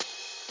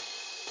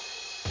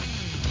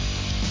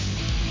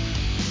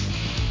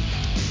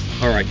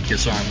right,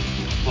 Kiss Army.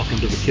 Welcome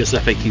to the Kiss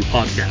FAQ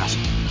podcast.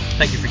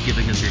 Thank you for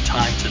giving us your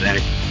time today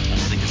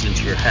and letting us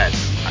into your head.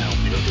 I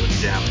hope we don't do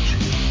any damage.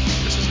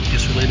 This is a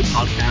Kiss-related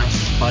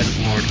podcast by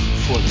the board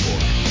for the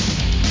board.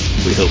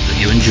 We hope that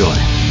you enjoy.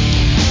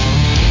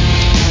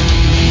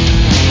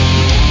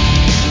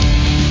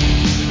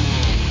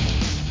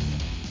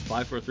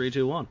 Five, four, three,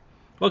 two, one.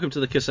 Welcome to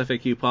the Kiss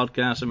FAQ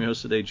podcast. I'm your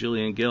host today,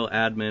 Julian Gill,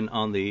 admin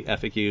on the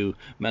FAQ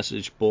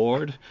message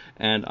board,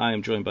 and I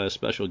am joined by a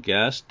special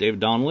guest, Dave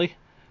Donnelly.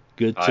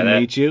 Good to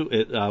meet you.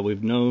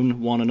 We've known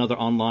one another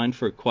online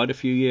for quite a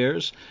few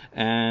years,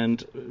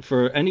 and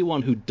for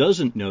anyone who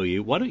doesn't know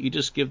you, why don't you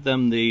just give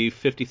them the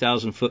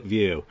 50,000-foot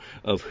view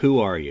of who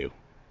are you?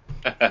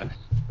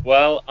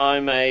 Well,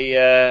 I'm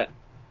a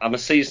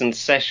seasoned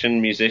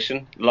session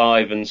musician,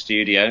 live and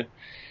studio,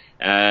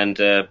 and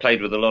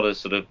played with a lot of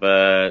sort of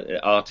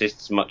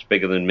artists much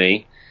bigger than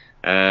me,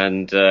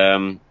 and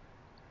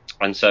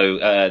so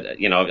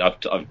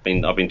I've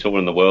been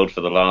touring the world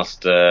for the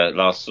last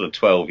sort of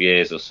 12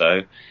 years or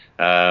so.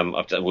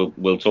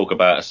 We'll talk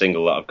about a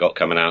single that I've got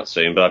coming out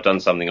soon, but I've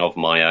done something of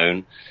my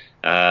own.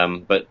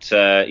 I've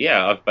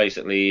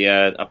basically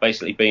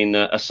been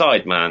a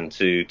sideman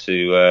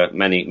to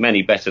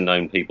many better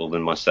known people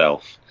than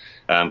myself.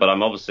 But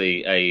I'm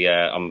obviously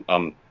I'm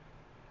a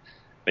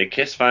big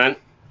Kiss fan.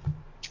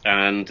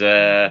 And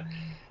a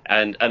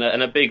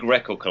big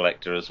record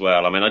collector as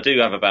well. I mean, I do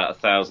have about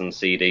 1,000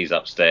 CDs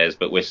upstairs,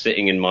 but we're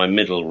sitting in my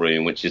middle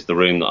room, which is the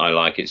room that I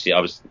like.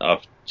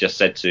 I've just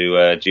said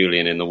to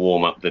Julian in the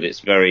warm up that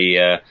it's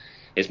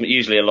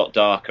usually a lot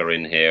darker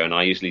in here, and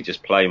I usually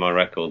just play my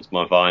records,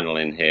 my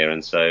vinyl in here,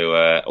 and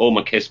so all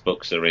my Kiss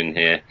books are in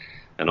here,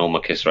 and all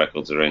my Kiss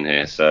records are in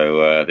here.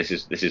 So this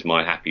is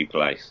my happy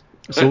place.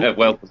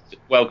 So,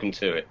 welcome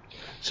to it.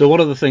 So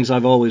one of the things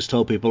I've always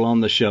told people on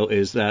the show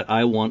is that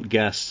I want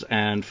guests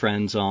and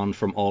friends on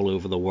from all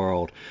over the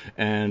world.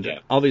 And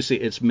Obviously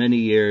it's many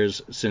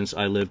years since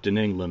I lived in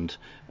England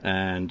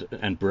and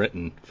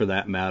Britain, for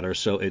that matter.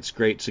 So it's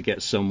great to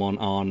get someone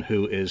on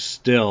who is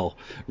still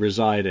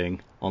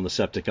residing on the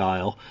Septic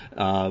Isle,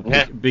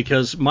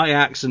 because my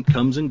accent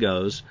comes and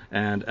goes,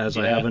 and as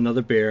I have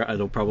another beer,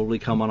 it'll probably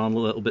come on a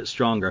little bit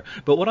stronger.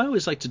 But what I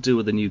always like to do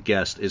with a new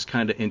guest is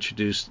kind of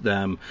introduce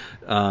them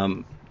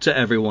to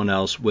everyone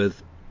else with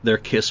their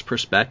Kiss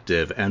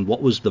perspective, and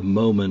what was the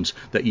moment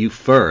that you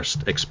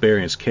first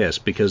experienced Kiss,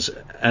 because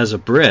as a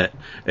Brit,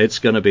 it's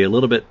going to be a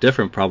little bit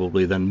different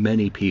probably than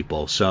many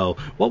people. So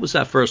what was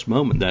that first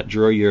moment that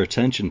drew your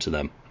attention to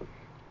them?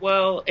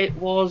 Well, it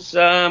was,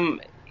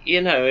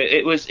 it's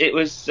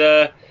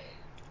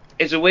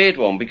a weird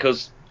one,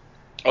 because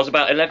I was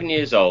about 11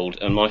 years old,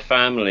 and my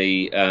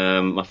family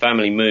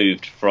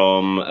moved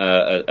from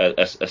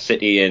a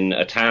city in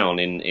a town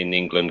in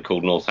England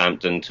called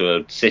Northampton to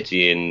a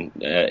city in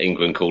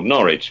England called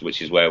Norwich,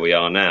 which is where we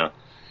are now.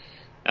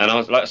 And I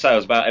was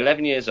about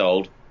 11 years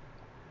old,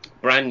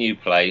 brand new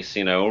place,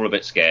 all a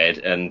bit scared.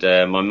 And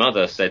my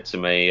mother said to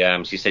me,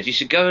 she said, you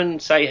should go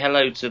and say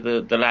hello to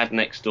the lad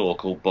next door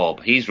called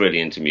Bob. He's really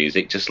into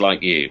music, just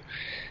like you.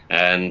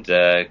 And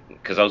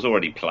because I was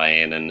already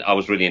playing, and I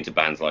was really into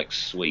bands like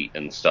Sweet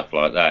and stuff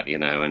like that,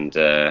 and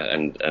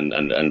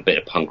a bit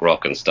of punk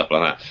rock and stuff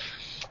like that.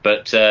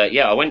 But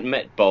I went and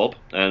met Bob,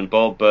 and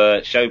Bob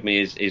showed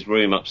me his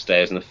room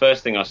upstairs. And the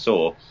first thing I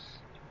saw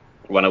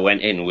when I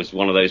went in was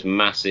one of those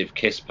massive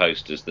Kiss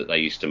posters that they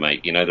used to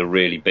make, the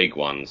really big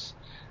ones.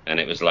 And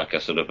it was like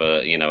a sort of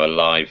a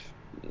live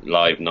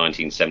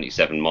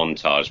 1977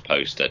 montage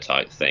poster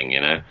type thing,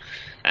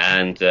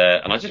 And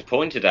I just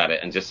pointed at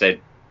it and just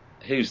said,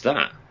 who's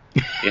that?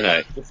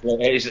 It's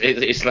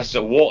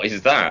like, what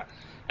is that?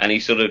 And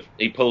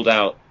he pulled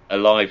out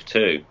Alive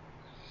 2,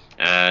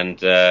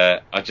 and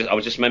I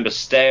just remember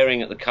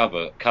staring at the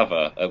cover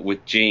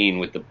with Gene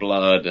with the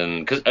blood,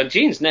 and because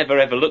Gene's never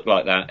ever looked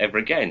like that ever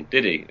again,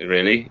 did he?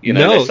 Really?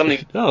 There's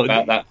something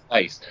about that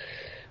face.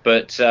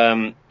 But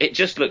it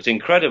just looked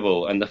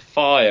incredible, and the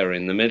fire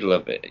in the middle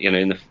of it,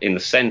 in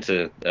the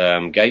center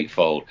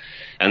gatefold,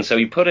 and so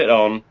he put it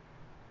on,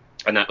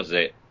 and that was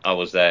it. I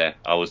was there.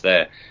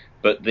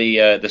 But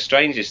the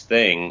strangest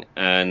thing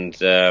is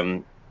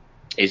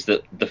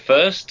that the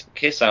first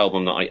Kiss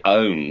album that I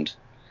owned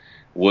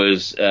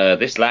was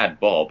this lad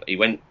Bob. He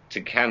went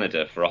to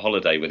Canada for a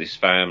holiday with his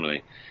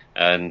family,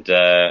 and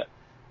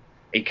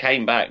he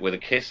came back with a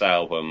Kiss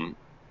album,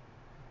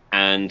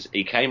 and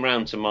he came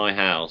round to my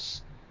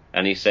house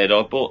and he said,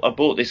 I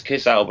bought this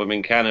Kiss album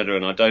in Canada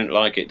and I don't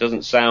like it. It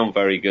doesn't sound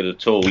very good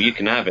at all. You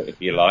can have it if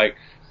you like.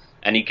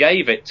 And he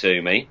gave it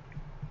to me,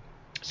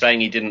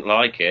 saying he didn't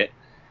like it.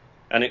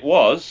 And it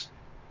was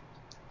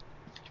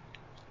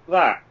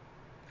that.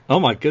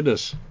 Oh my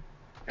goodness.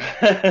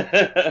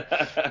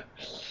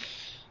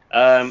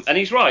 And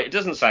he's right. It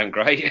doesn't sound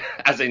great,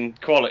 as in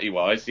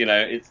quality-wise.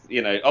 It's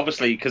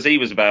obviously because he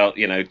was about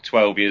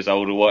 12 years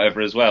old or whatever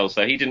as well.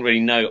 So he didn't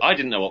really know. I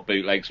didn't know what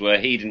bootlegs were.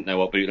 He didn't know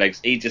what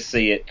bootlegs. He'd just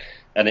see it,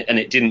 and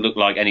it didn't look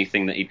like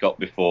anything that he'd got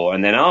before.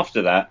 And then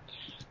after that,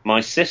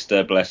 my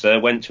sister, bless her,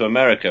 went to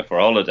America for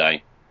a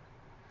holiday,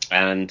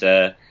 and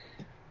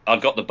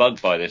I'd got the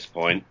bug by this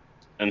point.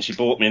 and she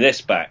bought me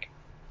this back.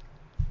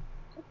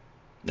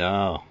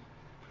 Oh.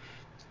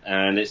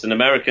 And it's an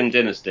American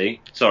dynasty.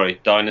 Sorry,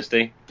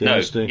 dynasty.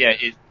 Dynasty. No, yeah.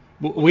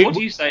 What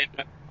do you say?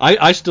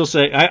 I still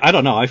say I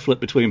don't know. I flip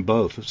between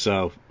both.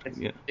 So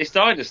yeah. It's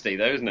dynasty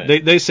though, isn't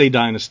it? They say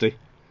dynasty.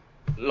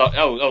 Like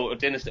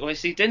dynasty. Well,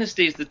 see,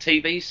 dynasty is the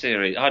TV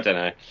series. I don't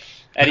know.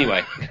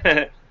 Anyway,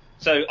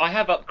 so I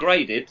have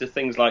upgraded to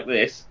things like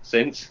this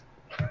since,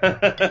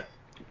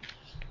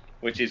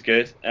 which is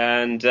good.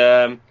 And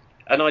that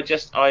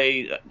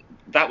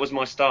was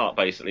my start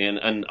basically.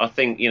 And I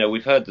think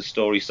we've heard the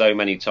story so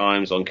many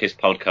times on Kiss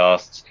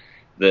podcasts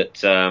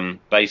that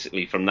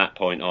basically from that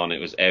point on it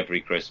was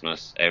every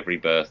Christmas, every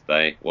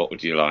birthday. What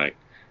would you like?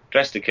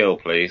 Dressed to Kill,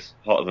 please.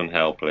 Hotter Than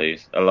Hell,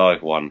 please.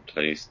 Alive One,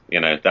 please.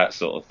 That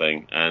sort of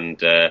thing.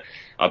 And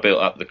I built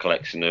up the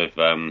collection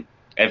of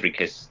every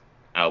Kiss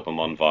album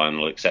on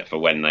vinyl, except for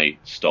when they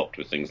stopped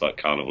with things like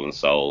Carnival and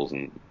Souls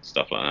and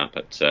stuff like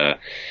that.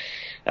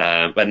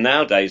 But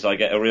nowadays I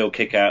get a real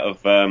kick out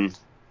of.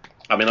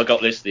 I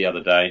got this the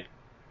other day.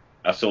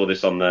 I saw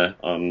this on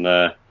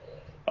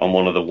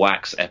one of the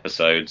Wax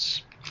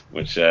episodes,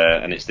 which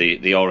and it's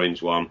the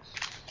orange one,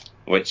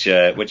 which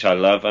I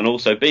love, and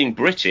also being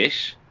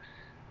British.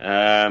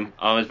 I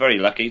was very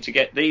lucky to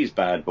get these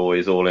bad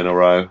boys all in a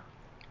row.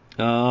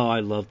 Oh,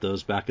 I loved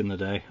those back in the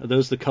day. Are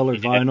those the coloured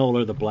vinyl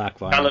or the black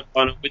vinyl? Coloured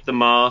vinyl with the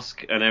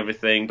mask and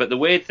everything. But the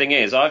weird thing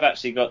is, I've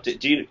actually got.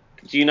 Do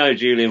you know,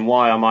 Julian,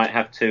 why I might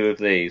have two of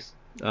these?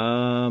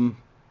 The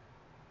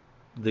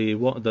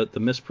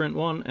misprint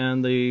one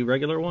and the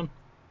regular one.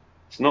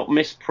 It's not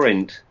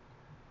misprint.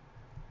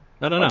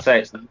 I don't know. I'd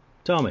say it's.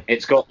 Tell me.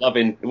 It's got Love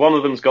in. One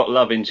of them's got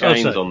Love in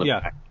Chains on the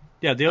back.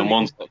 Yeah. The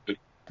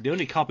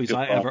only copies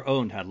Goodbye. I ever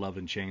owned had Love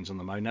in Chains on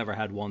them. I never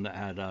had one that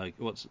had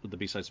what's the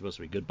B-side supposed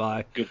to be?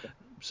 Goodbye.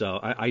 So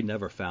I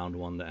never found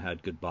one that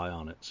had Goodbye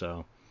on it.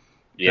 So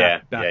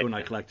back when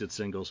I collected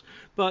singles.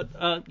 But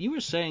you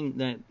were saying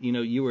that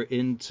you were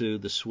into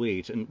the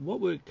Sweet, and what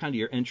were kind of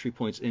your entry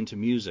points into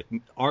music,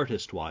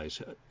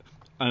 artist-wise?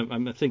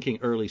 I'm thinking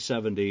early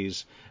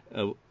 70s,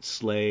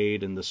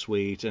 Slade and the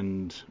Sweet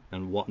and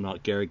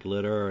whatnot, Gary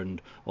Glitter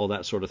and all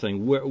that sort of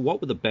thing.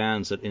 What were the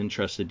bands that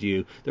interested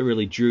you, that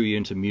really drew you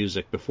into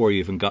music before you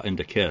even got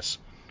into Kiss?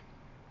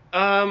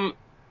 Well,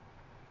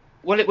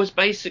 it was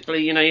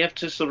basically, you have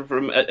to sort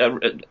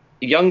of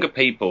younger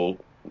people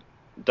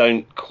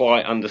don't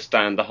quite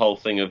understand the whole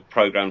thing of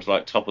programs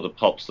like Top of the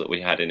Pops that we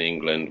had in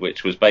England,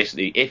 which was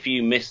basically if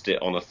you missed it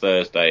on a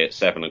Thursday at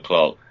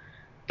 7:00.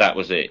 That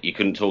was it. You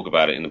couldn't talk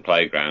about it in the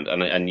playground.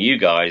 And you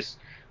guys,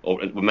 or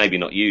maybe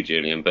not you,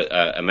 Julian, but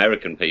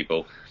American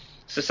people,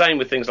 it's the same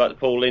with things like the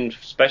Paul Lynde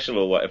special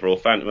or whatever, or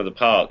Phantom of the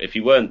Park. If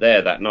you weren't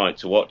there that night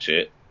to watch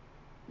it,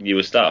 you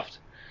were stuffed.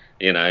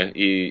 You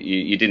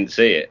didn't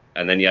see it,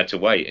 and then you had to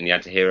wait, and you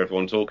had to hear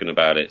everyone talking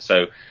about it.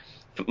 So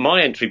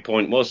my entry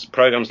point was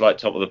programs like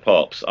Top of the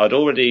Pops.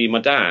 My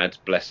dad,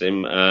 bless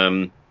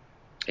him,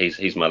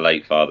 he's my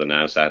late father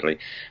now, sadly,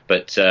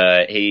 but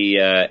he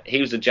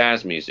was a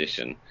jazz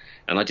musician.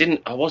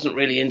 And I wasn't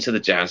really into the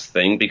jazz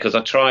thing because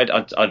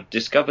I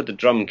discovered the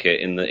drum kit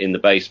in the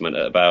basement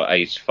at about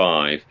age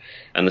 5,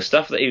 and the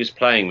stuff that he was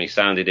playing me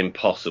sounded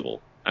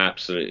impossible,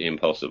 absolutely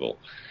impossible.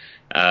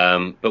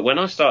 But when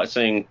I started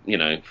seeing,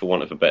 for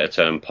want of a better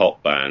term,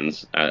 pop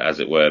bands,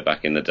 as it were,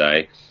 back in the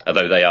day,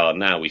 although they are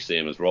now, we see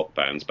them as rock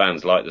bands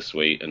like the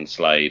Sweet and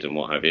Slade and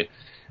what have you,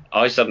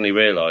 I suddenly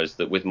realised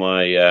that with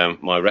my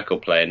my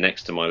record player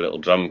next to my little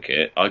drum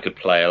kit, I could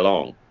play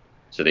along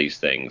to these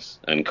things,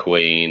 and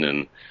Queen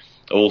and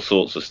all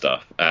sorts of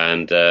stuff,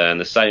 and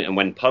the same. And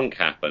when punk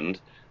happened,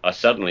 I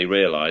suddenly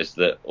realised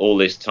that all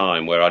this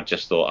time, where I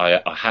just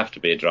thought I have to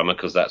be a drummer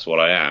because that's what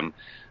I am,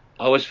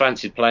 I always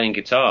fancied playing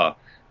guitar.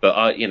 But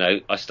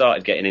I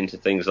started getting into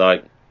things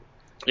like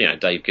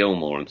Dave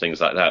Gilmour and things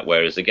like that.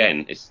 Whereas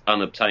again, it's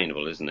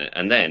unobtainable, isn't it?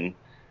 And then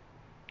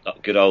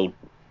good old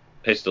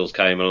Pistols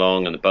came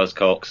along, and the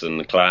Buzzcocks and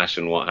the Clash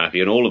and what have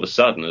you. And all of a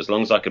sudden, as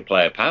long as I could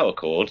play a power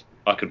chord,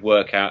 I could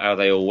work out how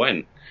they all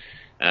went.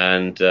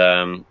 And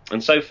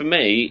so for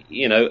me,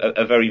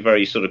 a very,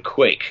 very sort of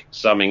quick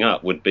summing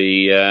up would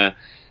be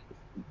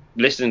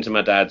listening to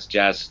my dad's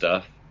jazz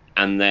stuff,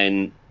 and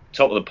then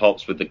Top of the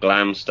Pops with the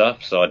glam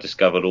stuff. So I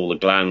discovered all the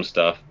glam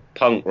stuff,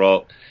 punk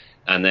rock,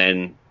 and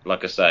then,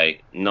 like I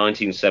say,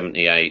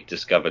 1978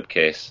 discovered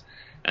Kiss.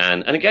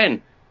 And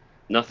again,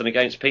 nothing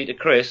against Peter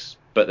Criss,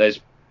 but there's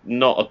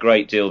not a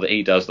great deal that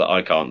he does that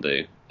I can't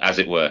do, as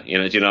it were. Do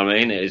you know what I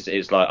mean?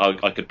 It's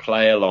like I could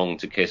play along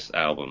to Kiss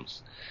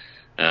albums.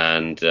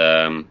 And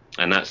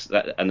that's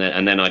that, and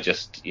then I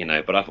just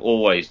but I've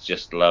always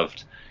just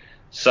loved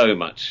so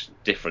much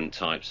different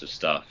types of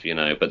stuff,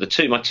 But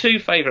my two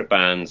favourite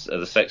bands are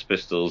the Sex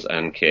Pistols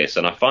and Kiss,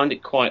 and I find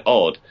it quite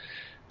odd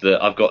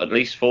that I've got at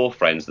least 4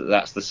 friends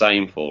that's the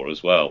same for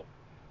as well.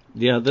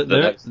 Yeah,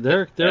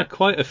 there are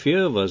quite a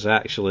few of us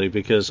actually,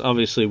 because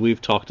obviously we've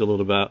talked a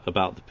little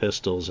about the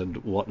Pistols and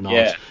whatnot.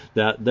 Yeah.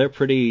 That they're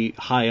pretty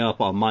high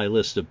up on my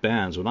list of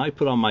bands. When I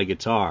put on my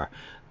guitar,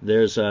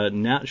 there's a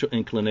natural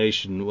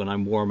inclination when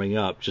I'm warming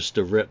up just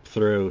to rip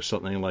through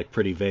something like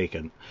Pretty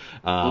Vacant.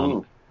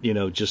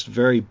 just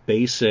very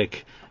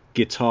basic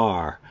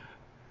guitar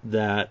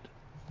that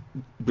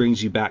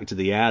brings you back to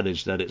the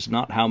adage that it's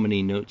not how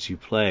many notes you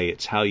play,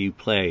 it's how you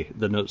play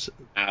the notes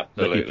that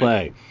you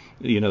play.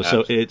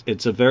 So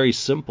it's a very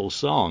simple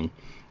song,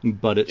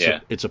 but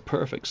it's a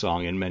perfect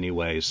song in many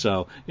ways.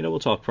 So we'll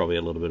talk probably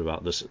a little bit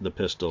about the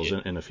Pistols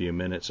in a few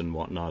minutes and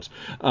whatnot.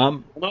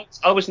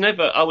 I was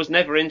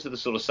never into the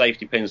sort of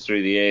safety pins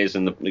through the ears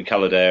and the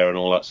coloured air and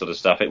all that sort of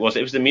stuff. It was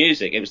the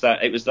music. It was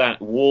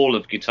that wall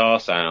of guitar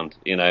sound,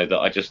 that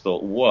I just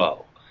thought,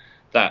 whoa.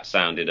 That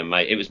sounded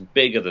amazing. It was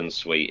bigger than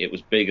Sweet. It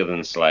was bigger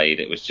than Slade.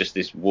 It was just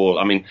this wall.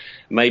 I mean,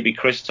 maybe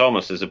Chris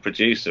Thomas as a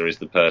producer is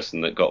the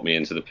person that got me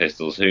into the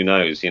Pistols. Who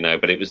knows,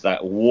 But it was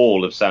that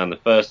wall of sound. The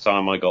first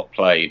time I got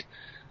played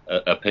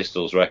a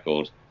Pistols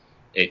record,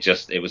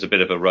 it was a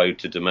bit of a road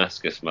to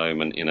Damascus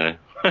moment,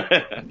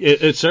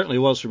 It certainly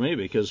was for me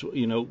because,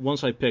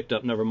 once I picked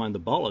up Nevermind the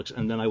Bollocks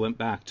and then I went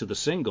back to the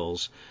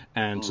singles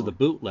and to the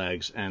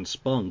bootlegs and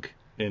Spunk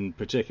in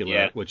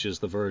particular, which is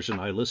the version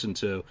I listen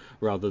to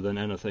rather than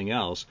anything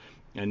else.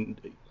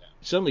 And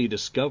suddenly you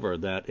discover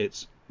that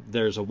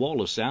there's a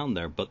wall of sound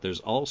there, but there's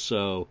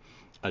also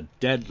a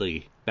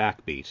deadly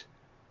backbeat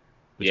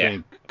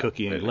between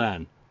Cookie and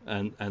Glenn.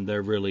 And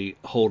they're really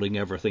holding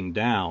everything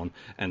down.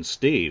 And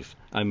Steve,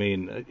 I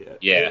mean,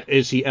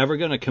 is he ever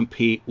going to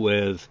compete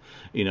with,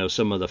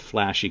 some of the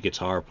flashy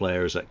guitar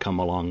players that come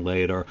along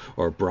later,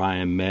 or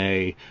Brian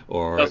May,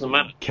 or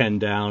Ken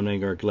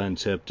Downing, or Glenn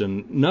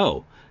Tipton?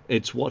 No.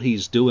 It's what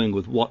he's doing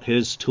with what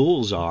his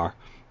tools are,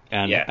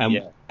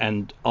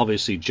 and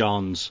obviously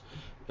John's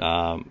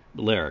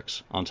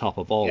lyrics on top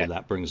of all of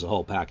that brings the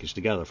whole package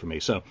together for me.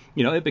 So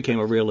it became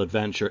a real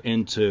adventure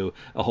into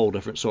a whole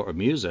different sort of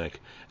music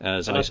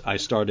as I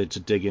started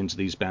to dig into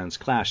these bands.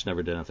 Clash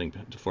never did anything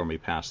for me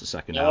past the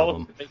second album. I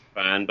wasn't a big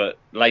fan, but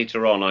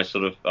later on I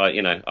sort of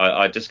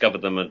I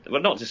discovered them.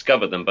 Well, not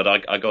discovered them, but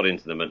I got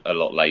into them a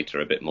lot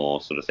later, a bit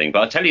more sort of thing.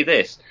 But I tell you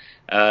this.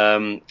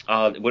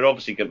 We're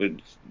obviously going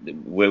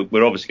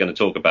to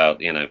talk about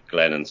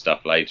Glenn and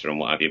stuff later and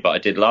what have you. But I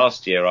did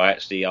last year. I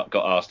actually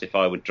got asked if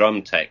I would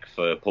drum tech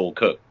for Paul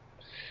Cook,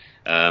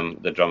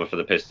 the drummer for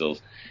the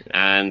Pistols.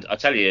 And I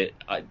tell you,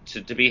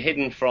 to be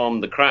hidden from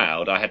the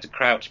crowd, I had to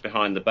crouch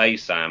behind the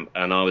bass amp,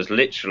 and I was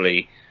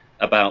literally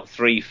about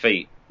 3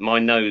 feet. My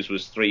nose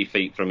was 3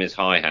 feet from his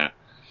hi-hat,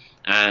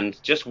 and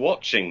just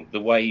watching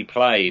the way he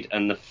played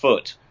and the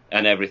foot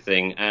and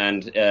everything,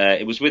 and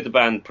it was with the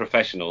band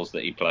Professionals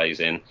that he plays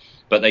in,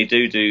 but they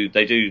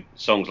do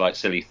songs like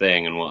Silly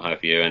Thing and what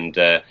have you, and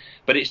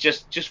but it's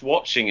just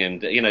watching him,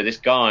 this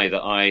guy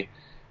that I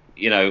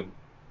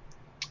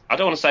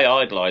don't want to say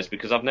idolise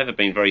because I've never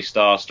been very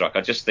starstruck.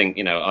 I just think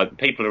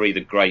people are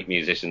either great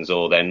musicians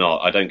or they're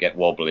not. I don't get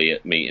wobbly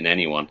at meeting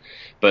anyone,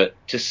 but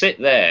to sit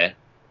there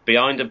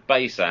behind a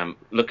bass amp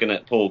looking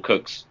at Paul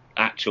Cook's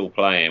actual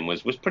playing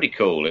was pretty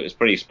cool. It was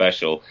pretty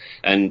special.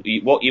 And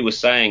what you were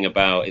saying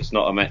about it's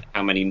not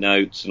how many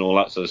notes and all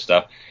that sort of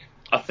stuff,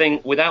 I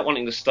think without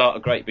wanting to start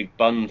a great big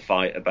bun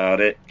fight about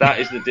it, that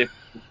is the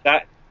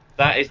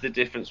that is the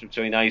difference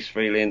between Ace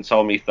Frehley and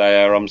Tommy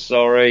Thayer. I'm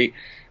sorry.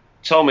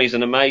 Tommy's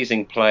an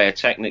amazing player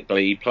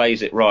technically. He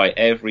plays it right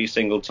every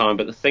single time.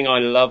 But the thing I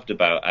loved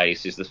about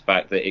Ace is the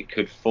fact that it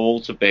could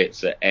fall to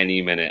bits at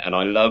any minute. And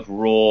I love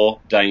raw,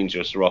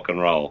 dangerous rock and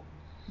roll.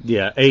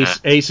 Yeah,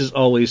 Ace is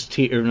always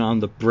teetering on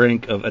the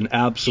brink of an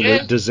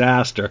absolute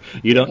disaster.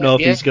 You don't know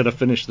if he's going to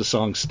finish the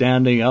song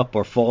standing up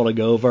or falling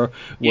over,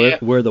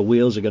 where the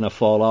wheels are going to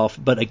fall off.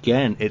 But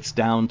again, it's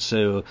down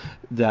to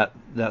that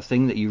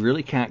thing that you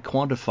really can't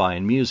quantify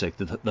in music,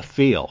 the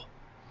feel.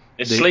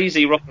 It's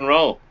sleazy rock and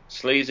roll.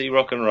 Sleazy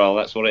rock and roll,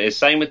 that's what it is.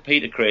 Same with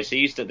Peter Criss.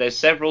 There's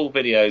several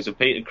videos of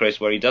Peter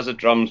Criss where he does a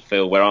drum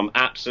fill where I'm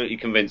absolutely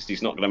convinced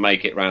he's not going to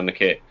make it round the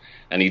kit,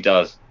 and he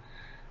does.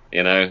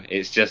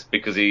 It's just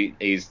because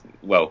he's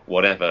well,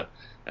 whatever.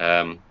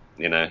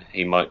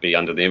 He might be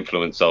under the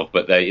influence of,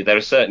 but there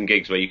are certain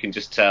gigs where you can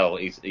just tell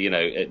is he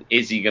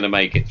going to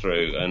make it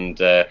through? And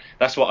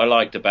that's what I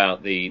liked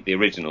about the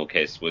original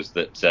Kiss was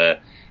that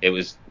it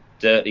was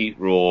dirty,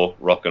 raw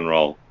rock and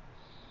roll.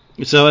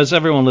 So as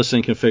everyone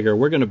listening can figure,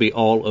 we're going to be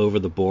all over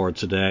the board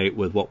today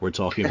with what we're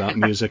talking about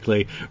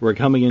musically. We're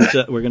going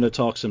to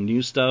talk some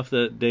new stuff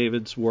that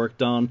David's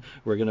worked on.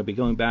 We're going to be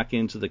going back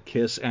into the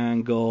Kiss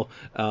angle.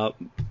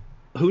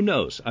 Who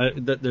knows?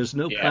 There's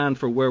no plan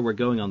for where we're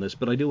going on this,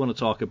 but I do want to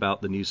talk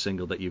about the new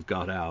single that you've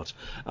got out.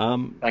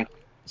 Thank you.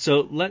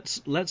 So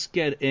let's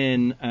get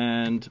in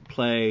and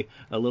play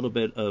a little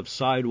bit of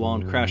Side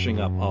 1, Crashing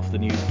Up, off the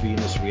new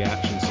Venus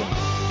Reaction single.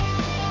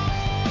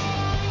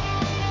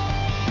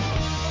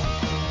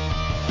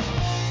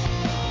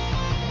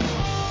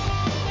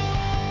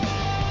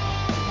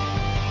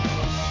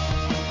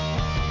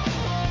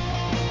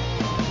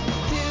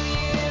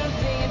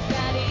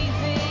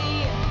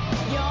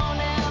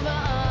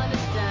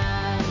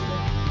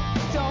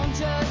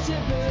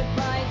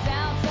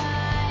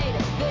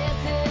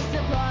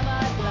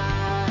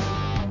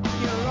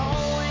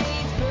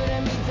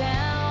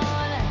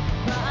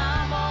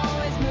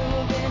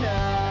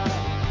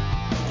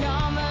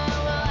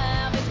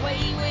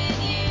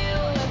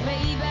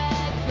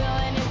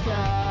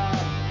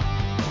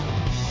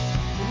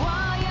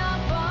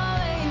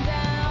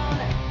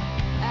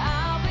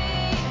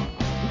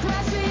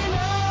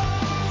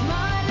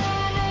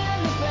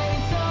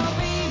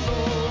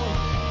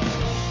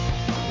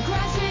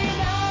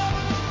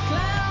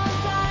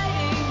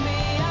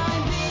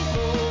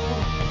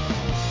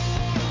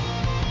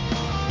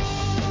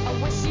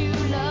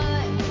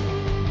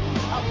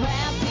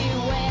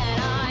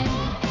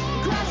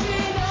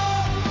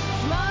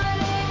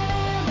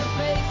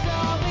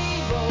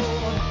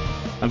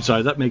 I'm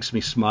sorry, that makes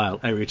me smile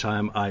every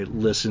time I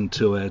listen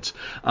to it.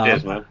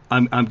 Cheers, man.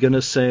 I'm going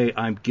to say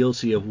I'm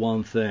guilty of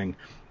one thing,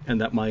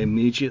 and that my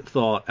immediate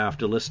thought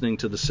after listening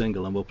to the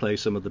single, and we'll play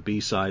some of the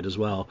B-side as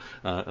well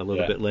a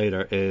little bit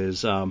later,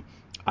 is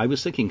I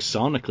was thinking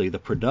sonically the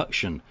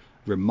production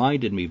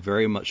reminded me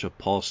very much of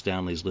Paul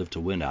Stanley's Live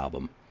to Win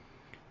album.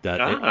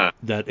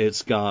 That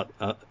it's got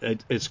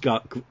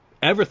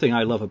everything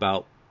I love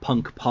about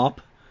punk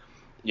pop.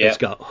 Yeah. It's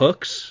got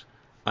hooks.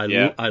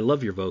 I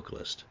love your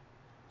vocalist.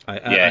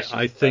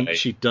 I think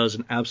she does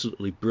an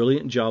absolutely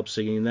brilliant job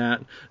singing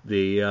that.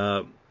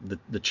 The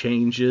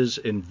changes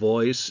in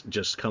voice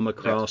just come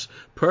across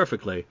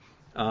perfectly.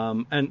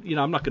 And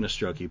I'm not going to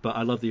stroke you, but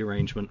I love the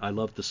arrangement. I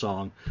love the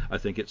song. I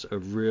think it's a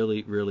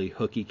really, really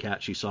hooky,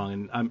 catchy song,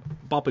 and I'm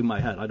bopping my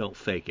head. I don't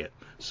fake it.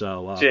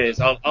 So cheers.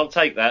 I'll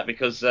take that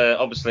because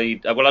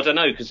obviously, well, I don't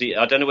know because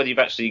I don't know whether you've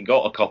actually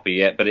got a copy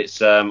yet, but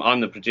it's I'm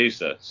the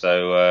producer,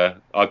 so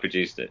I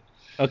produced it.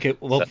 Okay,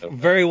 well,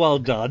 very well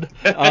done.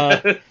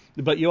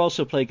 But you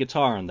also play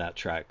guitar on that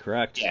track,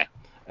 correct? Yeah.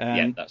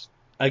 And that's.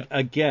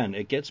 Again,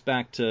 it gets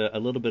back to a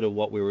little bit of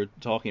what we were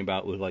talking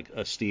about with like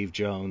a Steve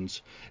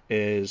Jones,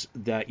 is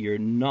that you're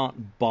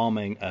not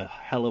bombing a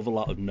hell of a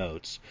lot of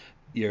notes.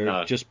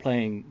 You're just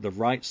playing the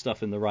right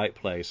stuff in the right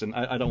place. And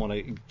I don't want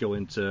to go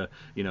into,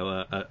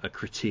 a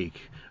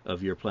critique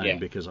of your playing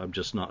because I'm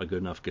just not a good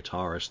enough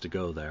guitarist to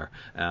go there.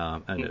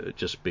 And it would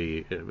just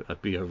be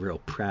a real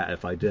prat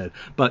if I did.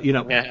 But,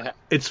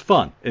 it's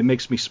fun. It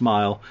makes me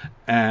smile.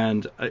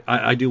 And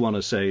I do want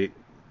to say,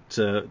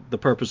 the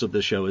purpose of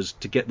this show is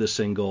to get this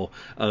single,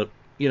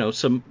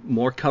 some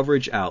more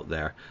coverage out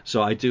there.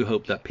 So I do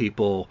hope that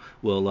people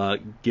will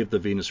give the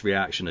Venus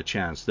Reaction a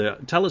chance.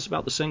 Tell us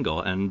about the single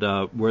and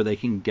where they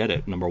can get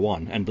it, number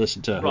one, and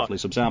listen to hopefully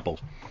some samples.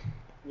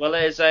 Well,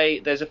 there's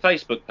a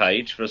Facebook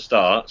page for a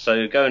start,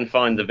 so go and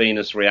find the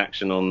Venus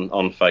Reaction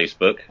on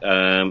Facebook.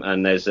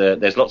 And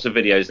there's lots of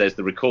videos. There's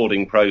the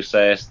recording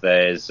process.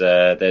 There's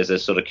a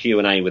sort of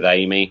Q&A with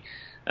Amy.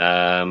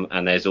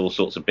 And there's all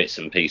sorts of bits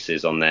and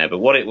pieces on there. But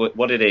what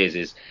it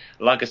is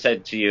like I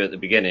said to you at the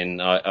beginning,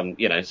 I'm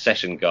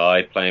session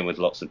guy playing with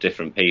lots of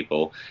different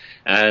people,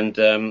 and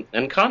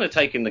kind of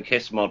taking the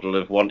Kiss model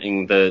of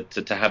wanting to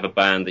have a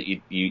band that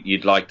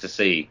you'd like to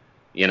see,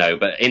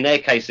 But in their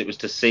case, it was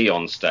to see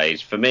on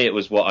stage. For me, it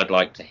was what I'd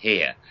like to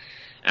hear,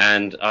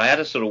 and I had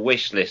a sort of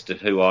wish list of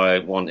who I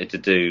wanted to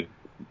do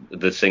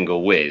the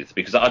single with,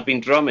 because I'd been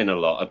drumming a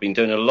lot. I'd been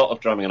doing a lot of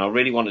drumming, and I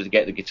really wanted to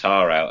get the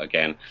guitar out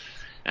again.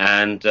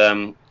 And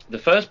the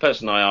first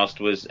person I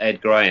asked was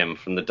Ed Graham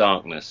from The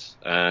Darkness,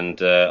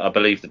 and I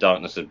believe The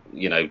Darkness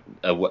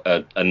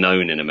are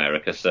known in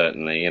America,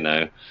 certainly,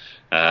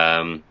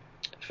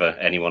 for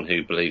anyone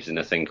who believes in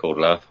a thing called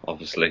love.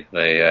 Obviously,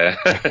 they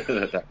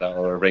that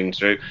will ring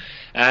true.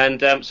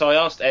 And so I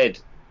asked Ed,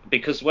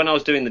 because when I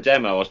was doing the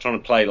demo, I was trying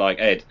to play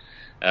like Ed.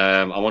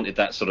 I wanted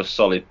that sort of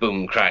solid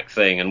boom crack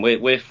thing, and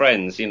we're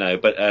friends,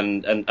 But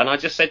and I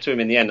just said to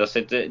him in the end, I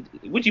said,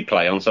 "Would you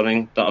play on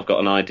something that I've got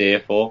an idea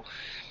for?"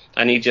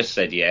 And he just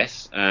said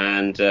yes.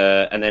 And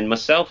then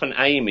myself and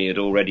Amy had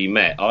already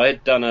met. I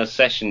had done a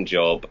session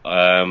job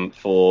I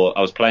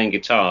was playing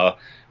guitar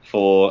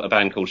for a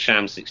band called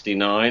Sham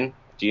 69.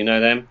 Do you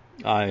know them?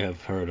 I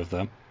have heard of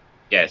them.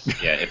 Yes,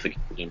 yeah, If the King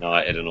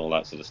United and all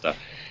that sort of stuff.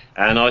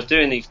 And I was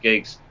doing these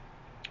gigs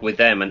with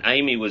them, and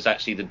Amy was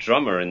actually the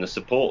drummer in the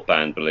support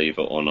band, believe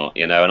it or not,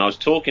 And I was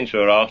talking to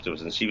her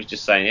afterwards, and she was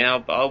just saying,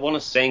 "Yeah, I want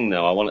to sing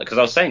though. Because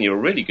I was saying you're a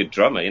really good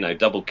drummer,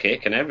 double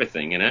kick and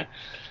everything,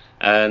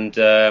 And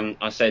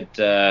I said,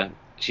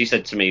 she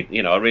said to me,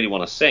 I really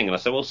want to sing. And I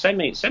said, well, send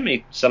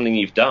me something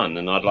you've done,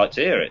 and I'd like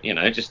to hear it,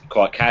 just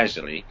quite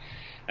casually.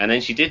 And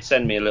then she did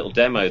send me a little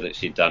demo that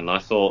she'd done, and I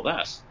thought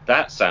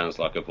that sounds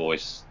like a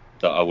voice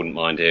that I wouldn't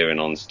mind hearing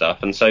on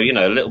stuff. And so,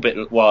 a little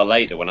bit while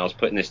later, when I was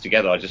putting this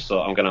together, I just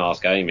thought I'm going to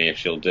ask Amy if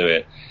she'll do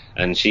it,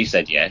 and she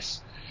said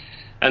yes.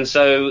 And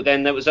so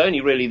then there was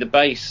only really the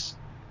bass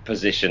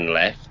position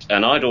left,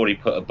 and I'd already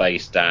put a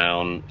bass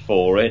down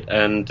for it,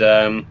 and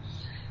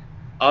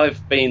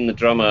I've been the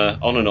drummer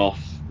on and off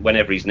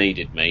whenever he's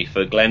needed me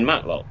for Glenn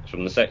Matlock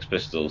from the Sex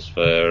Pistols.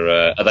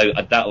 Although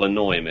that'll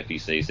annoy him if he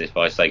sees if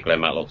I say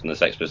Glenn Matlock from the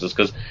Sex Pistols,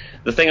 because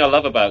the thing I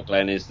love about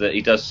Glenn is that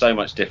he does so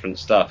much different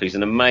stuff. He's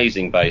an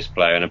amazing bass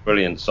player and a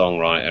brilliant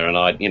songwriter,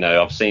 and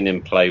I've seen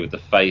him play with the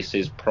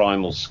Faces,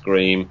 Primal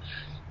Scream.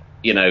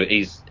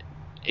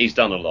 He's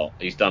done a lot.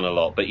 He's done a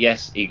lot. But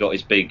yes, he got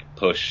his big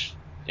push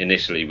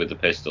initially with the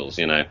Pistols,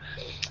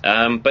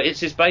 But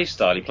it's his bass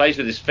style. He plays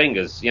with his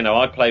fingers.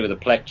 I play with a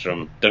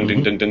plectrum, dung,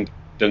 dung, dung, dung,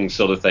 dung,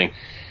 sort of thing.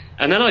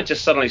 And then I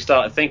just suddenly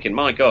started thinking,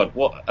 my God,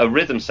 what a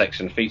rhythm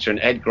section featuring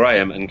Ed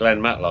Graham and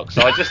Glenn Matlock.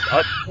 So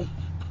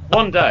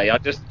one day I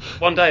just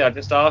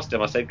asked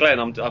him. I said, Glenn,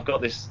 I've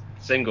got this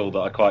single that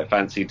I quite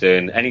fancy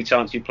doing. Any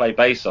chance you play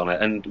bass on it?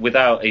 And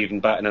without even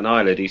batting an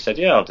eyelid, he said,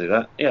 yeah, I'll do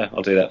that. Yeah,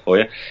 I'll do that for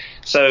you.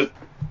 So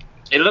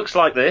it looks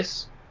like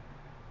this.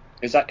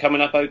 Is that coming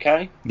up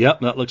okay?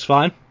 Yep, that looks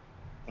fine.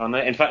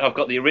 In fact, I've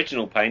got the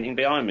original painting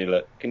behind me.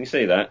 Look, can you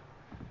see that?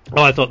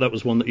 Oh, I thought that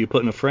was one that you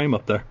put in a frame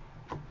up there.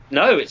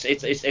 No,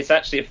 it's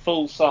actually a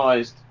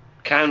full-sized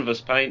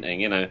canvas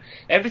painting.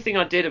 Everything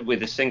I did with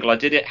this single, I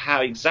did it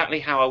exactly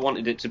how I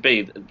wanted it to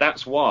be.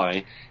 That's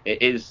why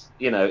it is,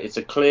 it's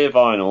a clear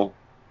vinyl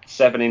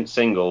 7-inch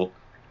single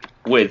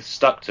with,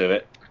 stuck to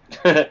it,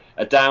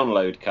 a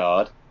download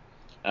card.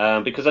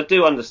 Because I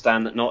do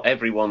understand that not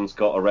everyone's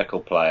got a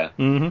record player.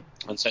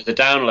 Mm-hmm. And so the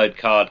download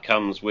card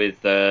comes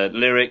with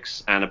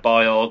lyrics and a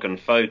biog and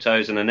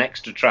photos and an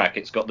extra track.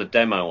 It's got the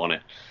demo on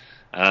it.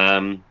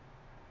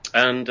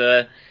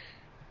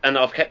 And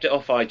I've kept it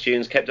off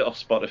iTunes, kept it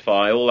off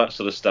Spotify, all that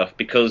sort of stuff,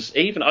 because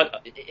even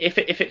if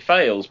it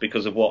fails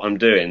because of what I'm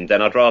doing,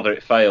 then I'd rather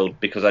it failed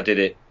because I did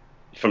it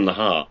from the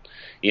heart.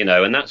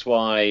 And that's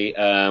why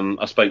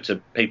I spoke to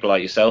people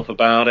like yourself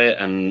about it,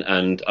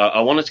 and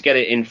I wanted to get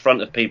it in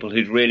front of people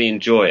who'd really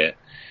enjoy it,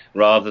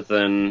 rather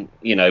than,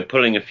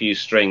 pulling a few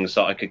strings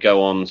that I could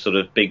go on sort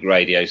of big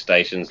radio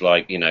stations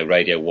like,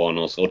 Radio 1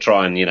 or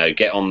try and,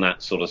 get on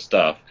that sort of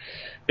stuff.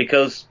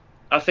 Because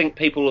I think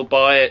people will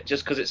buy it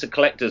just because it's a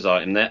collector's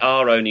item. There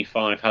are only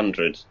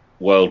 500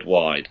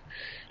 worldwide,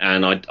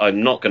 and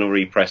I'm not going to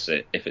repress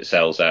it if it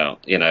sells out.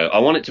 I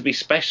want it to be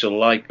special,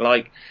 like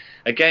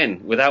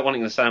again, without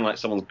wanting to sound like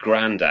someone's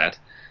granddad,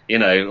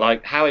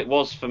 like how it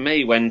was for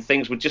me when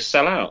things would just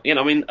sell out.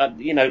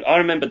 I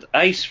remember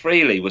Ace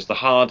Frehley was the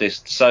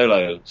hardest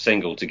solo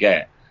single to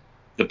get,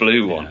 the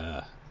blue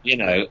one,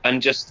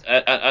 and just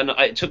and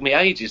it took me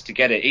ages to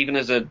get it, even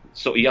as a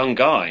sort of young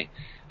guy.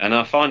 And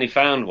I finally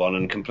found one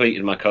and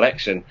completed my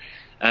collection.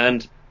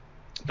 And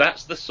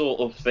that's the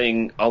sort of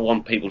thing I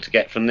want people to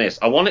get from this.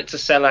 I want it to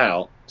sell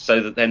out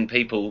so that then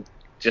people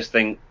just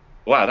think,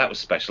 wow, that was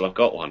special, I've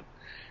got one.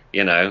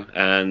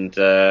 And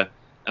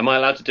am I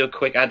allowed to do a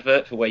quick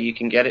advert for where you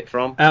can get it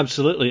from?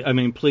 Absolutely. I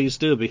mean, please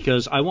do,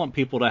 because I want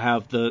people to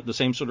have the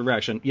same sort of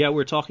reaction. Yeah,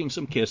 we're talking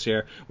some Kiss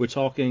here. We're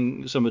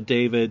talking some of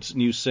David's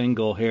new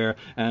single here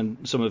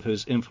and some of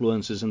his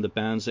influences in the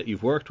bands that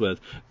you've worked with.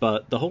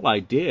 But the whole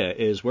idea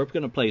is we're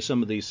going to play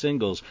some of these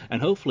singles,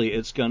 and hopefully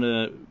it's going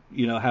to,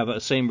 have a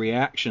same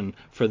reaction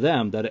for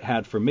them that it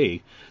had for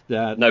me.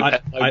 That no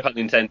pun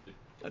intended.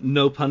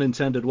 No pun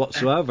intended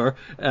whatsoever,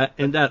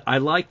 in that I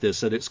like this,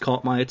 that it's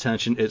caught my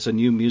attention. It's a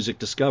new music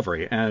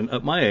discovery. And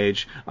at my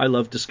age, I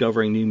love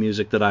discovering new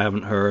music that I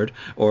haven't heard,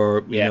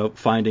 or,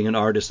 finding an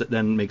artist that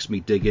then makes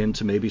me dig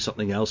into maybe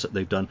something else that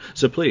they've done.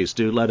 So please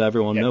do let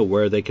everyone know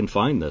where they can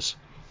find this.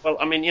 Well,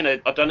 I mean,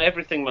 I've done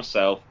everything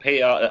myself.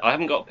 PR, I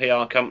haven't got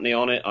a PR company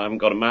on it. I haven't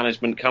got a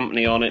management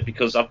company on it,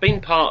 because I've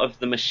been part of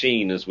the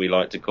machine, as we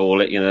like to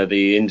call it,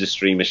 the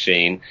industry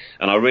machine.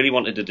 And I really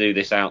wanted to do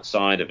this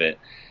outside of it.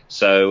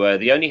 So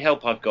the only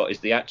help I've got is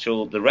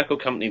the record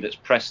company that's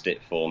pressed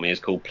it for me is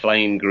called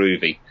Plain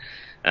Groovy.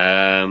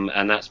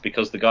 And that's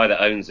because the guy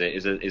that owns it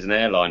is an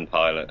airline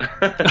pilot.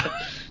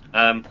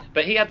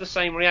 But he had the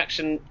same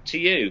reaction to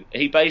you.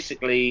 He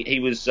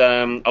was,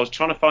 I was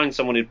trying to find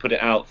someone who'd put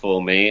it out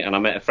for me, and I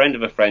met a friend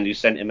of a friend who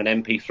sent him an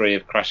MP3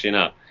 of Crashing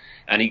Up.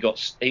 And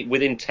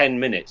within 10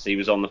 minutes, he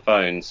was on the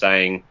phone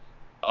saying,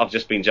 I've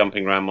just been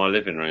jumping around my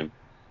living room,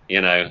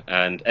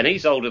 and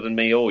he's older than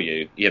me or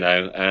you,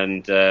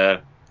 and,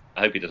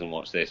 I hope he doesn't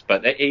watch this,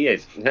 but he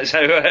is.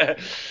 So,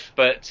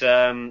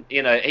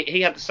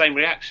 he had the same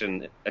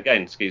reaction.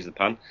 Again, excuse the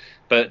pun,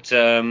 but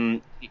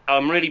I'm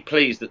really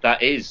pleased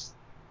that is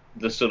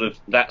the sort of,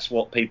 that's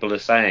what people are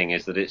saying,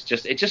 is that it's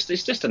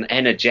just an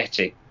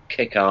energetic,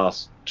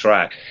 kick-ass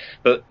track.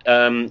 But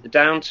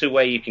down to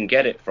where you can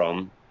get it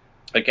from.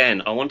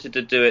 Again, I wanted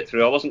to do it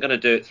through. I wasn't going to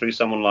do it through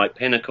someone like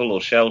Pinnacle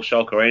or Shell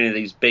Shock or any of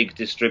these big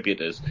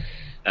distributors.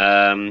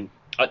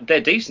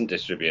 They're decent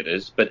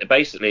distributors, but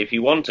basically, if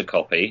you want a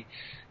copy,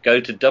 go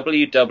to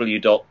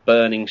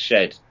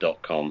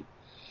www.burningshed.com.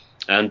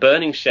 And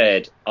Burning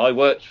Shed, I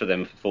worked for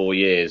them for 4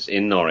 years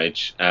in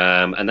Norwich,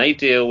 and they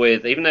deal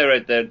with, even though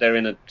they're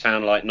in a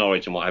town like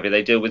Norwich and what have you,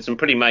 they deal with some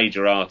pretty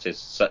major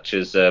artists such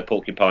as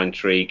Porcupine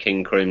Tree,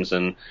 King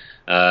Crimson,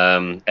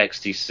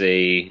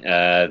 XTC,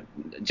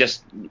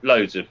 just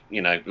loads of,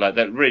 like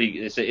that. Really,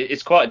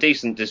 it's quite a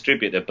decent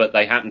distributor, but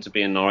they happen to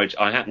be in Norwich.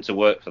 I happen to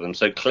work for them,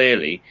 so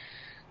clearly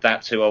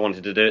that's who I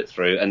wanted to do it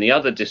through. And the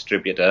other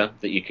distributor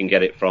that you can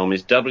get it from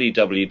is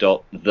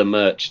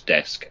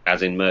www.themerchdesk,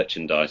 as in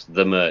merchandise,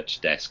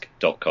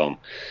 themerchdesk.com.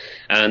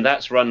 And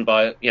that's run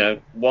by,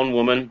 one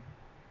woman.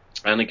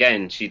 And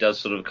again, she does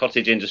sort of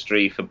cottage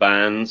industry for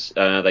bands.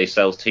 They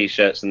sell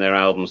T-shirts and their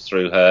albums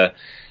through her.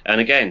 And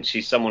again,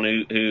 she's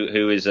someone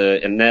who is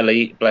a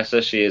Nelly, bless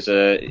her. She is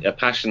a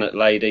passionate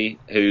lady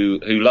who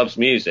loves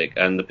music,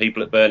 and the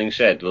people at Burning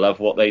Shed love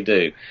what they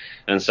do.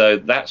 And so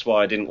that's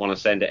why I didn't want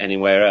to send it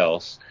anywhere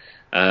else.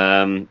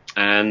 As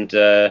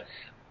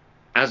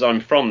I'm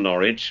from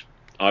Norwich,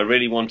 I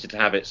really wanted to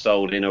have it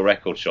sold in a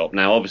record shop.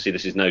 Now, obviously,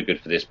 this is no good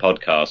for this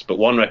podcast, but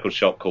one record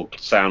shop called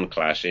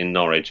Soundclash in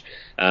Norwich,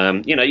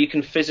 you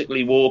can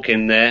physically walk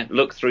in there,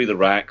 look through the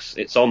racks,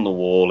 it's on the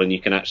wall, and you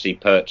can actually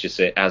purchase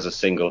it as a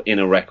single in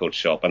a record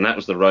shop. And that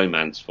was the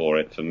romance for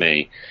it for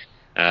me.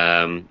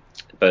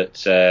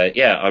 But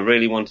yeah, I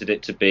really wanted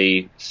it to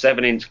be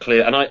 7-inch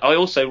clear, and I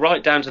also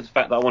right down to the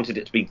fact that I wanted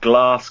it to be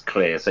glass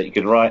clear, so you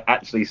could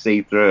actually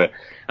see through it.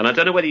 And I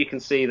don't know whether you can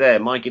see there,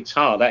 my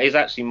guitar, that is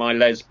actually my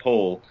Les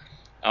Paul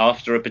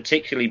after a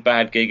particularly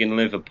bad gig in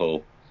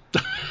Liverpool.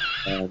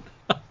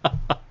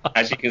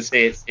 As you can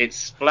see, it's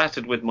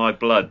splattered with my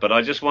blood, but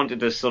I just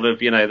wanted to sort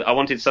of, I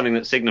wanted something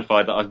that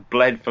signified that I've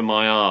bled for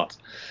my art.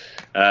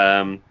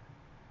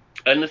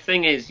 And the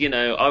thing is,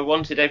 I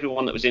wanted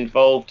everyone that was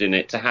involved in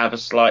it to have a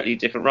slightly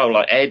different role.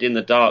 Like Ed in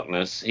the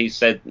Darkness, he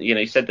said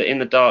that in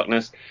the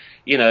Darkness,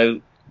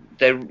 they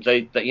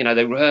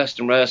rehearsed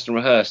and rehearsed and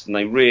rehearsed, and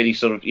they really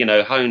sort of,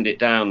 honed it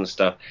down and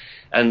stuff.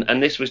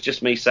 And this was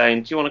just me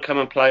saying, do you want to come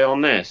and play on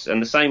this? And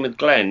the same with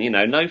Glenn,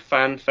 no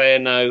fanfare,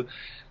 no.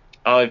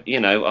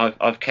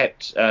 I've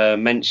kept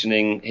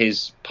mentioning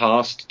his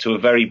past to a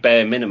very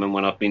bare minimum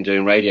when I've been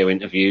doing radio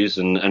interviews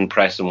and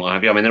press and what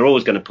have you. I mean, they're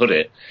always going to put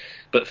it.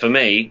 But for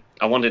me,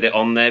 I wanted it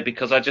on there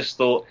because I just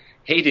thought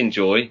he'd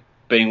enjoy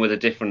being with a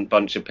different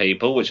bunch of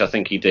people, which I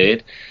think he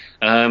did.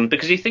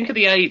 Because you think of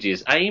the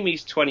ages,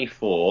 Amy's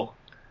 24,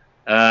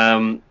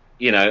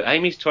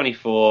 Amy's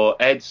 24,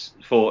 Ed's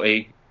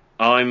 40,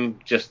 I'm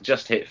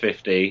just hit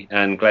 50,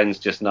 and Glenn's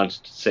just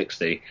nudged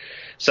 60.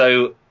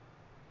 So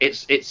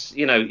it's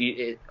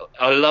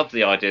I love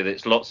the idea that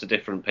it's lots of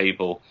different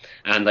people,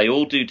 and they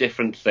all do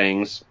different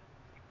things.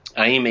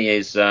 Amy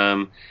is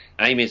a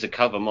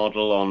cover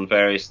model on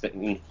various things.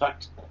 In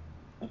fact,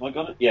 have I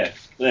got it? Yeah,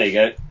 there you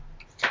go.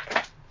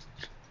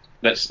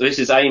 This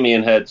is Amy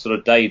in her sort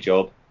of day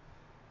job.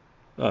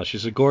 Oh,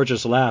 she's a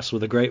gorgeous lass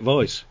with a great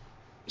voice.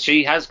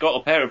 She has got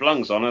a pair of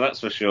lungs on her, that's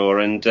for sure.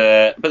 And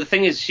but the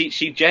thing is,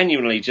 she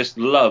genuinely just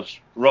loves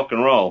rock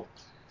and roll.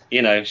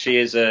 She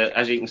is,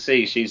 as you can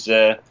see, she's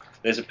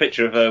there's a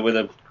picture of her with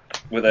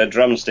a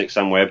drumstick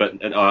somewhere,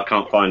 but I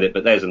can't find it.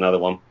 But there's another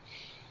one.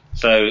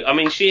 So, I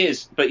mean, she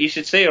is, but you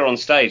should see her on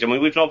stage. I mean,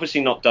 we've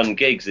obviously not done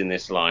gigs in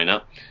this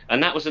lineup,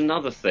 and that was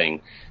another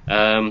thing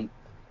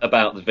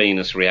about the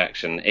Venus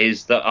Reaction,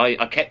 is that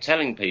I kept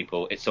telling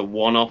people it's a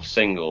one-off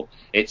single.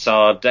 It's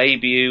our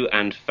debut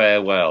and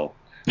farewell,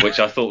 which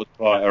I thought was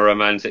quite a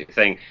romantic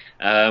thing.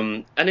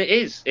 And it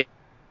is.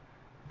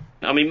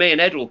 I mean, me and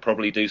Ed will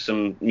probably do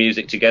some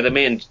music together.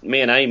 Me and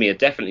Amy are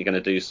definitely going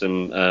to do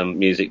some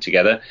music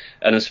together.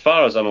 And as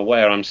far as I'm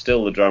aware, I'm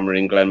still the drummer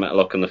in Glenn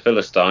Matlock and the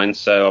Philistines.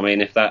 So, I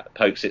mean, if that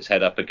pokes its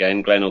head up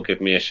again, Glenn will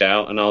give me a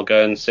shout, and I'll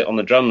go and sit on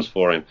the drums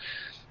for him.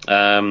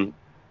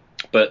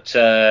 But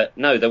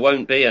no, there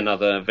won't be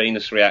another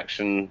Venus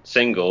Reaction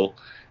single.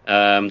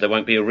 There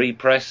won't be a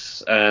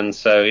repress, and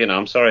so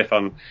I'm sorry if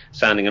I'm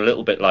sounding a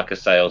little bit like a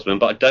salesman,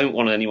 but I don't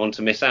want anyone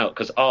to miss out,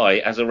 because I,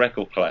 as a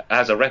record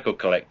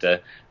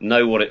collector,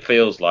 know what it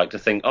feels like to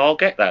think, I'll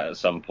get that at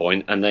some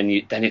point, and then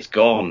it's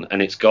gone,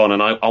 and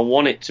I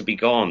want it to be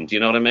gone. Do you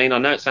know what I mean? I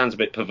know it sounds a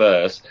bit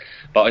perverse,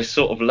 but I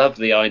sort of love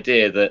the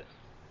idea that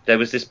there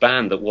was this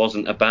band that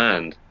wasn't a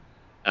band,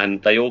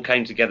 and they all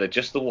came together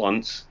just the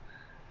once,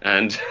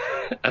 and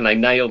and they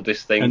nailed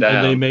this thing down.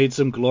 And they made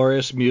some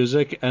glorious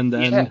music, and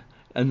then. Yeah.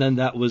 And then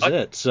that was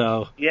it.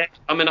 So yeah,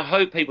 I mean, I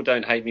hope people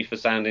don't hate me for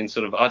sounding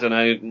sort of, I don't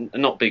know,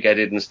 not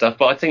big-headed and stuff,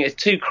 but I think it's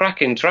two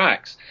cracking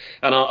tracks.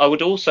 And I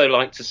would also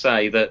like to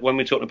say that when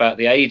we're talking about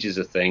the ages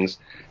of things,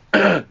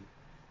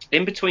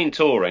 in between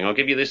touring, I'll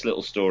give you this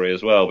little story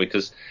as well,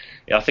 because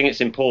I think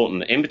it's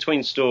important. In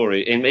between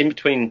Tories, in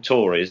between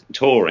Tories,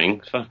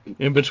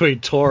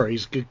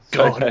 good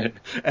God,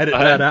 edit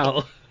that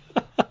out.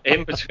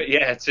 In between,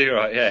 yeah, too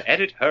right, yeah,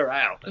 edit her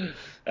out.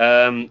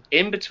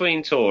 In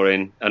between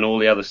touring and all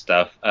the other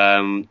stuff,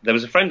 there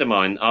was a friend of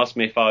mine asked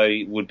me if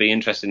I would be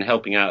interested in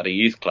helping out at a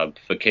youth club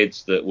for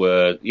kids that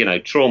were,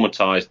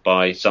 traumatized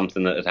by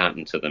something that had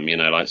happened to them,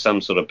 like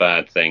some sort of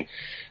bad thing.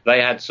 They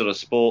had sort of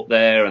sport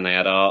there, and they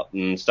had art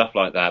and stuff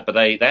like that, but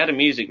they had a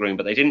music room,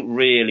 but they didn't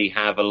really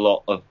have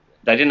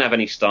they didn't have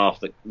any staff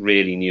that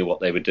really knew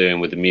what they were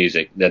doing with the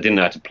music. They didn't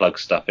know how to plug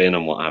stuff in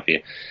and what have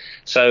you.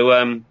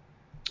 So,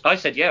 I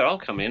said, yeah, I'll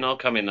come in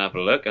and have a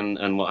look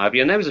and what have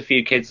you. And there was a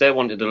few kids there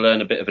wanted to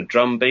learn a bit of a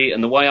drum beat.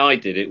 And the way I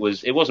did it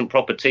wasn't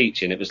proper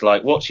teaching. It was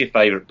like, what's your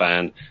favourite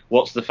band?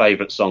 What's the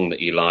favourite song that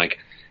you like?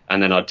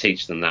 And then I'd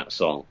teach them that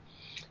song.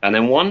 And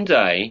then one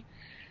day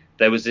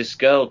there was this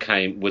girl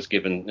I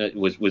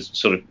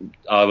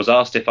was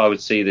asked if I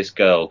would see this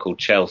girl called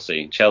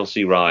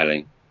Chelsea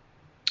Riley.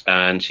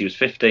 And she was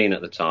 15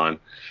 at the time.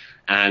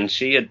 And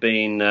she had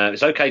been,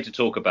 it's okay to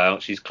talk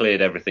about, she's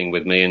cleared everything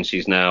with me, and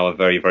she's now a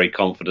very, very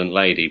confident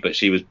lady, but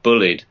she was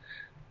bullied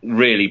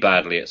really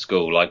badly at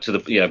school, like to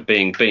the,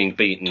 being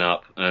beaten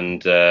up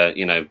and,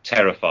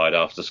 terrified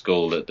after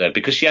school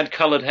because she had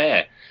coloured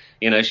hair.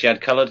 She had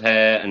coloured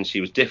hair, and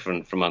she was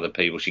different from other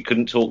people. She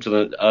couldn't talk to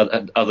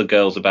the other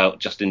girls about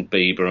Justin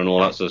Bieber and all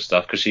that sort of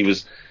stuff, because she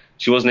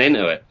wasn't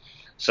into it.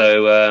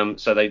 So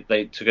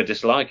they took a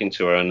disliking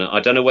to her, and I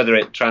don't know whether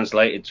it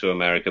translated to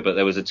America, but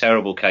there was a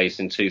terrible case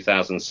in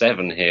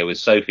 2007 here with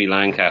Sophie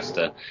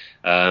Lancaster,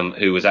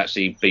 who was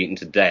actually beaten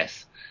to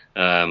death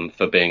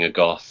for being a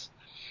goth,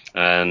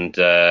 and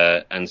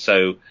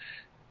so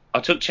I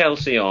took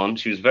Chelsea on.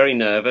 She was very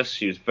nervous.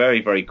 She was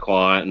very, very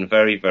quiet and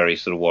very, very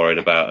sort of worried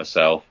about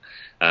herself,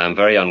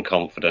 very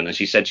unconfident. And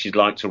she said she'd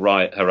like to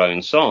write her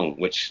own song,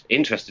 which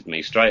interested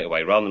me straight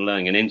away, rather than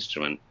learning an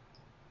instrument.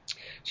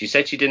 She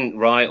said she didn't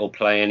write or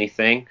play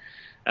anything.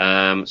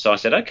 So I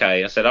said,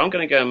 okay. I said, I'm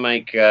going to go and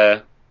make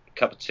a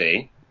cup of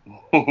tea.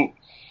 And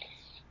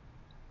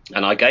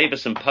I gave her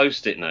some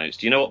Post-it notes.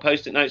 Do you know what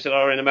Post-it notes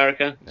are in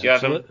America? Do you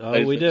have them?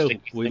 Oh, we do.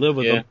 We live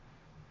with them.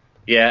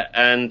 Yeah,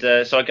 and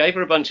so I gave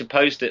her a bunch of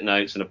Post-it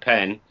notes and a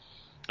pen,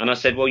 and I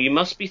said, well, you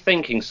must be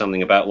thinking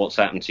something about what's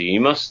happened to you. You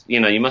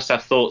must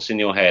have thoughts in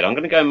your head. I'm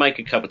going to go and make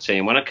a cup of tea,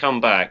 and when I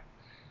come back,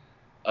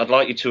 I'd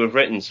like you to have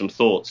written some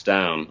thoughts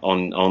down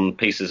on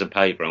pieces of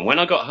paper. And when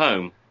I got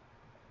home,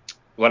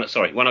 when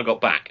I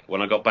got back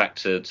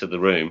to the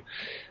room,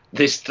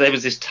 there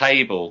was this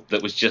table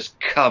that was just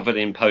covered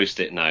in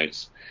Post-it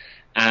notes,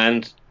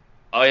 and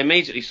I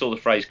immediately saw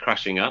the phrase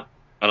crashing up.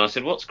 And I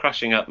said, what's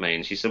crashing up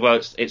mean? She said, well,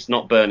 it's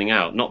not burning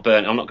out. I'm not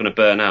going to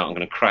burn out. I'm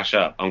going to crash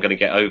up. I'm going to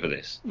get over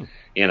this,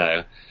 you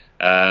know.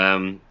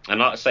 And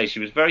like I say, she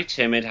was very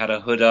timid, had her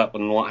hood up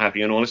and what have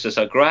you and all this.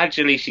 So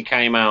gradually she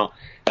came out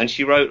and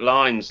she wrote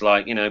lines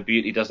like, you know,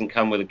 beauty doesn't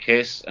come with a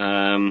kiss.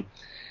 And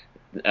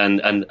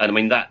I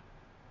mean, that,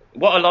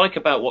 what I like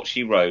about what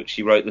she wrote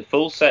the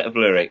full set of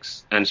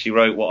lyrics, and she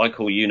wrote what I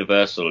call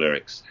universal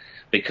lyrics,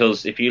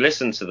 because if you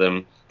listen to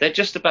them, they're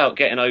just about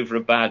getting over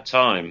a bad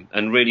time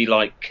and really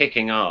like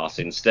kicking ass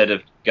instead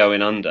of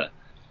going under.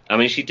 I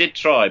mean, she did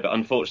try, but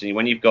unfortunately,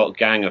 when you've got a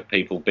gang of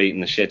people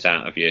beating the shit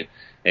out of you,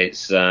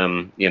 it's,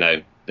 you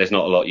know, there's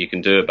not a lot you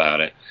can do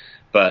about it.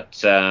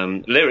 But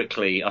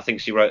lyrically, I think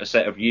she wrote a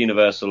set of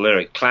universal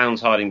lyrics.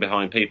 Clowns hiding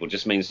behind people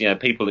just means, you know,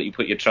 people that you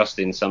put your trust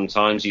in,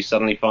 sometimes you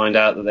suddenly find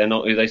out that they're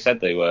not who they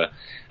said they were.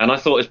 And I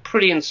thought it was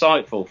pretty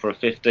insightful for a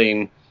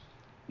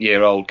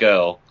 15-year-old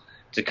girl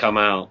to come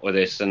out with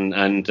this,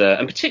 and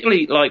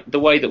particularly like the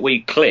way that we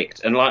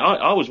clicked, and like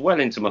I was well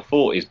into my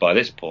 40s by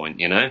this point,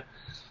 you know,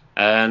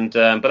 and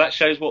but that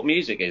shows what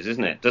music is,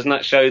 isn't it? Doesn't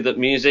that show that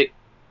music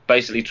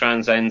basically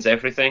transcends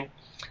everything?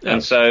 Yeah,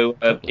 and so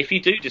totally. If you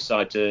do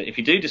decide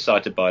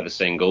to buy the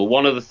single,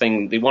 one of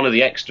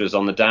the extras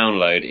on the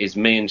download is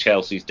me and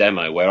Chelsea's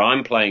demo, where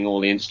I'm playing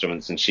all the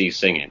instruments and she's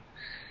singing.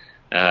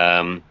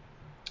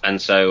 And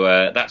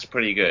so that's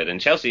pretty good. And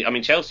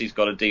Chelsea's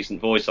got a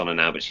decent voice on her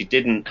now, but she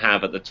didn't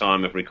have at the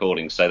time of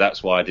recording, so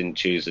that's why I didn't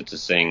choose her to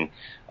sing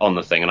on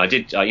the thing. And I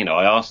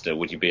asked her,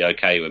 would you be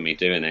okay with me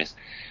doing this?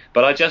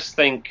 But I just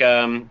think,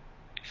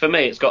 for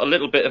me, it's got a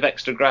little bit of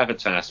extra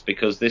gravitas,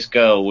 because this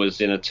girl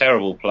was in a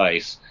terrible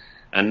place,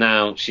 and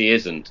now she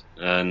isn't.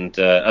 And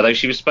although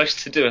she was supposed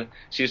to do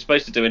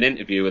an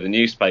interview with a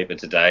newspaper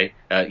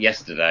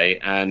yesterday,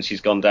 and she's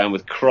gone down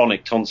with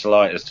chronic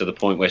tonsillitis to the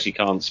point where she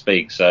can't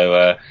speak.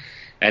 So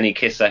any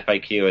KISS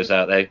FAQers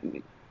out there,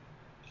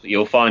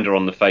 you'll find her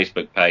on the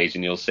Facebook page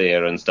and you'll see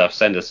her and stuff.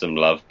 Send her some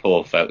love.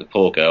 Poor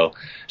girl.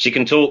 She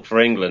can talk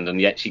for England,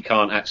 and yet she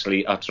can't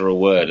actually utter a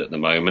word at the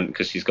moment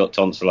because she's got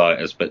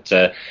tonsillitis. But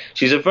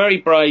she's a very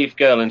brave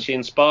girl, and she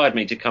inspired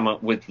me to come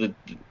up with the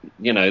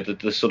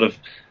sort of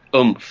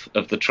oomph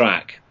of the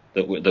track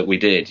that we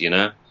did, you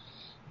know.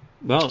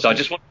 Well, so I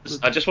just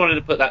wanted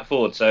to put that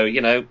forward. So, you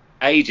know,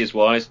 ages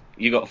wise,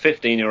 you got a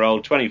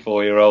 15-year-old,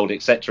 24-year-old,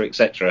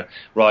 etc.,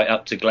 right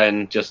up to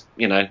Glenn, just,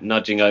 you know,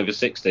 nudging over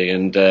 60,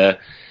 and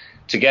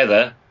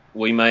together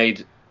we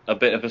made a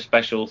bit of a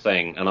special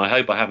thing. And I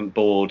hope I haven't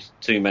bored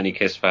too many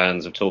KISS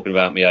fans of talking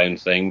about my own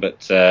thing,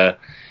 but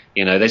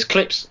you know, there's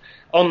clips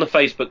on the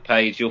Facebook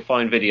page. You'll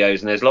find videos,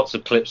 and there's lots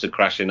of clips of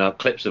Crashing Up,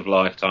 clips of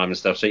Lifetime and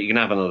stuff, so you can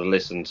have another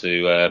listen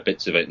to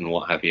bits of it and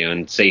what have you,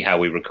 and see how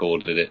we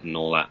recorded it and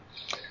all that.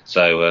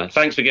 So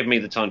thanks for giving me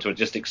the time to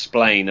just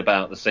explain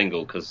about the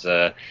single, because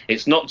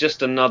it's not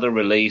just another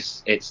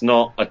release. It's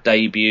not a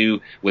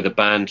debut with a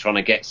band trying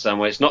to get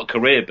somewhere. It's not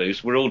career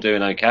boost. We're all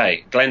doing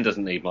okay. Glenn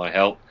doesn't need my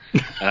help.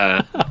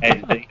 Ed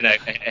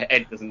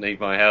doesn't need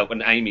my help,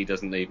 and Amy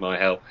doesn't need my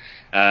help.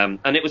 And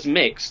it was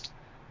mixed.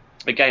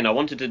 Again, I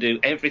wanted to do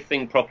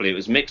everything properly. It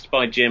was mixed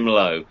by Jim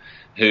Lowe,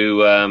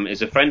 who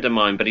is a friend of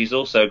mine, but he's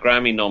also a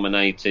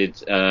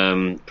Grammy-nominated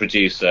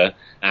producer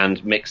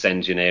and mix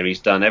engineer. He's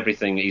done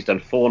everything. He's done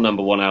 4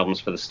 #1 albums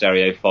for the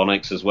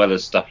Stereophonics, as well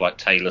as stuff like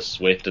Taylor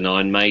Swift and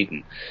Iron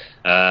Maiden.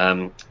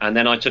 And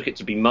then I took it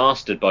to be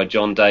mastered by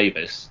John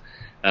Davis,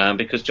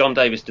 because John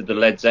Davis did the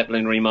Led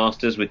Zeppelin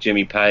remasters with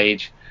Jimmy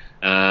Page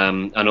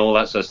and all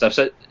that sort of stuff.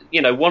 So,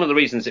 you know, one of the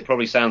reasons it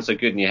probably sounds so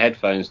good in your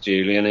headphones,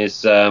 Julian,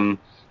 is,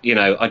 you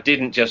know, I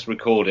didn't just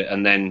record it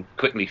and then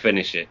quickly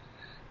finish it.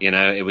 You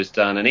know, it was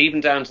done, and even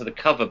down to the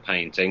cover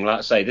painting. Like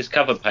I say, this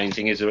cover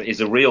painting is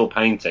a real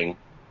painting,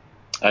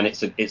 and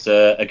it's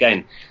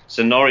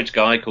a Norwich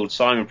guy called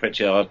Simon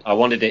Pritchard. I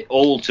wanted it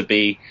all to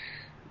be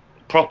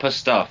proper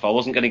stuff. I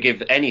wasn't going to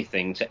give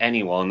anything to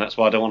anyone. That's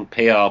why I don't want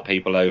PR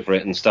people over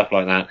it and stuff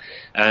like that.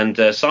 And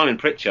Simon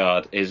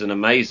Pritchard is an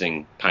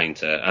amazing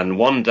painter. And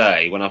one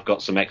day, when I've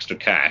got some extra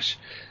cash,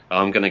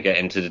 I'm going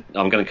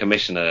to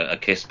commission a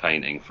Kiss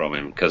painting from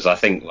him, because I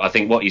think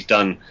what he's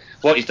done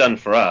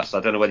for us. I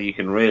don't know whether you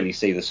can really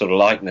see the sort of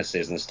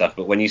likenesses and stuff,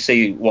 but when you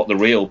see what the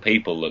real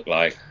people look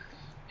like,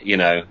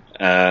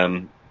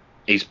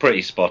 he's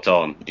pretty spot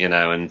on,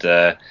 and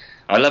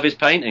I love his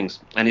paintings,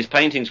 and his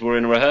paintings were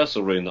in a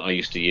rehearsal room that I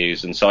used to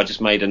use, and so I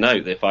just made a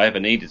note that if I ever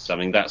needed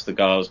something, that's the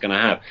guy I was going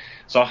to have.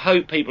 So I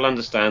hope people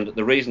understand that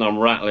the reason I'm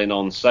rattling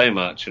on so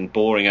much and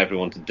boring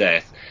everyone to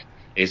death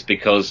is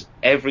because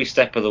every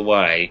step of the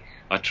way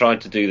I tried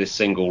to do this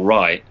single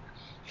right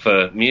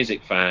for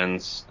music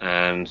fans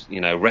and,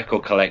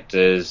 record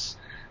collectors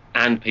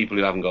and people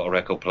who haven't got a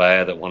record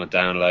player that want to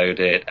download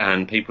it,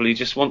 and people who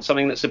just want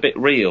something that's a bit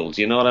real.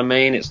 Do you know what I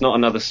mean? It's not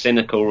another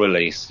cynical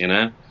release,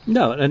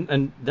 No,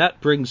 and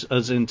that brings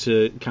us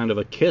into kind of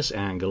a Kiss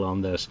angle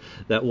on this.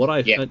 That what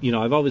I've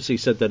obviously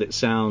said that it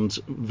sounds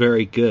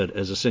very good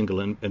as a single,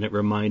 and it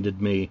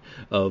reminded me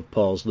of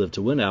Paul's Live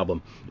to Win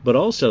album. But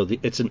also,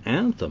 it's an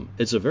anthem.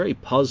 It's a very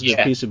positive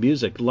piece of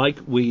music, like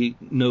we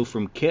know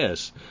from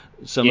Kiss.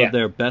 Some of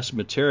their best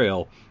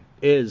material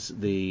is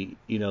the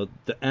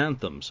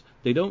anthems.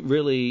 They don't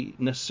really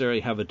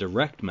necessarily have a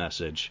direct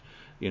message.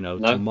 No.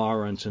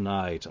 Tomorrow and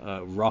Tonight,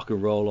 Rock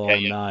and Roll All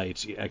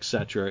Night,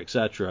 etc.,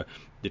 etc.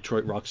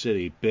 Detroit Rock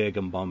City, big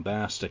and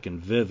bombastic and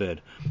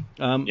vivid.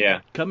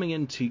 Coming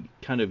into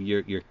kind of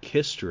your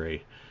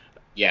history.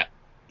 Yeah.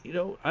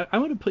 I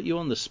want to put you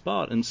on the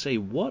spot and say,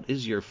 what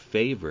is your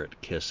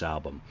favorite Kiss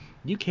album?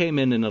 You came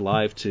in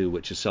Alive 2,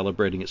 which is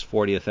celebrating its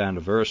 40th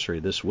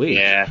anniversary this week.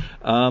 Yeah.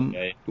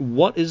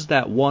 What is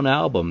that one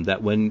album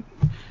that when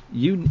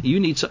you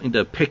need something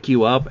to pick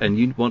you up and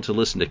you want to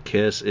listen to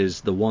Kiss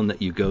is the one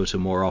that you go to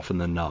more often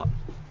than not?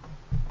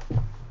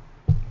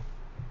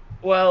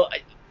 Well,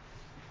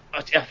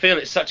 I feel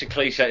it's such a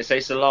cliche.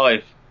 It's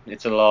Alive.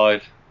 It's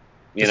Alive.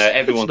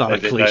 Everyone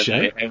says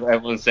it.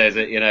 Everyone says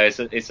it.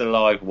 It's a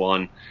live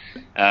one.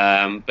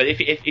 But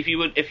if you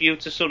were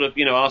to sort of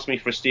ask me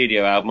for a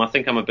studio album, I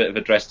think I'm a bit of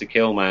a Dressed to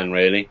Kill man,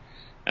 really.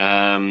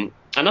 And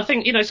I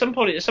think some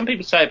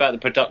people say about the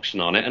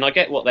production on it, and I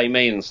get what they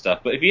mean and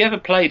stuff. But if you ever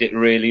played it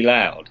really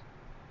loud,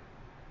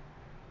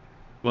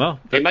 well,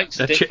 it makes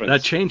a difference.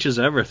 That changes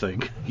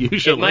everything.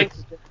 Usually,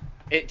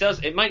 it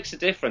does. It makes a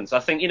difference. I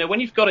think when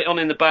you've got it on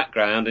in the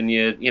background and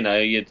you're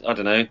I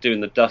don't know,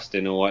 doing the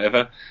dusting or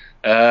whatever.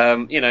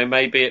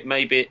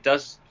 Maybe it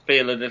does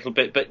feel a little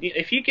bit, but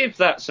if you give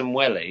that some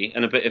welly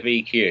and a bit of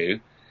EQ,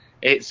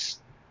 it's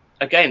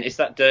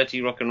that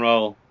dirty rock and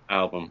roll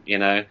album,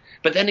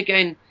 But then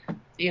again,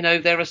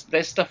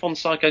 there's stuff on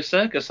Psycho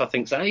Circus I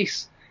think's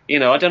ace. I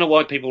don't know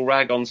why people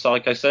rag on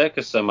Psycho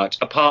Circus so much,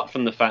 apart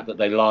from the fact that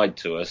they lied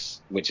to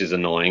us, which is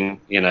annoying.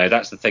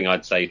 That's the thing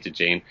I'd say to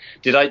Gene.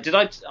 Did I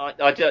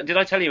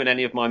tell you in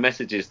any of my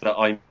messages that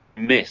I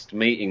missed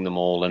meeting them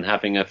all and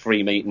having a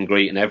free meet and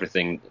greet and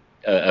everything?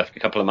 A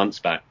couple of months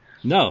back.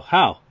 No,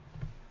 how?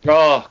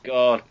 Oh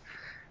God.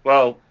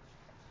 Well,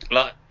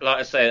 like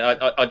I say,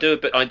 I do a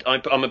bit.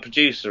 I'm a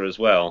producer as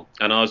well,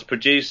 and I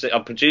produced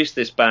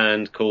this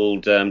band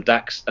called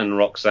Dax and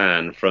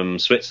Roxanne from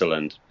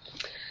Switzerland,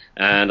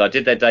 and I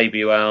did their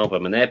debut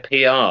album, and their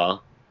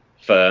PR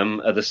firm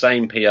are the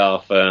same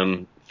PR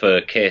firm for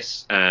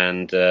Kiss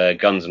and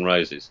Guns N'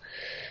 Roses,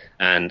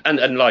 and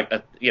like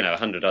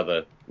 100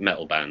 other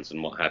metal bands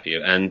and what have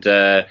you. And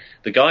the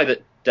guy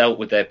that dealt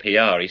with their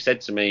PR, he said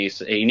to me,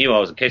 he knew I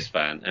was a Kiss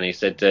fan, and he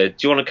said, do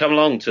you want to come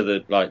along to the,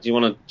 do you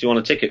want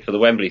a ticket for the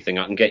Wembley thing?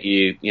 I can get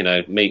you,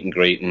 meet and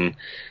greet. And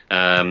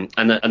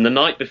the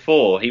night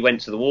before, he went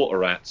to the Water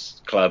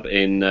Rats Club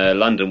in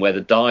London where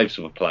the Dives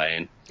were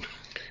playing,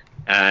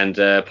 and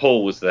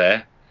Paul was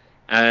there.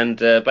 And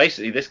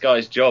basically, this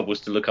guy's job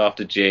was to look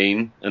after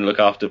Gene and look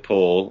after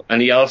Paul.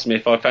 And he asked me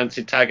if I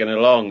fancied tagging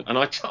along, and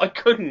I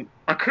couldn't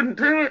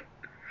do it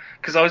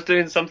because I was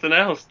doing something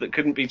else that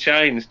couldn't be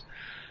changed.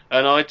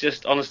 And I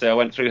just, honestly, I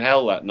went through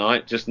hell that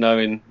night, just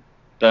knowing.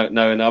 I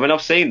mean,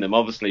 I've seen them,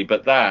 obviously,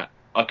 but that,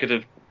 I could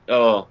have,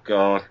 oh,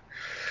 God.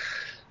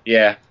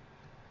 Yeah.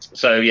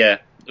 So, yeah,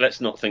 let's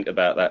not think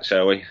about that,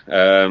 shall we?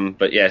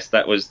 But, yes,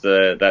 that was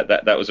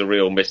that was a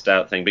real missed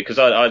out thing, because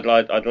I'd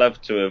love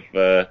to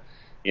have,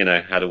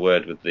 had a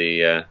word with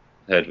the,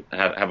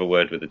 have a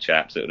word with the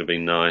chaps. It would have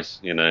been nice,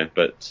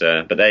 but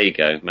there you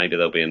go. Maybe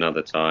there'll be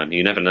another time.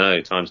 You never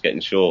know. Time's getting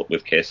short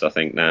with Kiss, I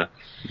think, now.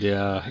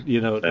 Yeah,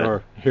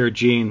 or hear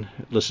Gene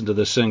listen to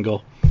this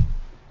single.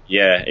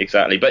 Yeah,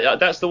 exactly. But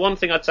that's the one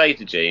thing I'd say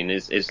to Gene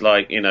is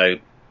like, I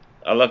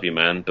love you,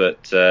 man.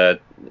 But the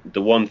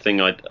one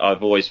thing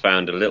I've always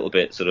found a little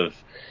bit sort of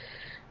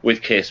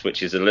with Kiss,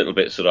 which is a little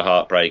bit sort of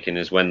heartbreaking,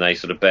 is when they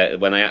sort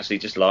of when they actually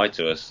just lie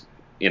to us.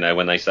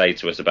 When they say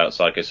to us about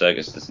Psycho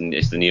Circus,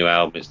 it's the new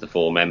album, it's the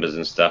 4 members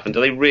and stuff. And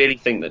do they really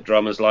think that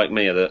drummers like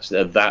me are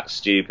that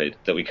stupid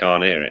that we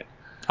can't hear it?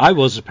 I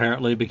was,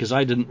 apparently, because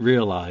I didn't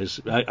realize.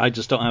 I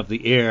just don't have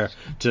the ear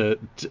to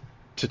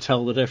to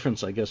tell the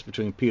difference, I guess,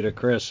 between Peter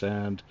Criss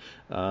and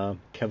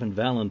Kevin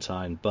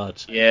Valentine.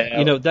 But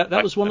Yeah,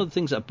 that was one of the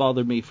things that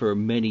bothered me for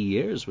many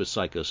years with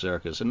Psycho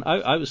Circus, and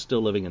I was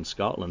still living in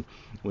Scotland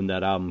when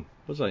that album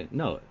was. I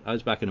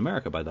was back in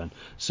America by then.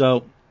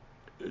 So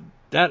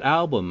that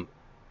album,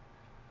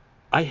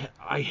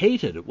 I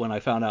hated it when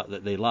I found out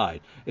that they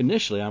lied.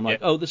 Initially, I'm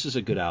like, oh, this is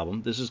a good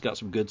album. This has got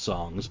some good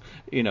songs.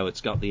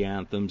 It's got the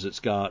anthems. It's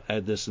got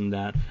this and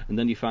that. And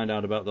then you find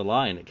out about the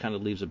lie, and it kind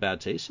of leaves a bad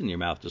taste in your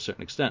mouth to a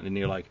certain extent. And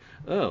you're like,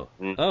 oh,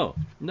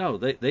 no,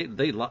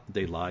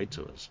 they lied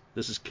to us.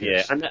 This is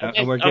Kiss. Yeah,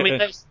 and we're getting... I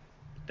mean,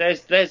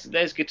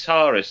 there's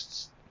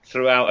guitarists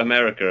throughout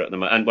America at the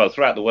moment, and well,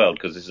 throughout the world,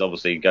 because this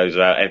obviously goes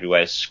out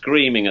everywhere,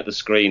 screaming at the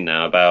screen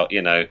now about,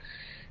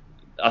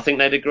 I think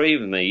they'd agree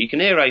with me. You can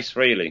hear Ace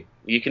Frehley.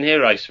 You can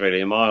hear Ace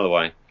Frehley a mile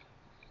away.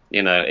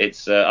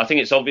 It's. I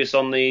think it's obvious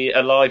on the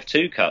Alive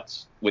 2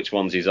 cuts which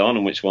ones he's on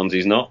and which ones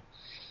he's not.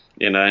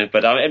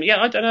 But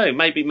I don't know.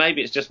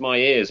 Maybe it's just my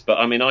ears. But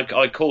I mean,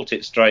 I caught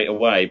it straight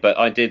away. But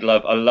I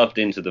loved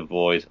Into the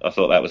Void. I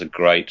thought that was a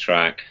great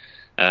track.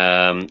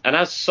 And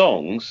as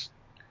songs,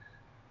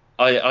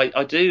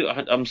 I do.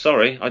 I'm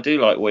sorry. I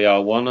do like We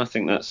Are One. I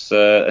think it's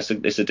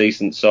a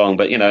decent song.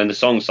 But and the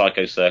song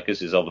Psycho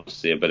Circus is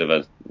obviously a bit of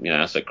a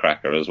that's a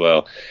cracker as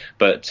well.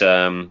 But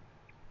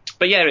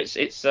yeah,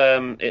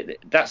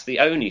 that's the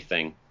only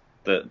thing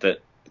that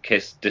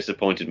Kiss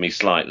disappointed me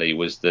slightly,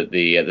 was that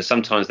the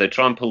sometimes they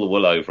try and pull the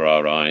wool over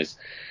our eyes,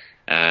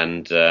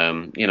 and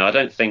I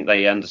don't think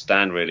they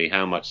understand really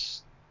how much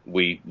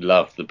we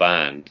love the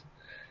band.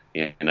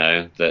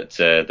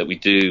 That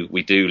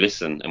we do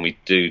listen and we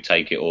do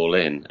take it all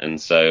in,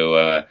 and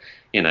so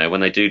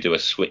when they do a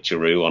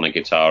switcheroo on a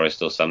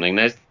guitarist or something,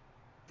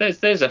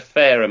 there's a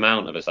fair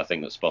amount of us, I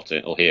think, that spot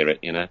it or hear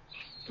it.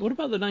 What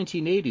about the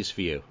 1980s for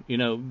you?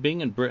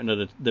 Being in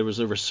Britain, there was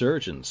a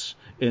resurgence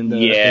in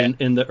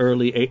the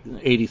early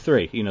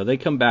 83. They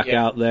come back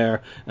out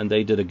there and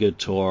they did a good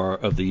tour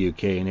of the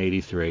UK in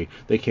 83.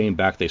 They came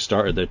back, they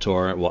started their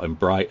tour in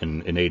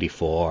Brighton in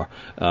 84.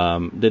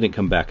 They didn't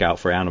come back out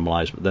for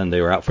Animalize, but then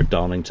they were out for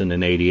Donington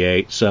in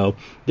 88. So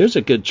there's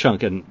a good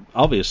chunk, and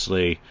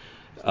obviously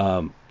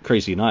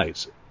Crazy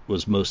Nights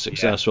was most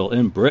successful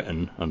in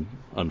Britain,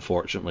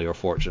 unfortunately or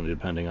fortunately,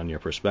 depending on your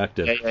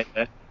perspective.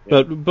 Yeah.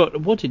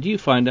 But what did you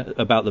find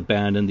about the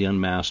band in the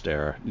Unmasked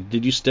era?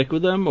 Did you stick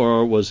with them,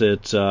 or was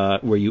it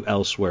were you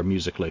elsewhere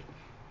musically?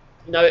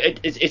 No,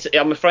 it's.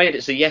 I'm afraid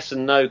it's a yes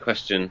and no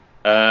question.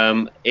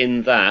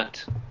 In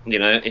that,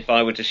 if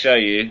I were to show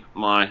you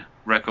my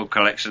record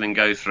collection and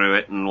go through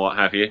it and what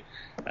have you,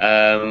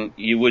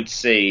 you would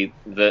see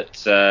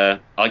that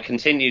I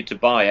continued to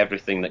buy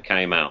everything that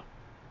came out.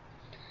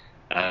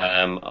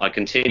 I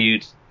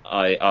continued.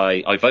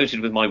 I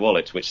voted with my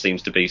wallet, which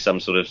seems to be some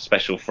sort of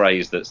special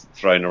phrase that's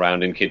thrown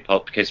around in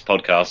Kiss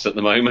podcasts at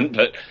the moment.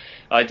 But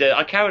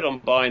I carried on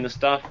buying the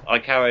stuff. I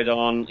carried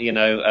on,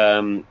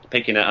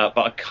 picking it up.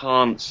 But I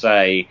can't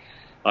say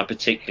I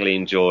particularly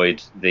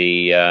enjoyed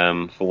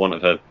the, for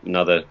want of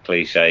another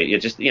cliche,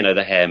 just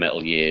the hair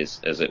metal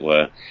years, as it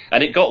were.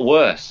 And it got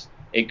worse.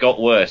 It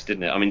got worse,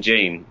 didn't it? I mean,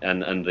 Gene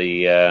and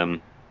the.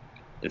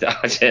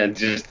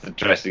 Just the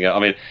dressing up. I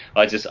mean,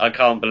 I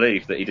can't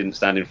believe that he didn't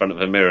stand in front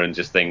of a mirror and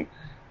just think,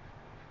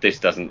 this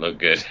doesn't look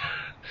good.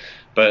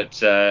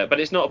 But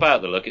it's not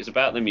about the look; it's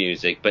about the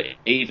music. But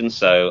even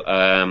so,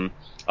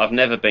 I've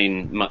never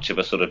been much of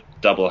a sort of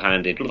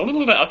double-handed.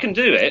 I can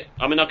do it.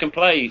 I mean, I can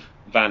play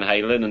Van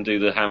Halen and do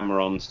the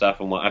hammer-on stuff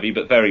and what have you,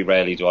 but very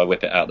rarely do I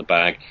whip it out the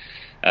bag.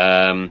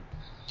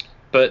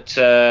 But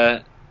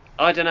I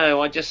don't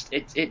know.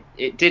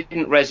 It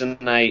didn't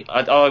resonate.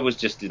 I was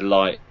just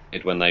delighted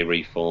when they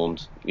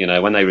reformed.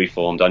 When they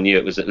reformed, I knew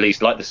it was at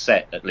least, like the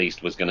set at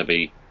least, was going to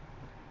be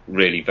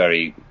really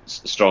very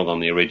strong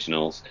on the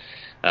originals.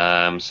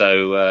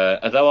 So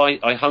although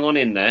I hung on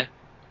in there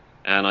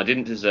and I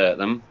didn't desert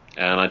them,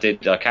 and I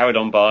carried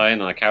on buying,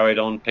 I carried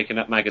on picking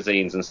up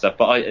magazines and stuff,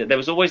 but there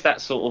was always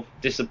that sort of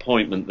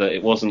disappointment that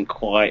it wasn't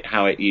quite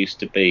how it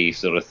used to be,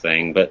 sort of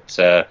thing. But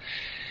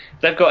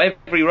they've got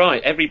every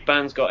right. Every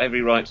band's got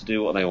every right to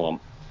do what they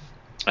want.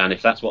 And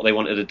if that's what they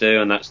wanted to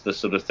do, and that's the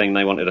sort of thing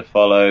they wanted to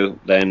follow,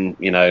 then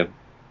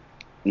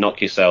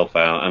knock yourself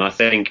out. And I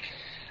think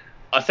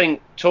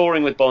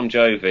touring with Bon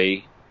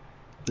Jovi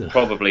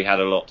probably had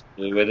a lot to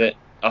do with it.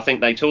 I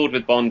think they toured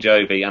with Bon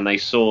Jovi, and they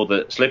saw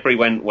that Slippery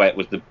When Wet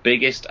was the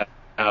biggest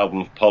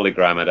album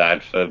Polygram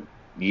had for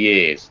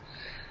years.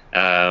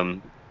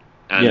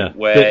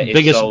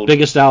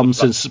 Biggest album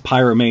since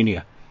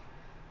Pyromania.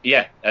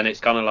 Yeah, and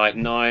it's kind of like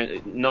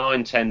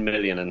 10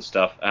 million and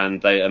stuff,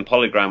 and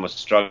Polygram was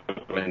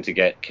struggling to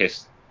get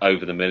Kiss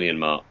over the million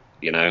mark,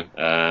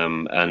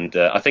 and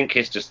I think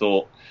Kiss just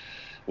thought,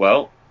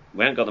 well,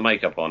 we haven't got the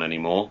makeup on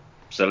anymore,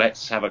 so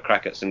let's have a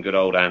crack at some good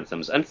old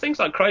anthems. And things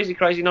like Crazy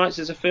Crazy Nights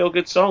is a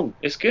feel-good song.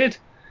 It's good,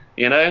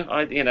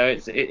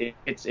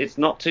 it's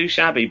not too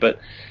shabby, but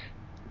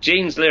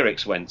Gene's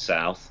lyrics went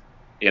south,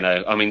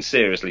 I mean,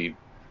 seriously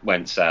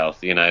went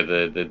south,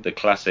 the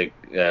classic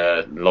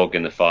log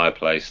in the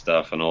fireplace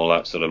stuff and all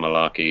that sort of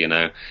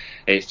malarkey,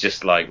 it's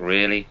just like,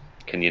 really,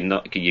 Can you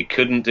not? You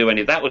couldn't do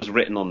any. That was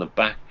written on the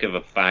back of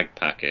a fag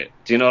packet.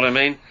 Do you know what I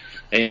mean?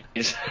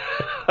 It's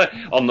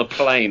on the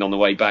plane on the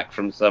way back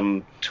from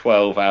some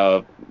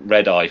 12-hour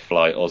red-eye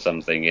flight or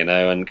something,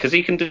 and because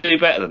he can do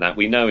better than that,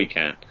 we know he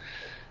can.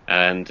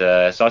 And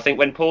so I think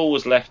when Paul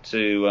was left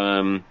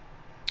to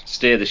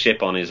steer the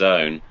ship on his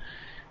own,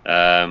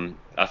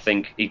 I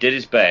think he did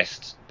his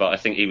best, but I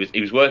think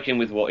he was working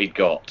with what he'd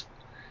got.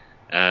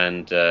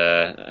 And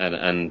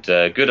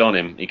good on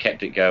him. He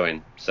kept it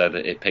going so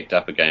that it picked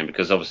up again,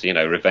 because obviously,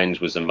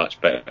 Revenge was a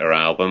much better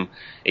album,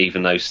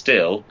 even though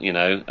still,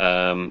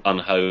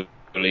 Unholy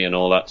and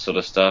all that sort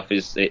of stuff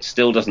it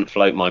still doesn't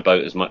float my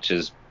boat as much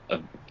as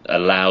a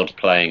loud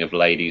playing of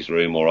Ladies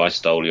Room or I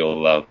Stole Your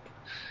Love,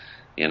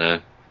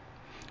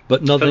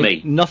 But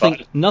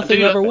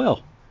nothing ever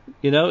will.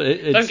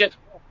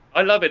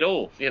 I love it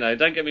all.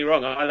 Don't get me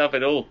wrong. I love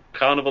it all.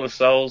 Carnival of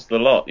Souls, the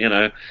lot.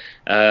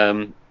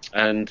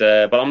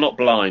 But I'm not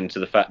blind to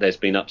the fact there's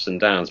been ups and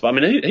downs. But I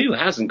mean, who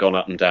hasn't gone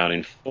up and down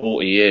in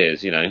 40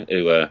 years?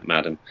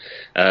 Madam.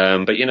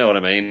 But you know what I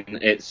mean.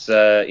 It's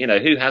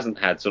who hasn't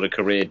had sort of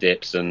career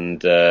dips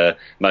and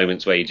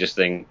moments where you just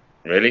think,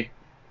 really,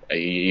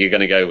 you're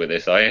going to go with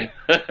this, are you?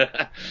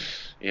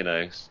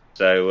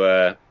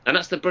 So, and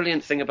that's the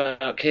brilliant thing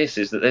about Kiss,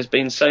 is that there's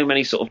been so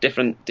many sort of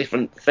different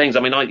things.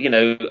 I mean,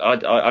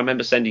 I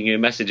remember sending you a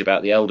message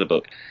about the Elder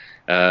book,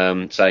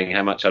 saying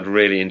how much I'd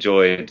really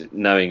enjoyed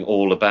knowing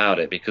all about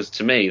it, because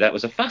to me that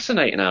was a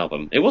fascinating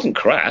album. It wasn't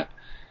crap.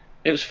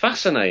 It was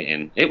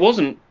fascinating. It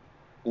wasn't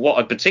what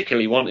I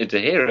particularly wanted to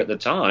hear at the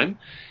time.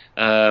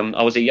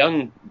 I was a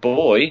young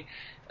boy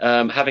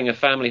having a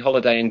family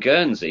holiday in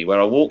Guernsey, where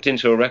I walked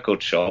into a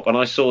record shop and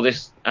I saw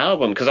this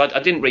album, because I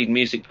didn't read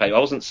music papers. I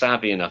wasn't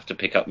savvy enough to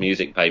pick up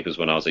music papers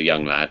when I was a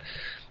young lad.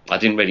 I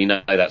didn't really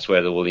know that's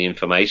where all the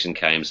information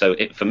came. So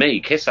for me,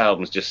 Kiss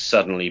albums just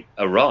suddenly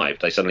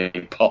arrived. They suddenly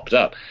popped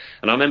up.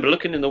 And I remember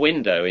looking in the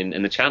window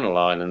in the Channel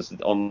Islands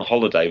on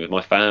holiday with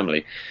my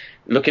family,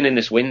 looking in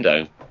this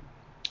window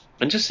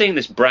and just seeing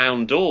this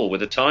brown door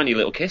with a tiny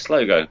little Kiss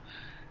logo,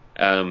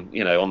 on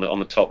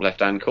the top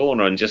left-hand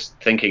corner, and just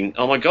thinking,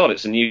 oh my God,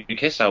 it's a new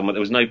Kiss album. But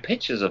there was no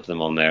pictures of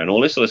them on there and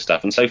all this sort of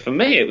stuff. And so for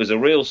me, it was a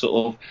real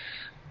sort of,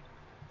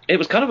 it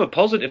was kind of a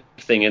positive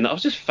thing, and I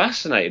was just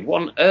fascinated.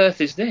 What on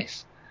earth is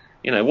this?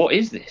 What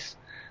is this?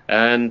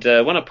 And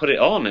when I put it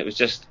on, it was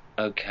just,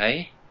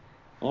 okay,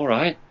 all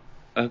right,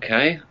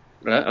 okay,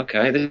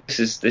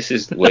 this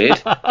is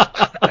weird.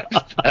 But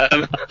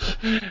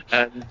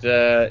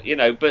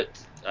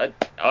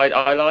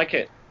I like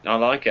it. I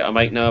like it. I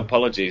make no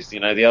apologies.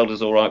 The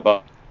Elder's all right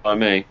by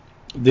me.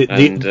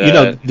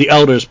 The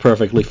Elder's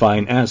perfectly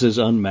fine, as is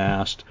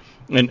Unmasked.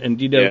 And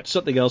Yeah.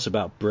 something else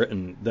about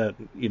Britain that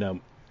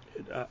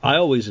I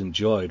always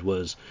enjoyed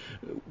was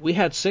we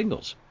had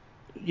singles.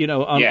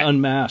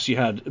 Unmasked, you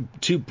had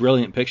two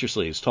brilliant picture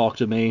sleeves, Talk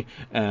to Me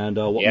and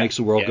What Makes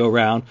the World Go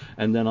Round.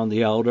 And then on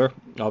The Elder,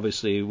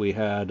 obviously, we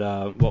had,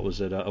 A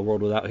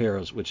World Without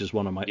Heroes, which is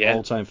one of my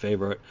all-time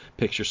favorite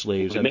picture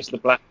sleeves. And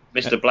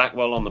Mr.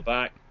 Blackwell on the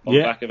back. On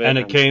the back of it, and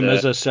it came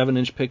as a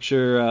 7-inch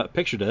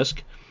picture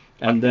disc.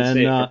 And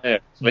then on,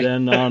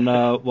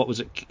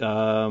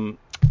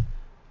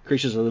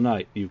 Creatures of the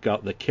Night, you've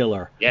got The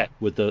Killer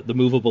with the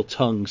movable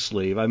tongue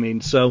sleeve. I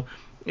mean, so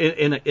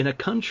in a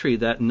country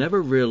that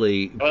never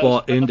really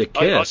bought into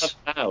Kiss.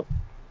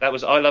 That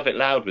was I Love It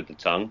Loud with the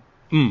tongue.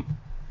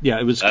 Yeah,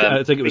 it was.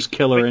 I think it was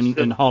Killer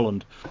in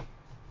Holland.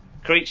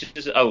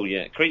 Creatures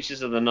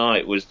of the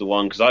Night was the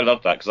one, because I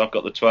love that, because I've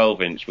got the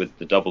 12-inch with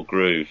the double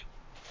groove.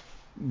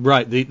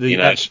 Right, the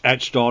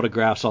etched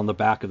autographs on the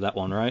back of that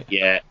one, right?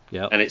 Yeah.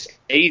 And it's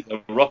either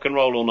Rock and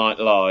Roll All Night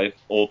Live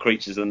or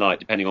Creatures of the Night,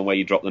 depending on where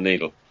you drop the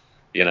needle.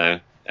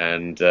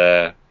 And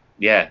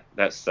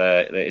that's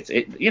they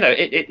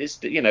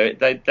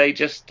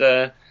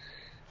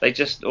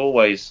just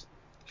always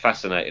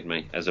fascinated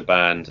me as a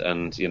band,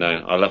 and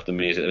I love the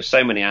music. There's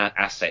so many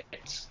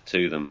assets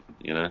to them.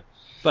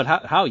 But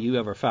how you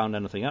ever found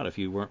anything out if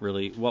you weren't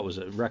really, what was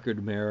it,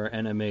 Record Mirror,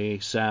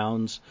 NME,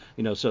 Sounds?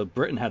 So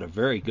Britain had a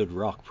very good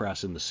rock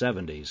press in the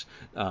 70s.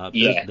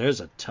 There's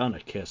a ton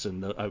of Kiss,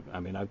 and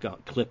I've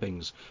got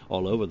clippings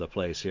all over the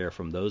place here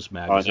from those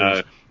magazines.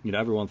 I know.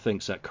 Everyone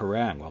thinks that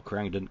Kerrang! Well,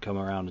 Kerrang! Didn't come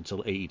around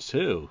until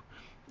 82.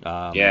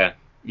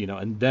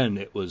 And then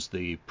it was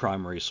the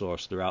primary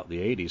source throughout the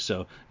 80s.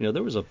 So,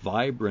 there was a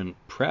vibrant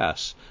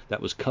press that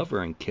was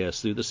covering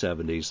Kiss through the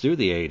 70s, through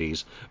the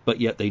 80s,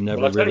 but yet they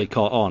never really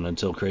caught on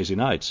until Crazy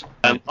Nights.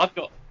 I've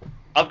got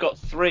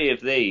 3 of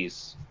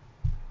these,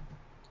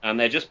 and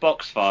they're just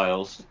box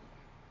files,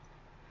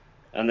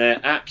 and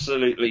they're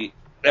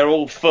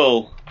all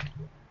full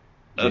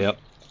of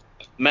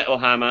Metal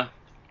Hammer,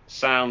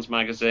 Sounds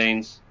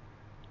magazines,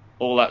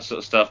 all that sort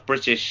of stuff,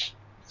 British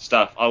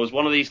stuff. I was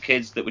one of these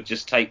kids that would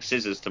just take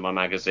scissors to my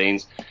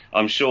magazines.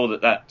 I'm sure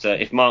that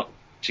if Mark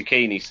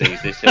Cicchini sees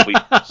this,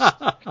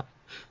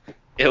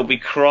 he'll be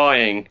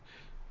crying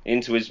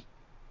into his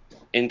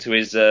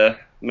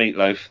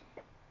meatloaf.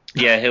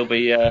 Yeah, he'll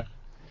be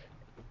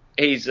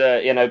he's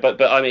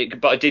but I mean,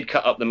 but I did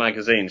cut up the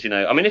magazines.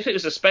 I mean, if it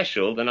was a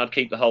special, then I'd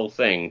keep the whole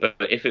thing. But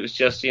if it was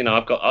just,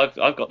 I've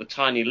got the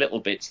tiny little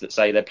bits that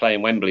say they're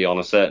playing Wembley on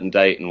a certain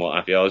date and what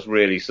have you. I was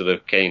really sort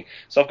of keen.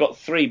 So I've got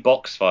 3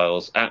 box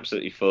files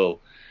absolutely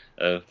full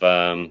of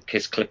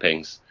Kiss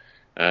clippings.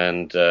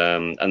 And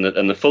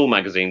the full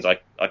magazines I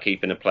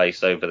keep in a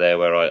place over there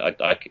where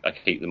I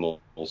keep them all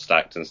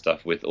stacked and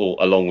stuff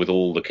along with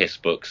all the Kiss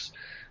books,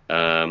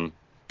 and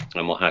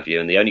what have you.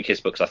 And the only Kiss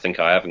books I think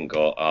I haven't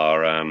got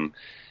are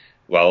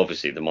well,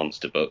 obviously the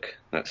Monster book.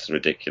 That's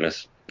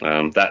ridiculous.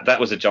 That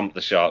was a jump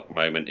the shark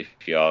moment,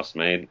 if you ask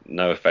me.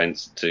 No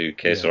offense to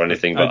Kiss or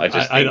anything, but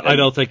I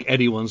don't think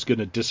anyone's going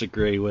to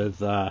disagree with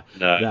that.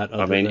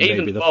 I mean,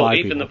 even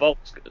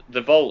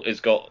the Vault has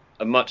got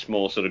a much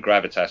more sort of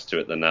gravitas to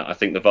it than that. I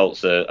think the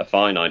Vault's a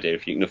fine idea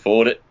if you can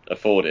afford it.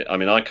 I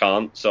mean, I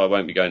can't, so I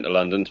won't be going to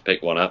London to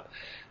pick one up.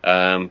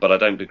 But I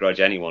don't begrudge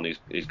anyone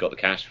who's got the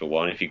cash for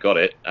one. If you've got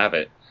it, have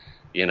it.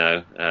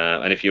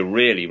 And if you're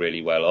really,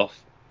 really well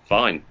off,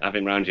 fine, have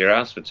him round your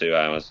house for 2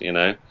 hours.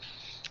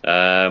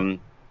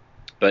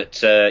 But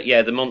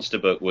the Monster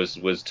book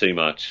was too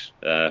much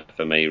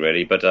for me,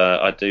 really. But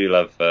I do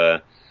love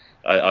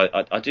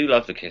I do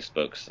love the Kiss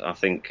books. I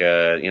think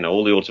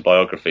all the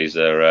autobiographies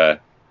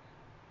are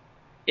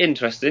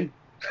interesting,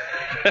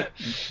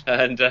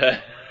 and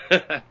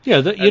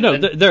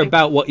they're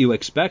about what you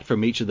expect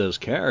from each of those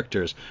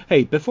characters.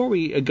 Hey, before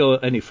we go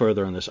any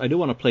further on this, I do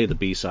want to play the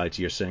B-side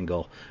to your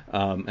single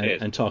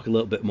and talk a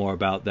little bit more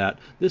about that.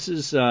 This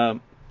is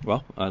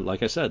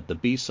like I said, the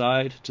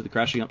B-side to the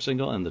Crashing Up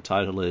single, and the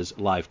title is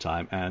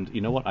Lifetime. And you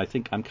know what? I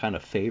think I'm kind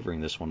of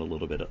favoring this one a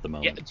little bit at the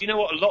moment. Yeah, do you know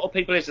what? A lot of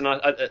people is, and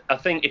I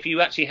think if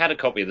you actually had a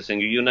copy of the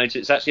single, you'll notice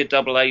it's actually a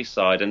double A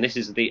side, and this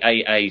is the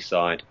AA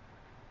side.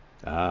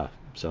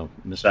 So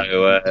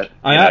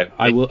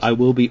I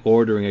will be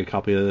ordering a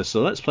copy of this.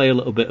 So let's play a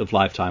little bit of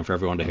Lifetime for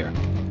everyone to hear.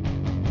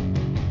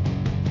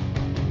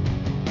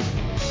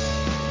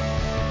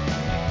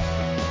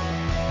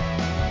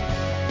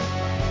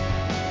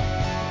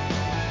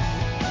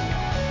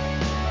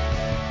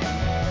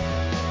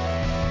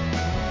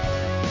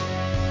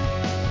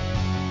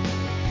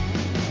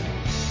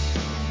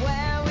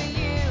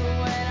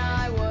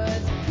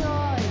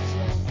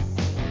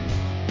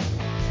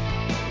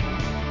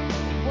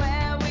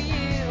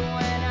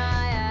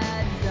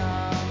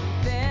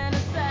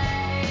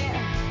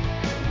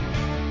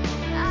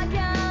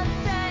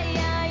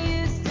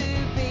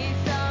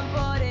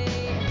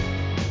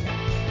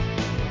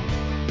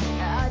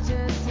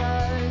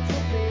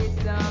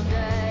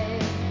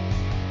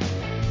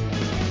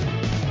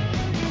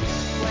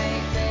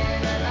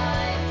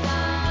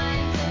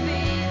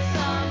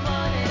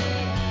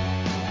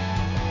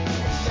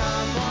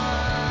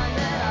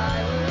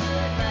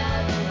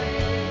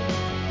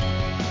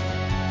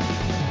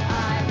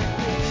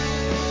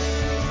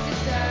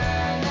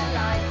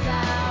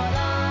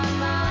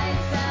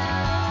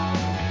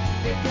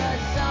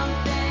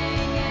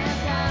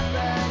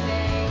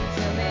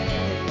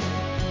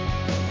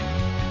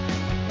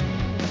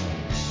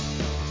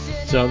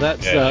 So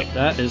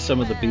that is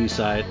some of the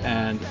B-side,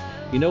 and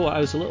you know what? I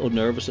was a little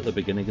nervous at the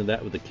beginning of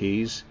that with the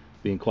keys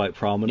being quite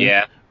prominent.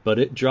 Yeah. But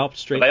it dropped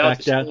straight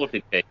back down.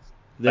 Keys.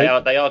 They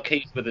are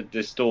keys with a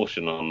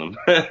distortion on them.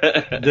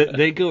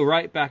 They go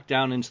right back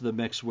down into the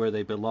mix where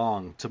they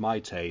belong, to my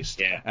taste.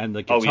 Yeah. And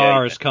the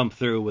guitars come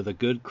through with a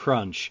good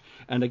crunch.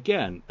 And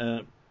again,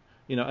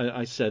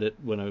 I said it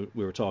when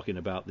we were talking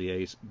about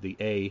the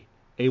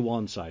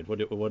A1 side,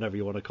 whatever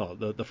you want to call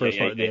it, the first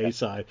part of the A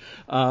side.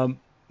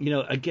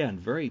 Again,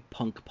 very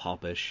punk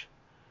popish,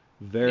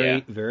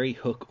 very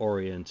hook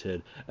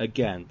oriented.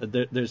 Again,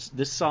 there's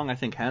this song I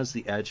think has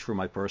the edge for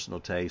my personal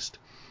taste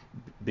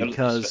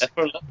because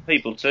for a lot of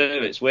people too,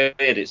 it's weird.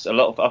 It's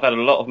I've had a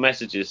lot of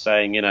messages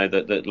saying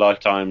that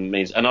Lifetime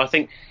means, and I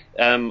think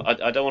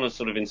I don't want to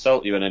sort of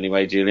insult you in any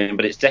way, Julian,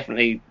 but it's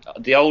definitely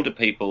the older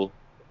people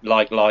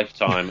like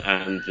Lifetime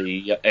and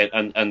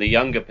the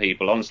younger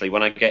people. Honestly,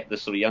 when I get the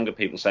sort of younger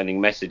people sending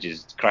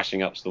messages,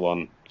 Crashing Up's the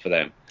one for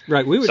them.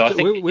 Right, we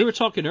were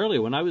talking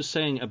earlier when I was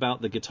saying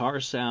about the guitar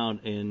sound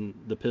in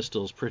the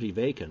Pistols' Pretty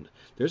Vacant.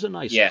 There's a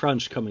nice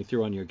crunch coming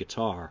through on your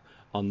guitar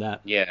on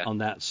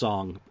that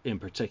song in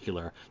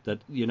particular. That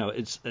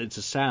it's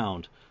a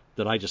sound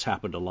that I just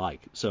happen to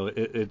like. So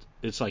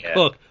it's like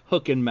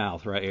hook in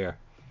mouth right here.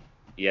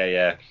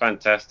 Yeah,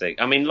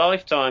 fantastic. I mean,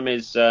 Lifetime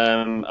is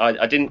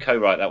I didn't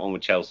co-write that one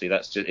with Chelsea.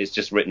 It's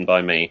just written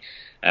by me,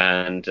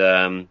 and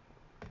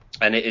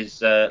it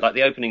is like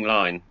the opening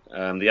line.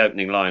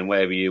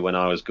 Where were you when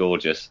I was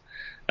gorgeous?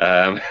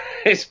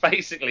 It's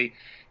basically,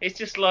 it's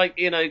just like,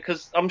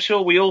 because I'm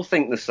sure we all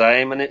think the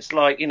same. And it's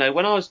like, when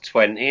I was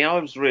 20, I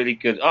was really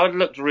good. I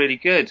looked really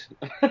good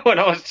when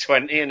I was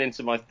 20 and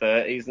into my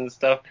 30s and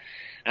stuff.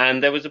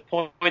 And there was a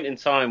point in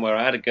time where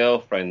I had a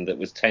girlfriend that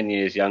was 10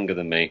 years younger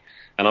than me.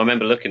 And I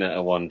remember looking at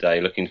her one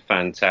day, looking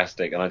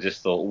fantastic. And I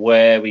just thought,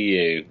 where were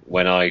you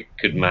when I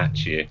could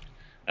match you?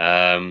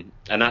 And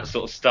that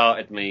sort of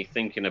started me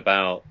thinking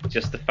about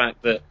just the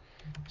fact that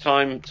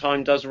time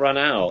does run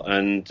out,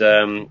 and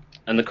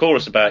And the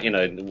chorus about,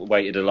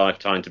 waited a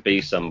lifetime to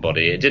be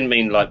somebody. It didn't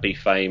mean like be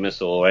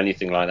famous or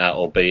anything like that,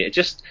 or be. It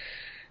just,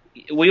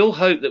 we all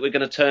hope that we're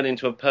going to turn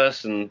into a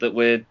person that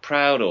we're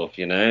proud of,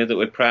 that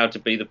we're proud to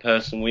be the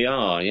person we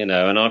are, and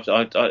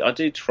I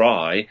do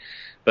try,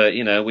 but,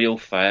 we all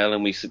fail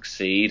and we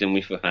succeed and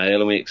we fail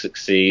and we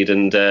succeed.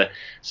 And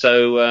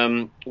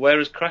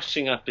whereas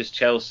Crashing Up is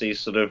Chelsea's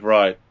sort of,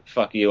 right,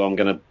 fuck you, I'm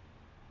going to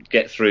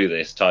get through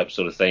this type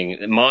sort of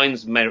thing.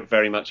 Mine's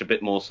very much a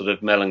bit more sort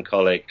of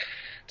melancholic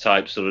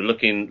type, sort of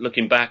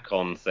looking back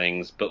on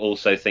things, but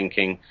also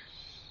thinking,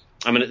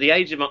 I mean, at the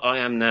age of I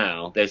am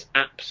now, there's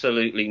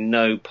absolutely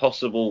no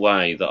possible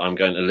way that I'm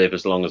going to live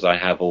as long as I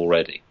have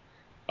already.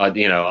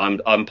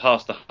 I'm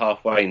past the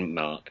halfway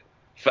mark,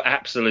 for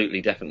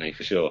absolutely, definitely,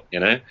 for sure.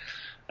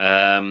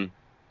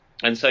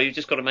 And so you've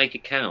just got to make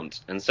it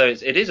count. And so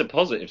it is a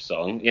positive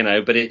song,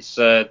 but it's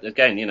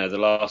again, the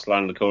last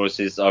line of the chorus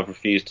is, I've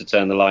refused to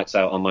turn the lights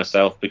out on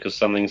myself because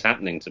something's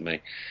happening to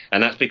me.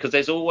 And that's because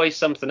there's always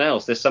something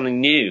else. There's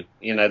something new.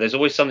 There's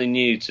always something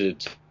new to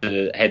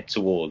head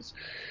towards.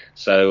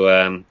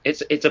 So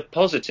it's a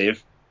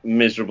positive,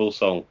 miserable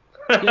song.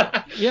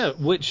 yeah,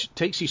 which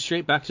takes you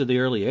straight back to the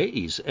early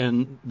 80s.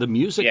 And the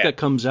music that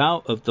comes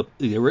out of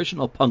the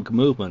original punk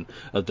movement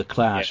of The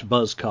Clash,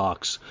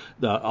 Buzzcocks,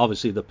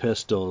 obviously the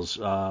Pistols,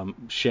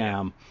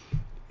 Sham,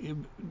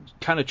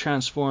 kind of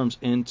transforms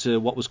into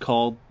what was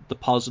called the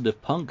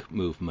positive punk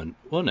movement,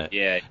 wasn't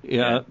it?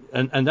 Yeah.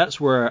 And that's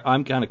where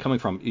I'm kind of coming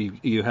from.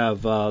 You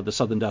have the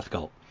Southern Death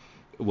Cult,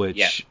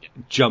 which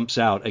jumps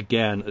out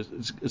again,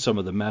 some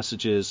of the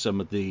messages, some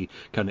of the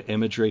kind of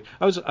imagery.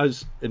 I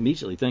was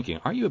immediately thinking,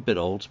 are you a bit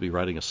old to be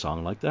writing a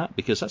song like that?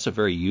 Because that's a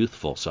very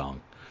youthful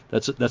song.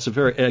 That's a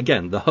very,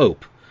 again, the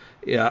hope.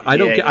 Yeah, I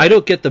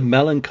don't get the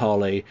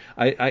melancholy.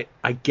 I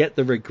get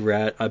the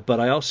regret, but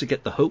I also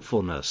get the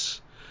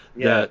hopefulness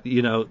that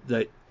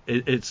that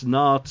it's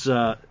not.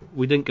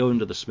 We didn't go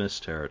into the Smiths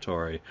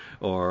territory,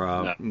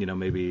 or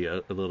maybe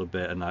a little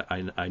bit. And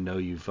I know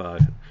you've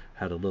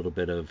had a little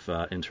bit of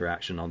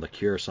interaction on the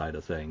Cure side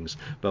of things,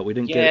 but we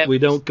didn't we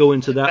don't go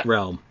into that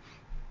realm.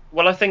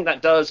 Well, I think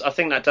that does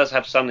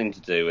have something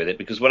to do with it,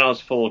 because when I was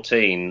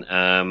 14,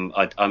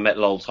 I met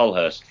Lol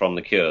Tolhurst from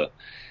the Cure,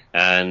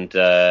 and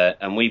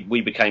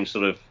we became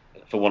sort of,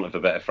 for want of a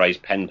better phrase,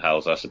 pen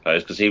pals, I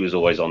suppose, because he was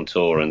always on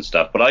tour and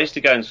stuff. But I used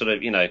to go and sort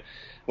of,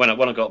 when I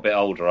got a bit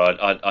older,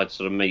 I'd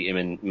sort of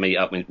meet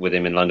up with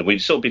him in London. We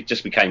sort of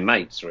just became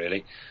mates,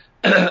 really.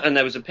 And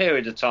there was a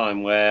period of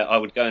time where I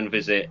would go and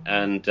visit,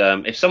 and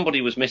if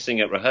somebody was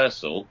missing at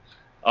rehearsal,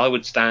 I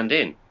would stand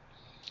in.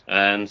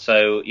 And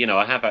so,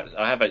 I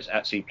have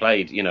actually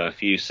played, a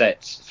few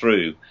sets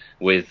through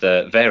with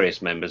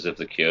various members of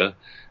the Cure,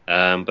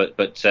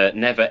 but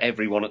never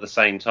everyone at the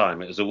same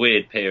time. It was a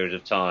weird period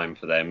of time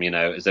for them,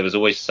 as there was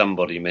always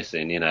somebody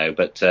missing,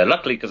 But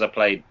luckily, because I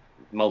played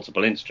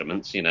multiple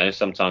instruments,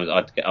 sometimes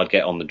I'd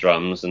get on the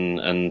drums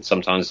and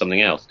sometimes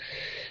something else.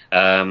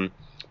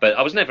 But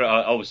I was never,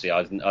 obviously,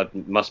 I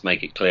must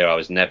make it clear, I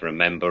was never a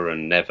member,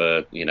 and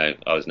never,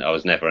 I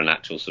was never an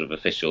actual sort of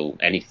official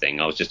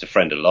anything. I was just a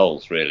friend of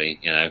Lol's, really,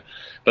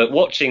 But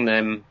watching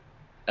them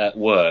at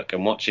work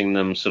and watching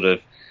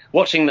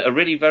a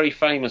really very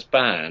famous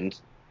band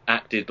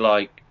acted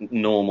like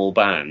normal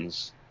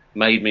bands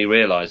made me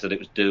realise that it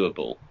was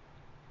doable,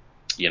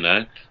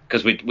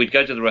 because we'd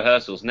go to the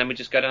rehearsals and then we'd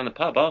just go down the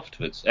pub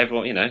afterwards,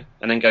 everyone, and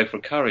then go for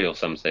a curry or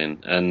something,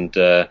 and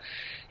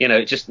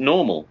just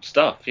normal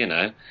stuff,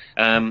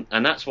 and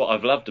that's what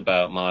I've loved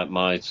about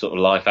my sort of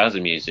life as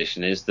a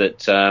musician, is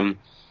that I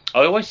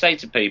always say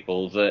to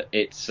people that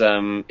it's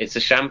a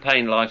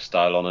champagne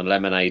lifestyle on a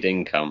lemonade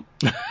income,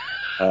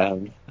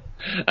 and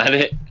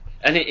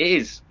it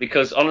is,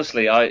 because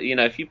honestly,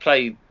 if you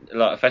play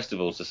like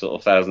festivals to sort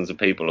of thousands of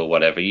people or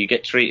whatever, you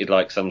get treated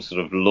like some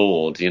sort of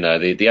lord.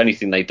 The only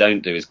thing they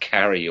don't do is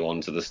carry you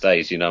onto the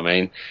stage. You know what I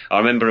mean? I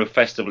remember a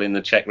festival in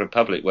the Czech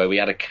Republic where we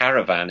had a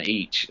caravan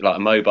each, like a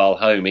mobile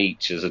home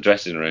each, as a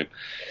dressing room,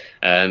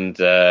 and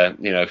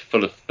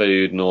full of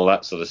food and all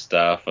that sort of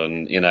stuff,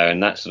 and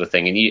and that sort of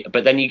thing.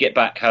 But then you get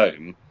back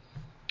home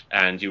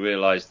and you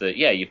realise that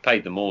you've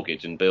paid the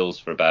mortgage and bills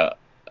for about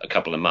a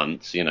couple of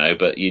months,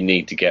 but you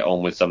need to get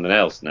on with something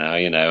else now,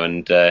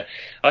 and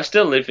I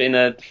still live in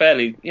a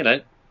fairly,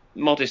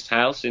 modest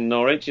house in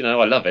Norwich.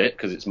 I love it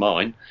because it's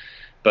mine,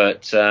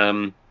 but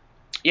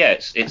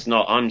it's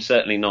not, I'm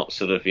certainly not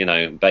sort of,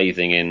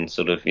 bathing in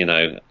sort of,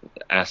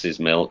 ass's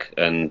milk,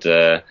 and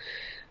I'm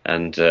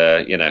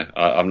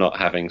not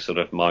having sort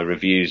of my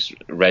reviews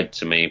read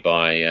to me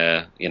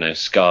by,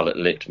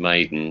 scarlet-lipped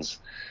maidens.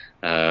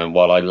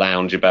 While I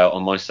lounge about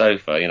on my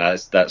sofa,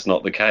 that's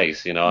not the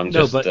case.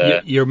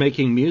 But you're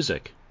making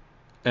music,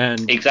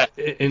 and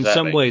exactly. In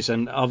some ways,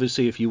 and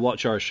obviously, if you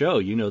watch our show,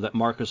 you know that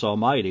Marcus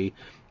Almighty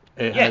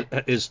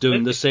is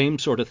doing the same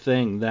sort of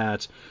thing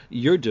that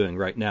you're doing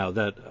right now.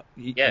 That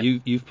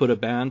you've put a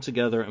band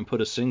together and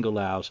put a single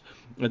out,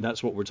 and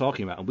that's what we're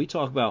talking about. And we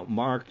talk about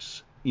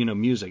Mark's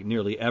music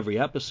nearly every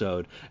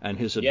episode, and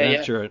his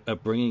adventure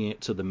of bringing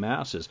it to the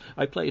masses.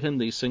 I played him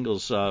these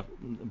singles,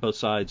 both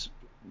sides,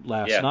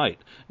 last night,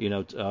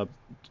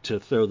 to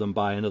throw them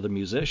by another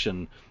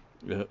musician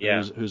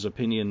whose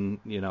opinion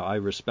I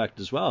respect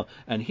as well,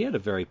 and he had a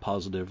very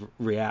positive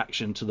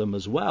reaction to them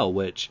as well.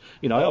 Which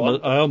I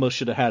almost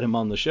should have had him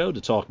on the show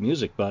to talk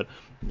music, but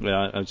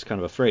I was kind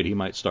of afraid he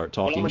might start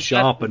talking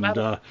shop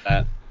and.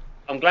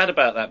 I'm glad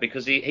about that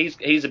because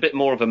he's a bit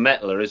more of a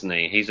metaler, isn't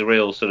he? He's a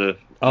real sort of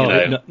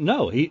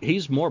No,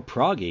 he's more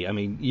proggy. I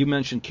mean, you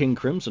mentioned King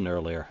Crimson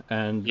earlier,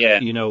 and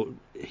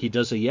he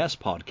does a Yes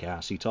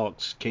podcast. He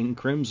talks King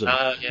Crimson.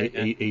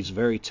 He's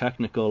very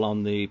technical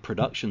on the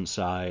production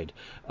side,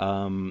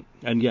 and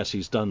yes,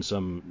 he's done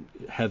some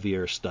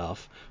heavier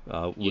stuff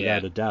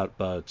without a doubt.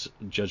 But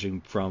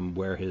judging from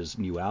where his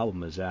new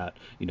album is at,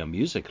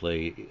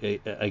 musically,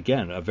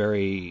 again, a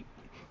very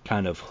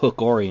kind of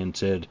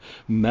hook-oriented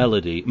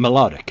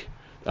melodic,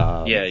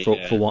 for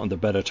want of a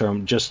better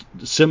term, just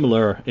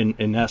similar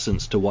in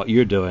essence to what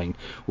you're doing,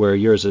 where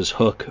yours is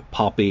hook,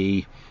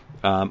 poppy.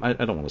 I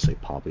don't want to say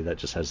poppy. That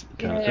just has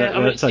kind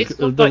of it's like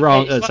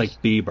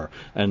Bieber,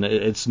 and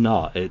it's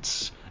not.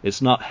 It's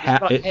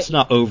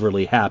not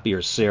overly happy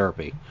or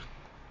syrupy.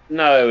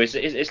 No,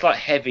 it's like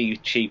heavy,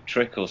 cheap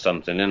trick or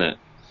something, isn't it?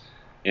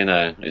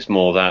 It's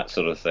more that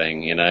sort of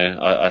thing.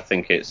 I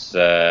think it's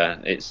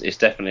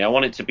definitely. I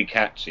want it to be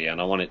catchy, and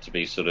I want it to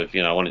be sort of,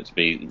 I want it to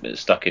be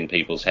stuck in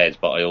people's heads.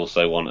 But I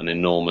also want an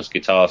enormous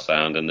guitar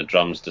sound and the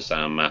drums to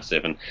sound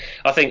massive. And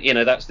I think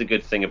that's the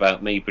good thing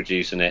about me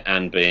producing it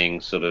and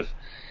being sort of,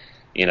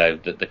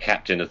 the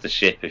captain of the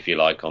ship, if you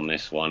like, on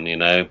this one.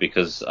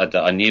 Because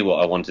I knew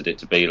what I wanted it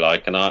to be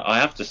like, and I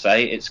have to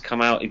say it's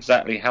come out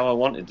exactly how I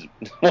wanted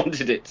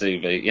it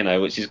to be.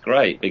 Which is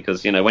great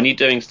because when you're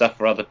doing stuff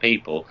for other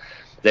people,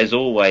 there's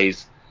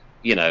always,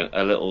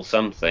 a little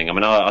something. I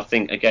mean, I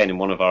think, again, in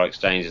one of our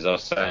exchanges, I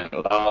was saying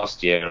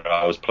last year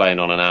I was playing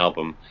on an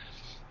album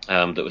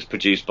that was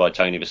produced by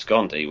Tony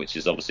Visconti, which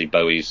is obviously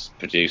Bowie's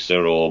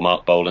producer, or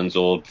Mark Bolan's,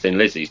 or Thin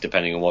Lizzy's,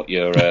 depending on what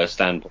your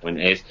standpoint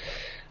is.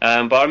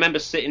 But I remember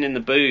sitting in the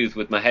booth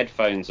with my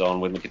headphones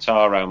on, with my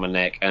guitar around my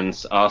neck, and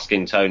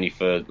asking Tony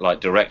for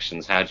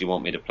directions. How do you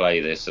want me to play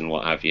this, and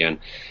what have you?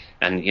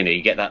 And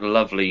you get that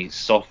lovely,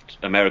 soft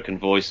American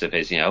voice of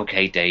his.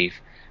 Okay, Dave.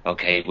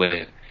 Okay,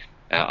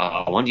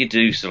 I want you to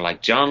do sort of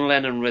like John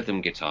Lennon rhythm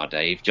guitar,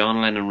 Dave.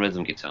 John Lennon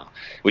rhythm guitar,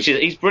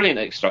 he's brilliant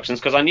at instructions,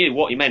 because I knew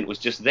what he meant was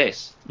just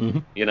this,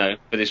 for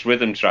this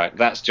rhythm track.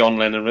 That's John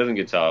Lennon rhythm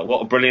guitar.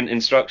 What a brilliant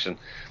instruction!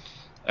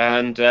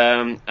 And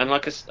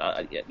like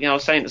I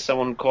was saying to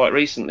someone quite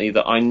recently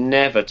that I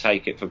never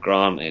take it for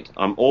granted.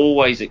 I'm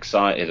always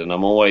excited, and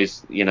I'm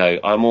always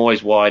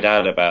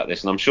wide-eyed about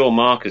this. And I'm sure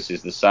Marcus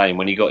is the same.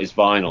 When he got his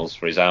vinyls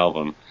for his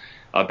album,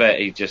 I bet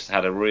he just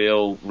had a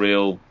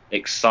real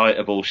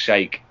excitable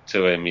shake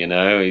to him,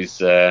 he's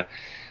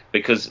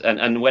because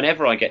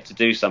whenever I get to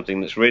do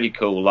something that's really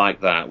cool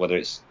like that, whether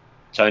it's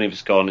Tony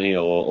Visconti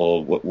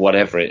or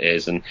whatever it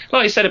is, and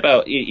like you said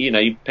about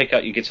you pick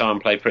up your guitar and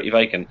play Pretty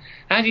Vacant,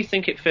 how do you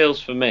think it feels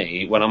for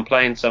me when I'm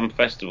playing some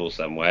festival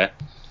somewhere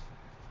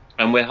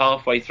and we're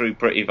halfway through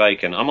Pretty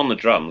Vacant? I'm on the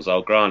drums,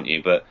 I'll grant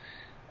you, but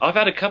I've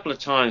had a couple of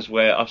times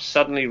where I've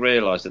suddenly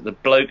realised that the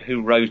bloke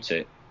who wrote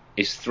it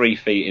is 3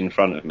 feet in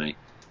front of me.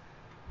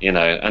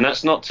 And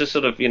that's not to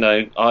sort of,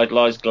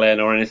 idolise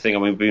Glenn or anything. I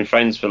mean, we've been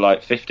friends for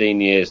like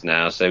 15 years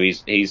now, so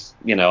he's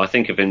I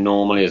think of him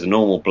normally as a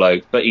normal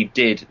bloke, but he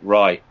did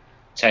write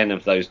 10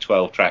 of those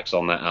 12 tracks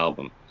on that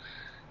album,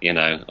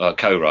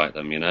 co-write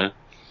them,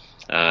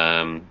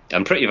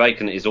 and Pretty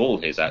Vacant is all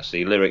his,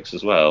 actually, lyrics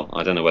as well.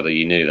 I don't know whether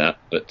you knew that,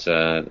 but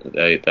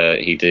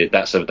he did.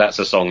 That's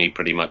a song he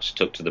pretty much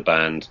took to the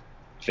band,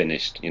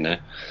 finished, Well,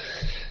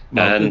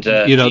 and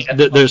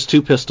there's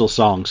 2 Pistol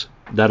songs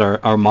that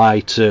are my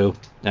 2,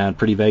 and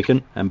Pretty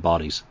Vacant and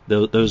Bodies.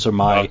 Those are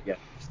my. Oh, yeah.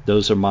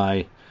 Those are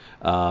my.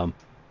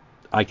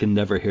 I can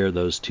never hear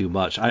those too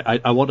much.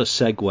 I want to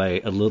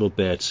segue a little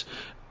bit,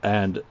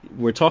 and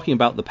we're talking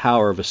about the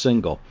power of a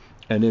single.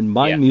 And in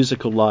my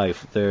musical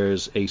life,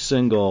 there's a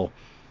single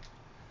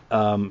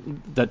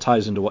that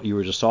ties into what you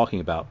were just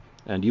talking about,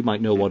 and you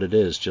might know what it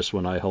is just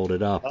when I hold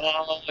it up.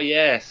 Oh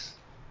yes.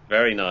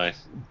 Very nice.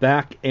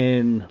 Back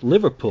in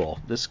Liverpool,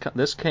 this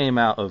came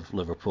out of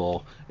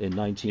Liverpool in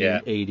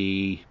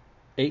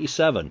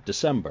 1987,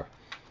 December.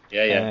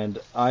 Yeah. And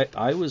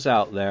I was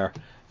out there,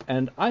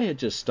 and I had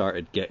just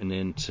started getting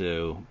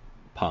into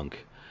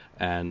punk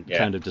and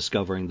kind of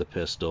discovering the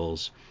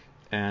Pistols,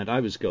 and I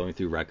was going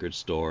through record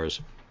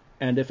stores,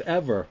 and if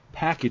ever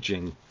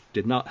packaging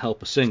did not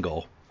help a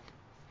single,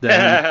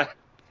 then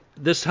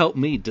this helped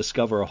me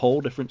discover a whole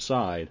different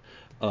side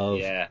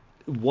of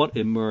what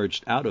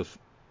emerged out of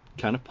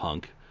kind of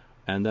punk,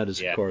 and that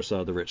is of course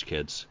the Rich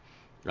Kids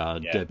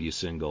debut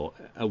single,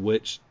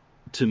 which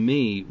to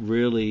me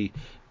really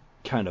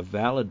kind of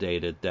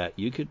validated that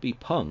you could be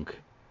punk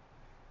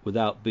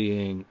without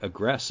being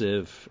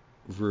aggressive,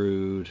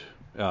 rude,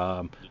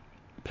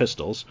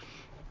 Pistols,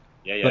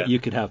 but you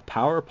could have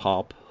power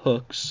pop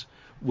hooks,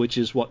 which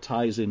is what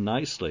ties in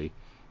nicely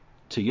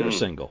to your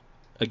single.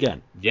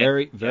 Again,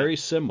 very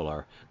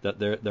similar, that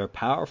they're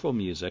powerful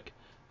music.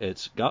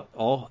 It's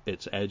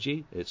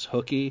edgy, it's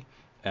hooky,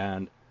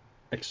 and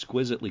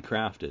exquisitely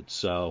crafted.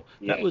 So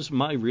that Yeah, was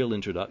my real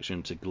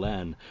introduction to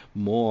Glenn,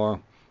 more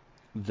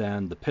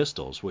than the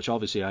Pistols, which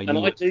obviously I and I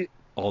knew do.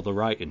 all the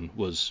writing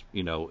was,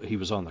 he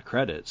was on the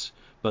credits.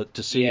 But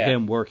to see Yeah,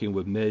 him working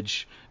with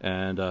Midge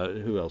and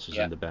who else was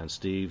yeah, in the band?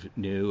 Steve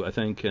New, I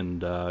think, and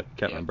can't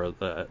yeah. remember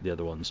the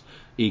other ones.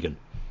 Egan.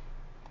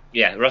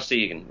 Yeah,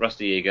 Rusty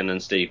Egan,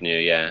 and Steve New.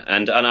 Yeah,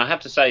 and I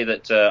have to say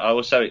that I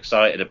was so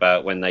excited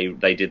about when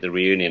they did the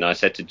reunion. I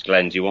said to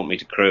Glenn, "Do you want me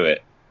to crew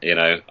it?"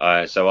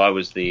 So I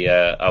was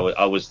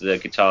I was the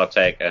guitar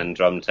tech and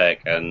drum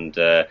tech, and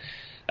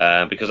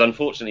because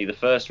unfortunately the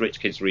first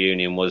Rich Kids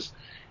reunion was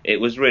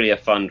really a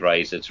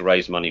fundraiser to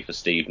raise money for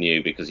Steve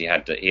New because he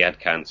had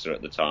cancer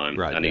at the time,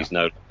 Right, and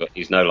yeah.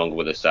 he's no longer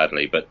with us,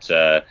 sadly. But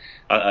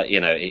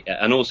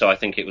and also I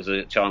think it was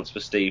a chance for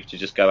Steve to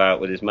just go out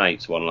with his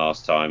mates one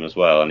last time as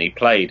well, and he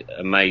played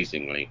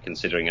amazingly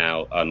considering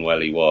how unwell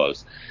he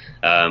was.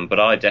 But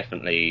I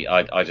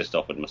just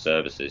offered my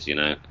services,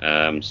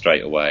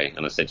 straight away,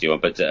 and I said, "Do you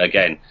want?" But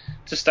again,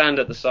 to stand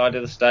at the side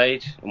of the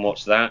stage and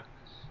watch that,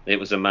 it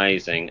was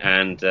amazing.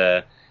 And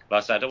like I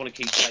said, I don't want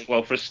to keep taking.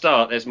 Well, for a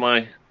start, there's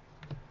my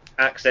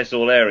access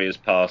all areas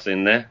pass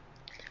in there.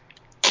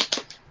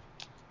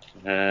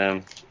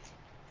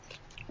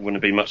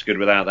 Wouldn't be much good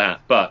without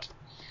that. But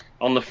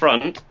on the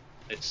front,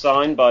 it's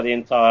signed by the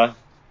entire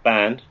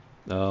band.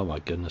 Oh my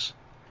goodness.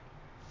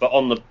 But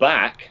on the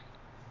back,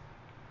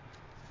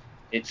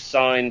 it's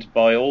signed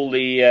by all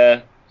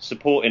the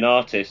supporting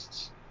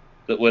artists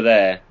that were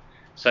there.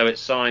 So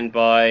it's signed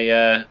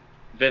by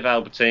Viv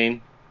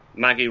Albertine,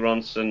 Maggie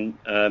Ronson,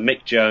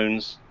 Mick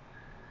Jones.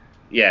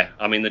 Yeah,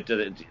 I mean,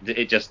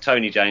 it just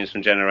Tony James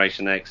from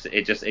Generation X.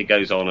 It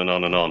goes on and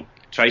on and on.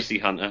 Tracy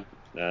Hunter,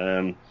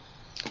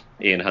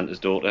 Ian Hunter's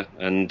daughter,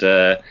 and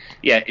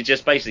it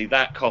just basically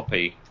that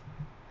copy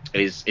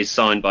is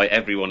signed by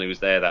everyone who was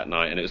there that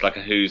night, and it was like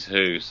a who's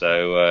who.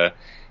 So,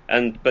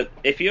 but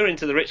if you're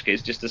into the Rich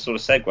Kids, just to sort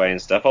of segue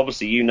and stuff,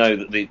 obviously you know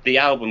that the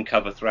album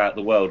cover throughout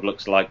the world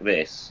looks like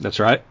this, That's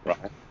right. right?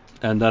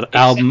 And that Except,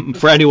 album,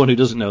 for anyone who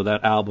doesn't know,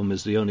 that album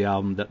is the only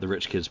album that the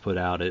Rich Kids put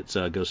out. It's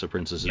Ghosts of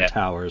Princes and yeah,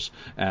 Towers.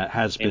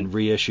 Has been in,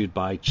 reissued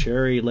by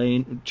Cherry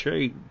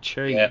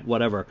yeah,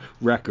 whatever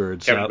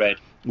records Cherry Red,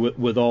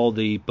 with all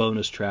the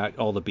bonus track,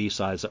 all the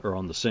B-sides that are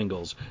on the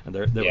singles. And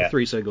there were yeah,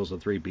 3 singles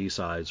and 3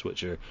 B-sides,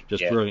 which are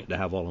just yeah. brilliant to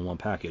have all in one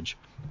package.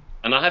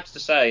 And I have to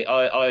say,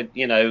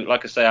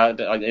 like I say,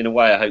 in a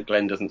way, I hope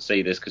Glenn doesn't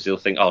see this because he'll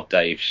think, "Oh,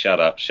 Dave,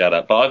 shut up, shut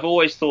up." But I've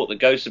always thought that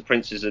Ghosts of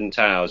Princes and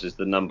Towers is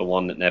the number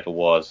one that never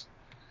was.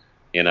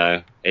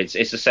 It's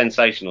a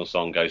sensational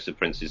song, Ghosts of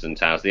Princes and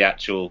Towers. The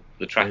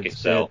track It's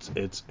itself.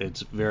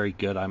 it's very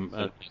good. I'm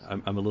a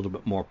little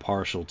bit more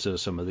partial to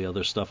some of the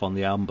other stuff on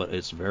the album, but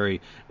it's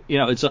very,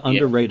 it's an Yeah,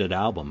 underrated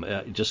album.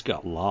 It just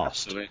got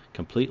lost, absolutely.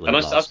 completely And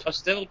lost. I've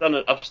still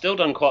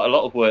done quite a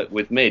lot of work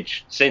with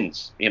Midge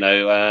since, I with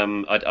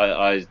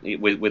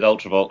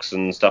Ultravox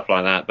and stuff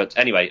like that. But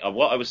anyway,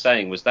 what I was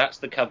saying was that's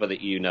the cover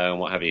that and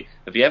what have you.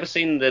 Have you ever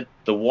seen the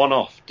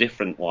one-off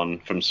different one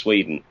from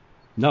Sweden?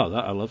 No,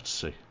 that I love to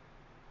see.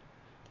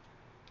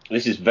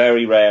 This is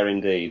very rare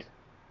indeed.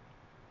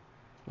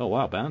 Oh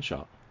wow, band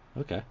shot.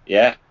 Okay.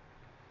 Yeah.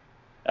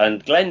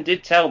 And Glenn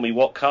did tell me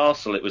what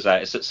castle it was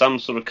at. It's at some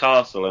sort of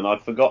castle, and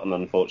I've forgotten,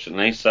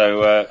 unfortunately.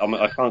 So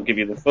I can't give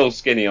you the full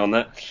skinny on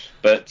that.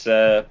 But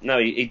no,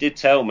 he did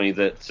tell me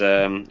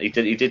that he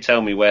did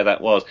tell me where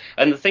that was.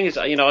 And the thing is,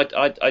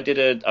 I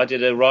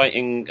did a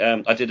writing,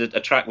 I did a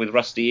track with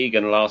Rusty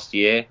Egan last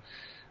year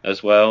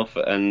as well,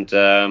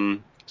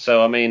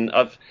 so I mean,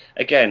 I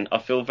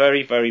feel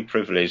very, very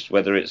privileged.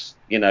 Whether it's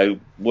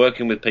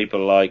working with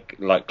people like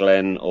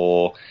Glenn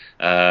or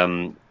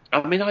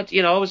I mean,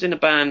 I was in a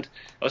band.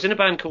 I was in a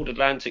band called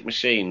Atlantic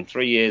Machine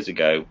 3 years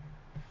ago,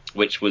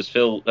 which was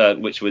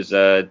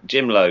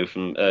Jim Lowe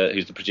from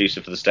who's the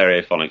producer for the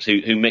Stereophonics,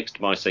 who mixed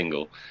my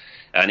single,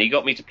 and he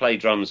got me to play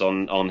drums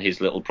on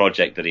his little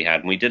project that he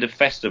had, and we did a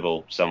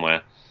festival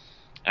somewhere.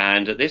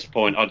 And at this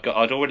point,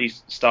 I'd already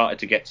started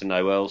to get to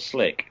know Earl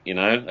Slick,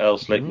 Earl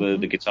Slick,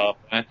 Hmm. the guitar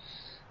player,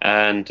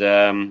 and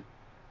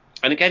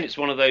again, it's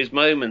one of those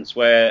moments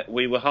where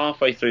we were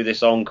halfway through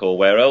this encore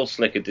where Earl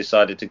Slick had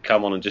decided to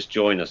come on and just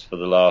join us for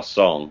the last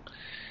song.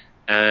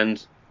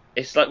 And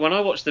it's like when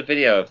I watch the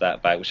video of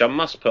that back, which I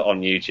must put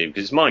on YouTube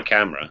because it's my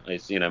camera.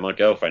 It's my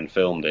girlfriend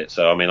filmed it,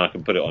 so I mean I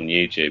can put it on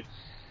YouTube.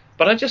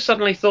 But I just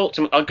suddenly thought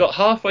I got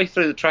halfway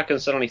through the track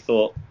and suddenly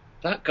thought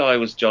that guy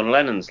was John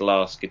Lennon's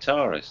last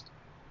guitarist.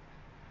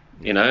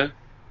 You Yeah. know,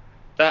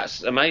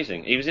 that's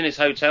amazing. He was in his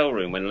hotel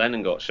room when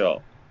Lennon got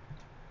shot.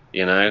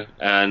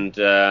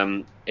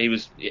 And he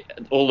was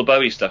all the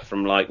Bowie stuff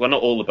from not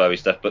all the Bowie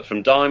stuff, but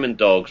from Diamond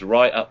Dogs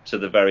right up to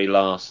the very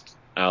last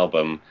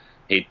album,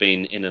 he'd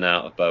been in and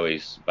out of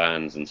Bowie's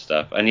bands and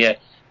stuff, and yet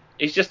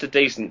he's just a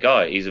decent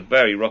guy. He's a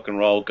very rock and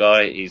roll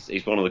guy.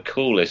 He's one of the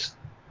coolest,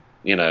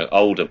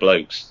 older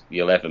blokes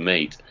you'll ever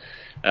meet,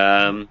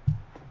 and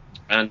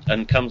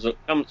comes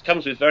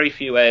with very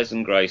few airs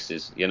and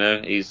graces.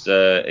 He's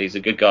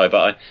a good guy,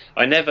 but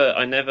I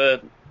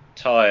never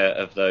tire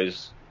of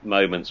those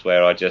moments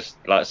where I just,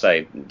 like I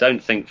say,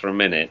 don't think for a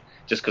minute,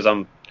 just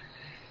because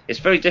it's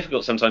very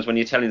difficult sometimes when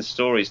you're telling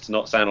stories to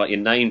not sound like you're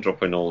name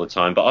dropping all the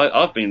time. But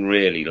I've been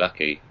really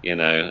lucky, you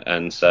know,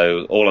 and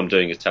so all I'm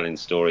doing is telling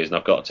stories, and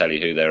I've got to tell you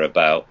who they're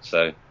about.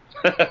 So,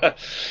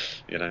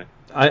 you know.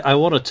 I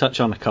want to touch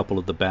on a couple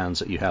of the bands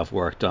that you have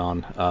worked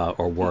on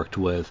or worked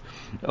with.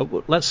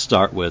 Let's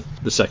start with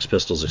the Sex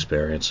Pistols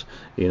experience.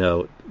 You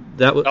know,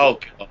 that was Oh,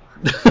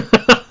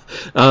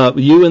 God.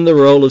 You in the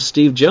role of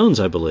Steve Jones,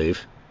 I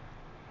believe.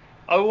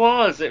 I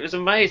was. It was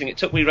amazing. It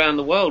took me around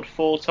the world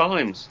 4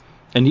 times.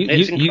 And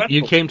It's incredible.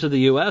 you came to the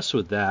U.S.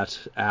 with that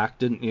act,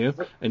 didn't you?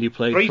 And you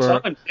played 3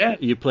 times, yeah.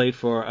 You played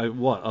for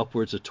what,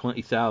 upwards of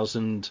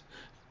 20,000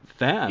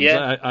 fans.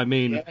 Yeah, I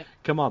mean, yeah.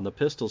 come on, the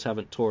Pistols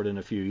haven't toured in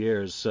a few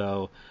years,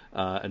 so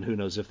and who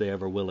knows if they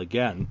ever will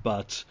again.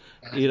 But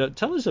you know,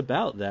 tell us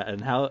about that and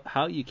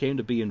how you came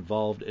to be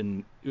involved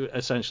in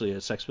essentially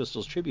a Sex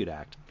Pistols tribute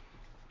act.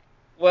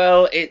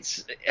 Well,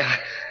 it's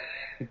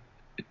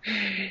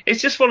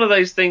just one of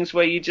those things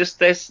where you just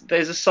there's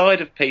a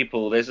side of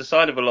people, there's a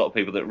side of a lot of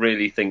people that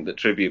really think that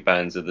tribute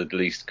bands are the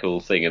least cool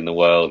thing in the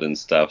world and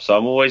stuff. So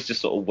I'm always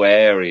just sort of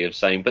wary of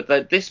saying,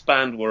 but this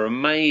band were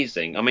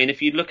amazing. I mean,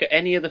 if you look at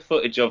any of the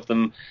footage of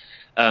them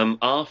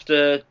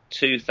after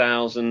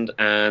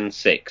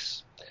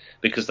 2006,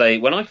 because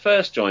when I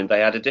first joined, they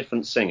had a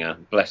different singer,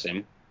 bless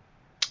him.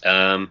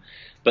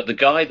 But the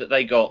guy that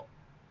they got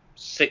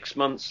 6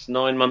 months,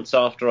 9 months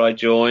after I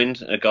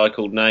joined, a guy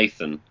called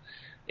Nathan,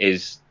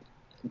 is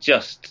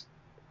just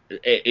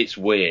it's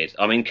weird.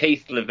 I mean,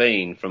 Keith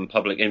Levine from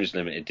Public Image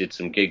Limited did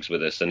some gigs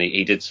with us, and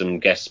he did some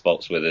guest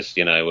spots with us,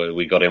 you know, where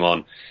we got him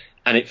on,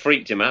 and it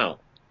freaked him out.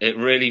 It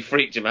really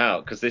freaked him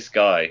out because this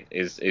guy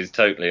is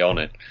totally on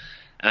it.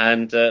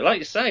 And like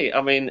you say, I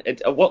mean,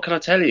 what can I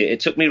tell you? It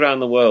took me around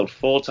the world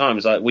 4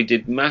 times. We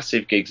did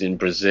massive gigs in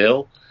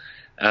Brazil,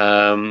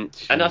 and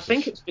I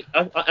think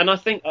I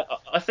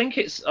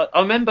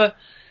remember.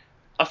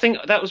 I think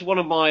that was one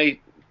of my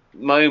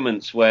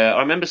moments where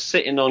I remember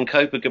sitting on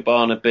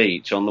Copacabana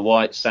Beach on the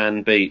white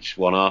sand beach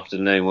one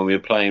afternoon when we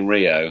were playing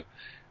Rio,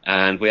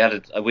 and we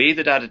either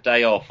had a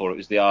day off or it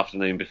was the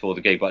afternoon before the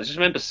gig. But I just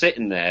remember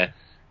sitting there,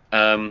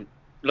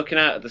 looking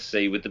out at the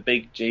sea with the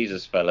big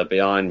Jesus fella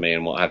behind me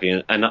and what have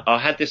you. And I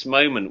had this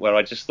moment where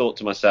I just thought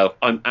to myself,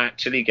 I'm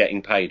actually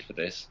getting paid for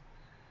this,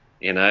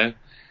 you know,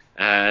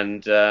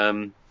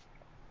 and.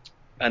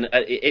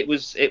 It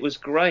was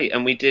great,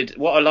 and we did.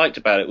 What I liked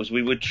about it was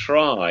we would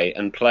try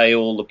and play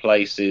all the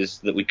places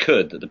that we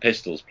could that the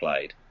Pistols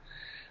played.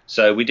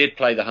 So we did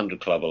play the 100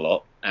 Club a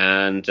lot,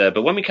 and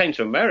but when we came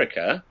to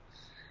America,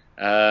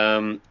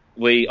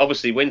 we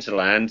obviously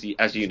Winterland,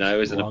 as you know,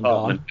 is an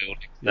apartment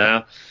building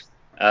now.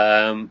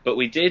 But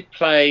we did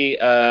play,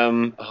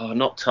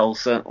 not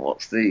Tulsa.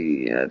 What's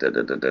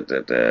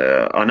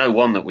the? I know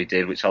one that we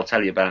did, which I'll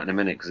tell you about in a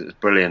minute because it was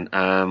brilliant.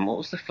 What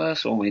was the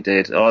first one we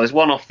did? Oh, there's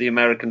one off the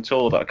American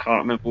tour that I can't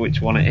remember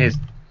which one it is.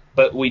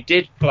 But we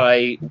did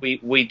play.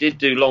 We did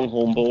do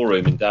Longhorn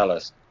Ballroom in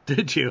Dallas.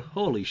 Did you?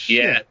 Holy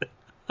shit! Yeah.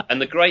 And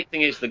the great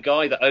thing is, the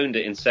guy that owned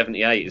it in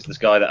 '78 is this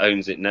guy that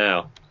owns it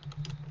now.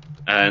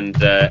 And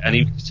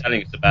he was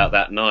telling us about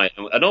that night,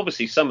 and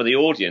obviously some of the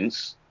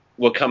audience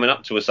were coming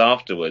up to us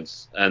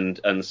afterwards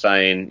and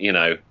saying, you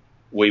know,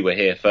 we were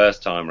here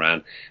first time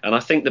round. And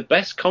I think the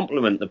best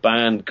compliment the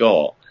band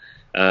got,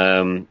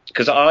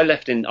 because I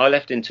left in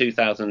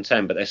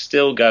 2010, but they're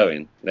still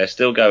going.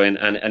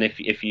 And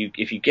if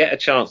you get a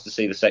chance to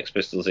see the Sex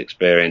Pistols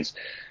experience,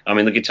 I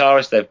mean, the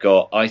guitarist they've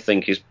got, I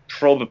think, is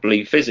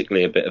probably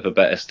physically a bit of a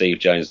better Steve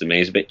Jones than me.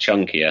 He's a bit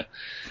chunkier.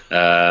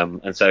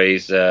 And so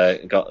he's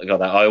got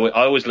that. I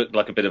always looked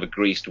like a bit of a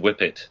greased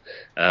whippet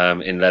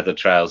in leather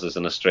trousers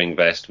and a string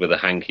vest with a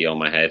hanky on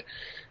my head.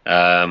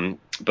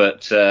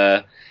 But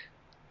they're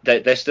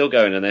still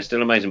going and they're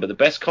still amazing. But the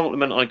best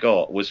compliment I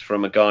got was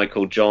from a guy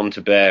called John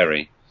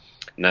Taberry.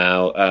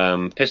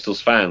 Now,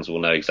 Pistols fans will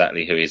know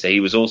exactly who he is. He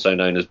was also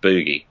known as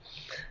Boogie,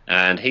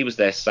 and he was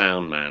their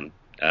sound man.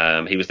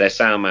 He was their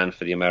sound man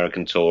for the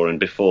American tour, and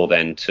before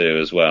then too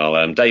as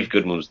well. Dave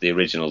Goodman was the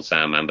original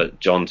sound man, but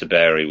John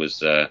Taberry was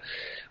that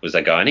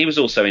guy, and he was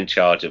also in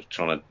charge of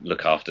trying to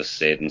look after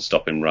Sid and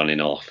stop him running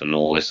off and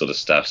all this sort of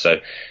stuff. So,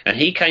 and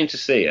he came to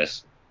see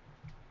us,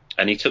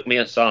 and he took me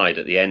aside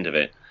at the end of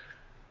it,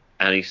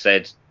 and he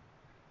said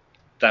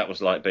that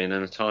was like being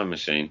in a time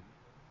machine,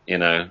 you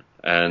know.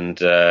 And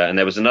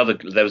there was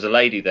a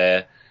lady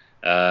there.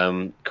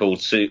 Called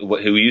Sue,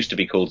 who used to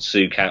be called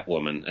Sue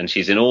Catwoman, and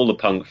she's in all the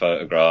punk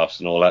photographs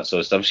and all that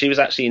sort of stuff. She was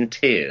actually in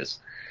tears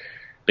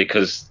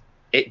because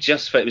it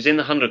was in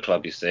the 100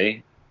 Club, you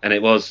see, and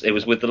it was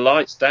with the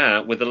lights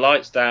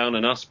down,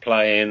 and us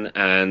playing,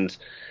 and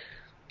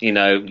you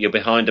know, you're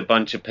behind a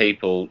bunch of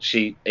people.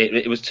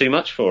 It was too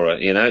much for her,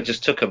 you know. It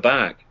just took her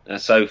back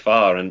so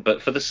far,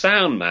 but for the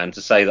sound man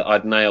to say that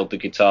I'd nailed the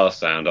guitar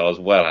sound, I was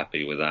well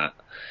happy with that.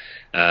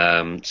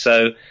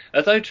 So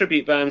although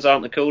tribute bands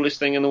aren't the coolest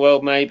thing in the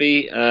world,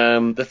 maybe,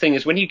 the thing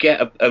is when you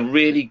get a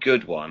really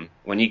good one,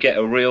 when you get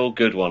a real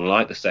good one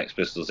like the Sex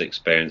Pistols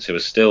experience, who are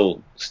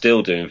still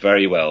doing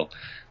very well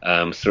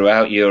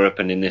throughout Europe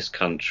and in this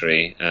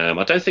country.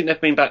 I don't think they've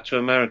been back to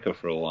America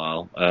for a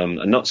while,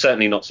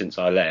 certainly not since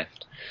I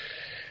left.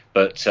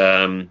 But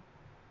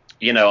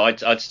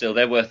I'd still,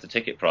 they're worth the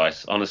ticket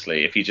price,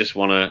 honestly. If you just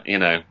want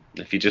to,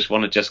 if you just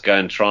want to just go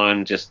and try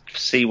and just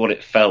see what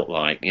it felt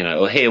like,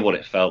 or hear what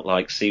it felt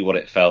like, see what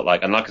it felt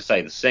like. And like I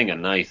say, the singer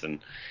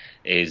Nathan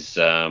is,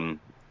 it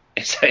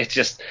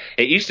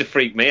used to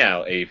freak me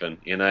out even,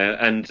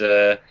 and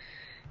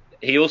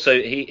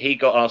he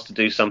got asked to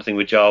do something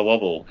with Jar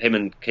Wobble. Him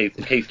and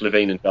Keith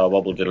Levine and Jar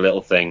Wobble did a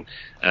little thing,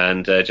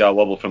 and Jar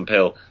Wobble from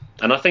Pill.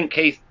 And I think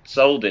Keith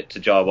sold it to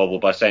Jar Wobble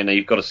by saying, "No,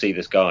 you've got to see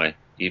this guy.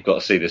 You've got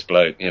to see this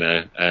bloke,"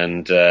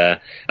 And I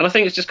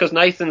think it's just because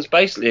Nathan's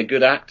basically a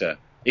good actor.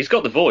 He's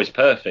got the voice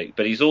perfect,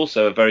 but he's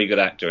also a very good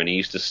actor, and he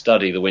used to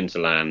study the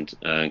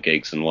Winterland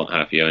gigs and what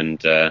have you. And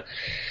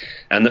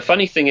the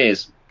funny thing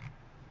is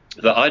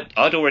that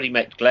I'd already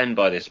met Glenn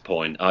by this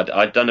point.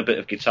 I'd done a bit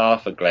of guitar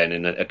for Glenn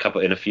in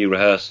a few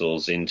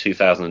rehearsals in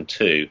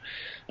 2002,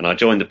 and I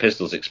joined the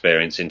Pistols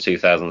Experience in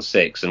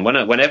 2006. And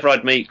whenever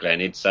I'd meet Glenn,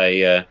 he'd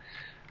say, "Are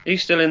you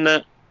still in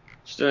that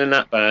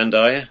band,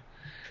 are you?"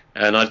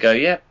 And I'd go,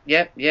 yeah,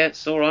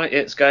 it's all right,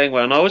 it's going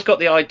well. And I always got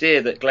the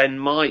idea that Glenn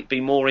might be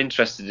more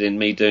interested in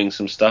me doing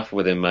some stuff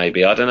with him.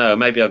 Maybe, I don't know,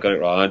 maybe I got it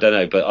wrong, I don't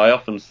know. But I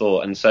often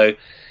thought, and so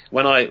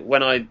when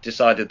I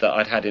decided that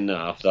I'd had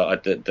enough,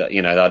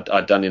 that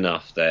I'd done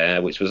enough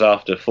there, which was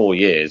after 4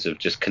 years of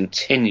just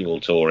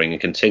continual touring and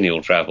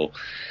continual travel.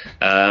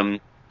 I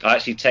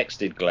actually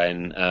texted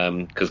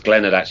Glenn because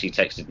Glenn had actually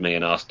texted me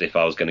and asked if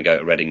I was going to go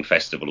to Reading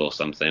Festival or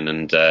something,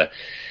 and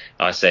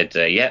I said,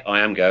 yeah,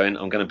 I am going.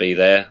 I'm going to be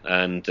there,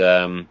 and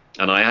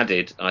I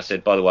added. I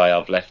said, by the way,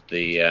 I've left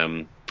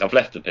the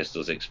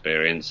Pistols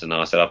Experience, and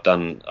I said I've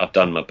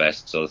done my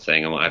best, sort of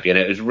thing, and what have you. And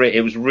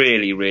it was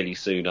really, really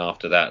soon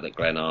after that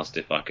Glenn asked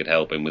if I could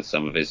help him with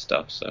some of his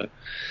stuff. So,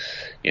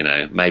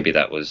 maybe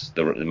that was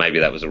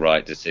the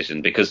right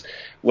decision, because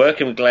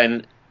working with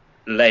Glenn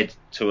led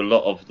to a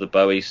lot of the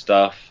Bowie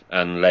stuff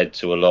and led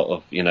to a lot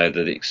of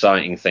the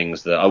exciting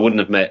things that I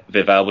wouldn't have met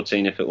Viv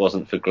Albertine if it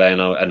wasn't for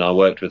Glenn. And I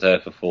worked with her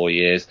for 4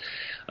 years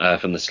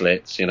from the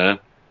Slits,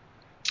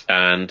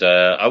 and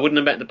I wouldn't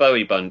have met the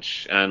Bowie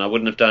bunch, and I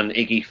wouldn't have done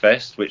Iggy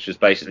Fest, which was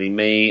basically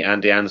me,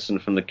 Andy Anderson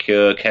from The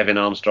Cure, Kevin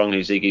Armstrong,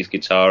 who's Iggy's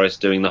guitarist,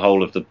 doing the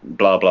whole of the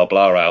Blah Blah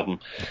Blah album,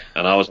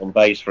 and I was on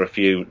bass for a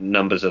few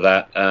numbers of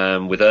that,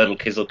 with Erdal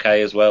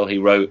Kizilkay as well. He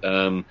wrote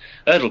Erdal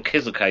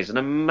Kizilkay is an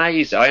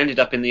amazing. I ended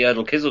up in the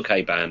Erdal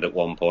Kizilkay band at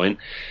one point,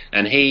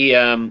 and he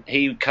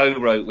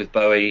co-wrote with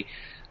Bowie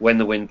When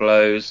the Wind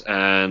Blows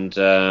and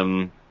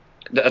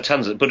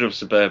tons of Buddha of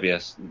Suburbia,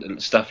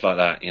 stuff like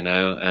that,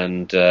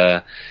 and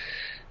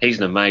he's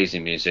an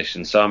amazing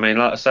musician. So I mean,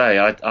 like I say,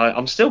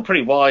 I'm still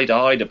pretty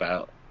wide-eyed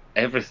about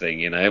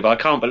everything, but I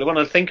can't. But when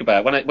I think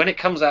about it, when it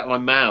comes out of my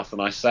mouth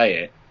and I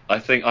say it, I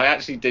think I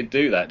actually did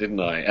do that, didn't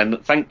I?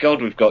 And thank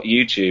God we've got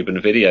YouTube and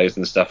videos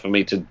and stuff for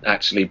me to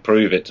actually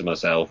prove it to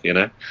myself,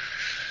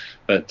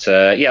 But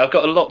yeah, I've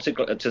got a lot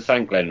to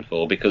thank Glenn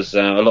for, because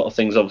a lot of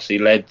things obviously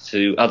led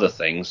to other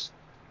things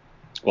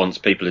once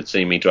people had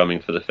seen me drumming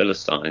for the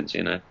Philistines,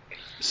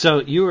 So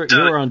you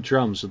were on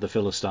drums with the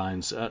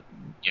Philistines. Yeah.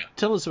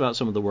 Tell us about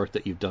some of the work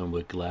that you've done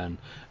with Glenn.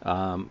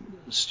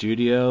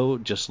 Studio,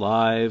 just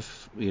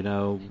live.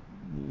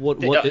 What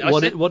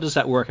does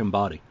that work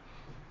embody?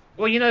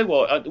 Well, you know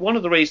what? One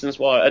of the reasons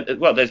why,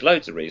 there's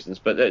loads of reasons,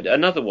 but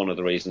another one of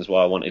the reasons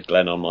why I wanted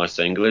Glenn on my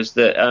single is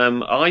that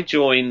I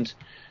joined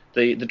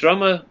the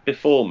drummer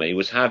before me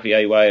was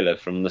Javier Whaler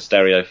from the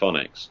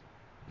Stereophonics,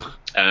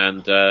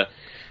 and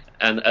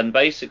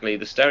basically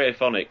the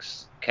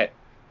Stereophonics kept,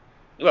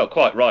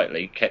 quite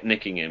rightly, kept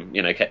nicking him,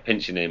 kept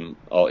pinching him,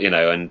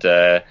 and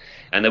there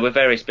were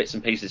various bits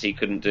and pieces he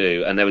couldn't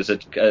do, and there was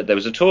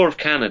a tour of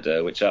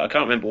Canada, which I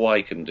can't remember why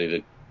he couldn't do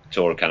the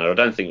tour of Canada. I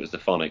don't think it was the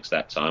Phonics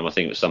that time. I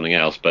think it was something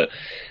else, but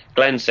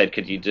Glenn said,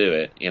 "Could you do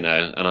it?" And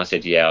I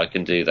said, "Yeah, I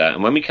can do that."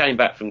 And when we came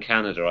back from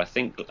Canada, I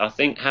think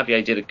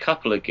Javier did a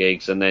couple of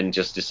gigs and then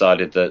just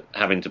decided that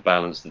having to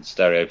balance the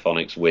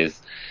Stereophonics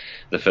with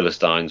the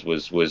Philistines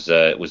was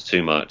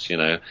too much,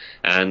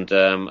 and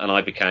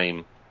I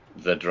became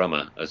the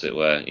drummer, as it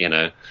were,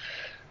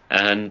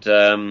 and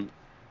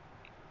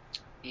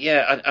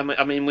yeah,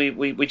 I mean,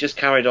 we just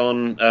carried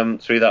on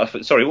through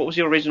that. Sorry, what was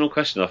your original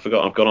question? I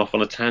forgot. I've gone off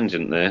on a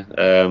tangent there.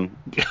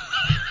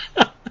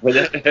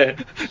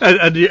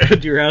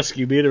 And you're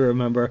asking me to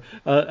remember.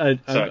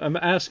 I'm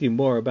asking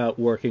more about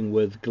working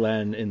with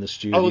Glenn in the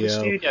studio. Oh, the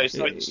studio.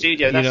 Sorry, the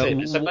studio. That's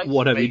it. So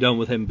what have you done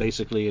with him,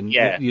 basically, in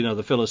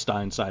the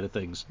Philistine side of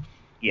things?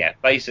 Yeah,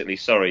 basically,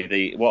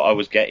 sorry. What I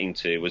was getting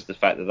to was the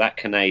fact that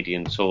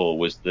Canadian tour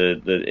was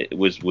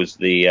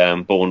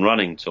the Born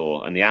Running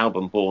tour, and the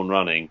album Born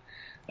Running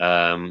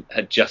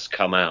had just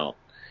come out,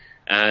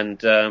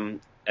 and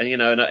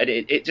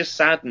it just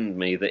saddened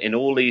me that in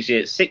all these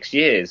years, 6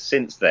 years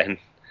since then,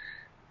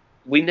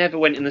 we never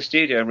went in the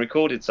studio and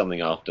recorded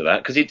something after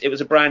that, because it was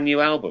a brand new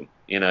album,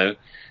 and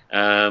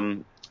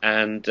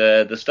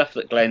the stuff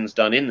that Glenn's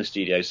done in the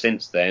studio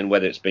since then,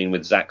 whether it's been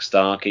with Zach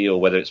Starkey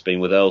or whether it's been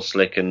with Earl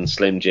Slick and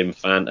Slim Jim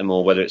Phantom,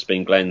 or whether it's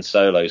been Glenn's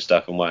solo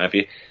stuff and what have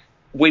you,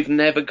 we've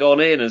never gone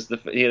in as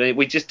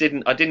we just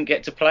didn't. I didn't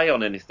get to play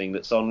on anything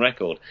that's on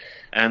record,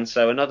 and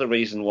so another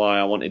reason why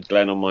I wanted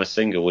Glenn on my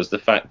single was the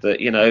fact that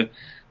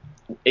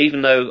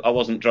even though I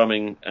wasn't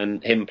drumming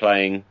and him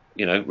playing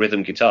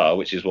rhythm guitar,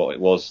 which is what it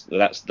was,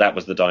 that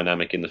was the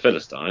dynamic in the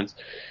Philistines.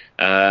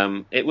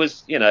 It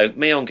was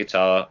me on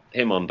guitar,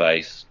 him on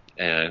bass,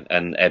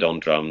 and Ed on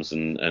drums,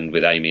 and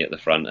with Amy at the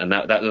front, and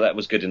that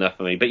was good enough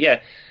for me. But yeah,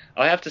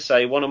 I have to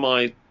say one of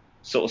my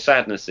sort of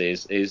sadness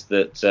is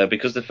that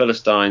because the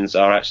Philistines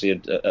are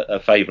actually a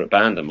favourite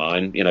band of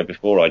mine,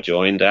 before I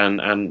joined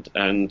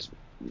and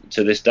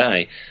to this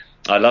day,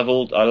 I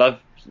love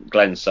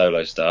Glenn's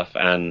solo stuff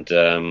and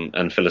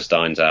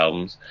Philistines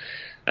albums,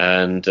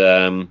 and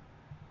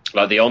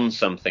like the On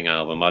Something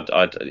album.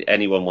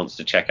 Anyone wants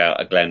to check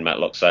out a Glenn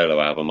Matlock solo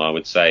album, I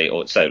would say,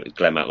 or so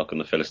Glenn Matlock and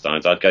the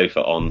Philistines, I'd go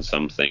for On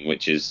Something,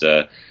 which is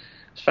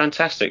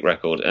fantastic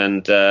record.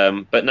 And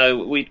but no,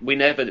 we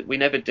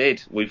never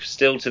did. We've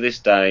still to this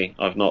day,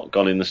 I've not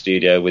gone in the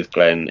studio with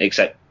Glenn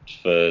except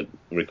for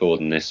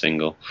recording this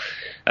single,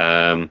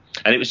 and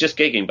it was just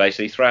gigging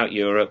basically throughout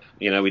Europe.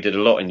 We did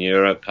a lot in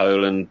Europe,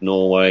 Poland,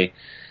 Norway,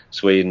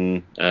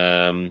 Sweden,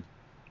 and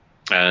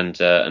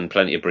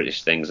plenty of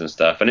British things and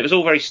stuff. And it was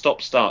all very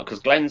stop-start because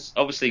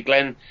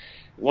Glenn.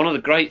 One of the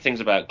great things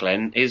about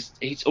Glenn is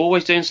he's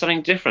always doing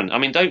something different. I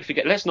mean,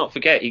 let's not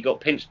forget, he got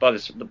pinched by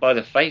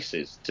the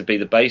Faces to be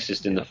the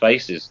bassist in the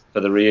Faces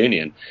for the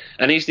reunion,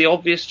 and he's the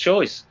obvious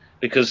choice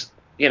because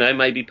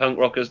maybe punk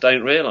rockers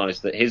don't realise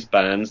that his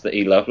bands that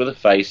he loved were the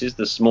Faces,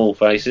 the Small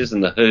Faces,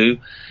 and the Who,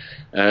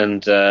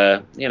 and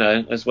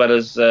as well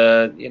as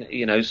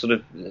sort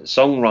of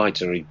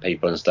songwritery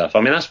people and stuff.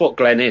 I mean, that's what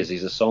Glenn is.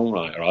 He's a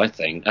songwriter, I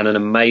think, and an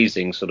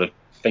amazing sort of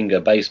finger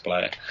bass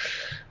player.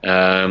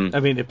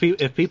 I mean,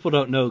 if people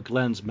don't know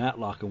Glenn's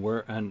Matlock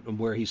and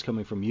where he's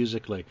coming from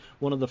musically,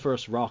 one of the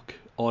first rock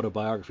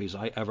autobiographies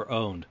I ever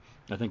owned,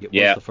 I think it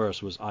was the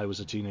first, was I Was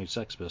a Teenage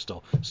Sex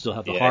Pistol. Still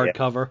have the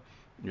hardcover.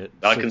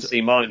 I can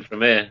see mine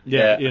from here.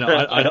 Yeah,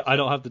 I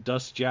don't have the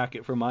dust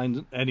jacket for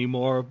mine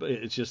anymore, but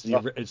it's just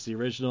it's the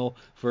original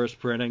first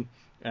printing.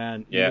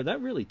 And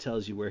that really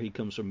tells you where he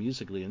comes from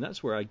musically, and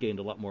that's where I gained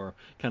a lot more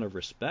kind of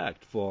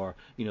respect for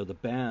the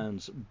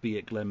bands, be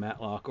it Glenn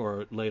Matlock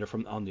or later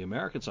from on the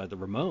American side, the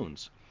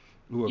Ramones,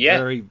 who were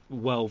very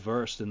well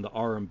versed in the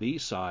R&B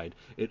side.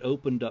 It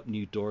opened up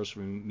new doors for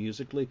me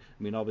musically.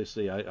 I mean,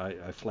 obviously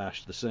I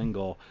flashed the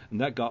single,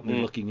 and that got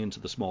me looking into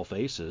the Small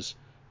Faces,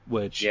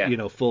 which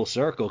full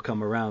circle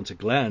come around to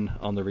Glenn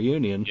on the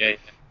reunion,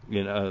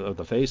 of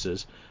the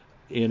Faces.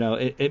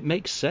 It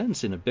makes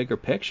sense in a bigger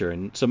picture,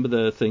 and some of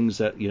the things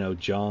that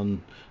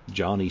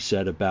Johnny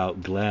said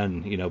about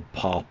Glenn,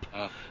 pop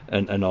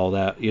and all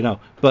that,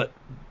 but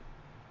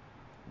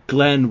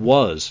Glenn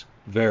was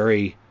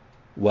very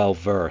well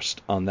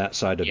versed on that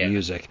side of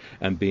music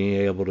and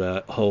being able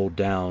to hold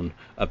down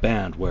a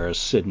band, whereas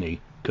Sidney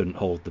couldn't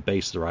hold the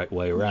bass the right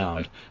way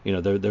around.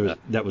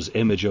 That was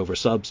image over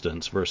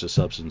substance versus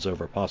substance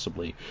over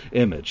possibly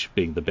image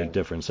being the big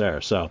difference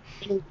there. So,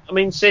 I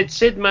mean,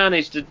 Sid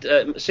managed to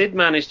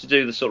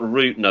do the sort of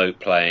root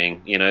note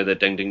playing, the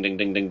ding ding ding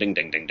ding ding ding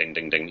ding ding ding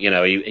ding ding.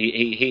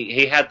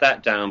 He had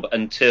that down, but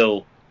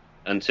until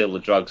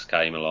the drugs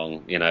came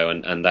along,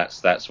 and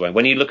that's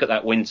when you look at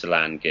that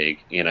Winterland gig,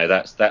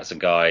 that's a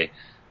guy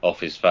off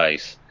his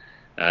face.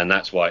 And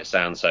that's why it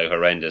sounds so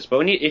horrendous.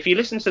 But if you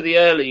listen to the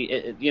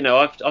early,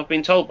 I've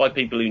been told by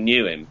people who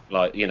knew him,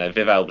 like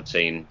Viv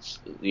Albertine,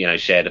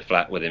 shared a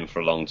flat with him for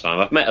a long time.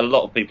 I've met a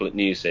lot of people at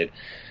New Sid,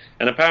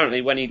 and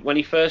apparently when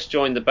he first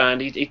joined the band,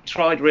 he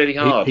tried really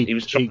hard. He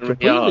was trying really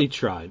hard. He completely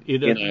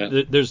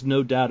tried. There's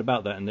no doubt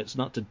about that, and it's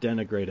not to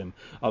denigrate him.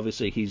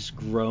 Obviously, he's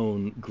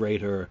grown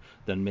greater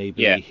than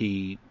maybe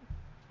he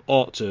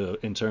ought to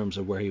in terms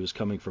of where he was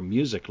coming from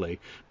musically,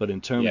 but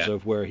in terms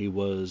of where he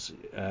was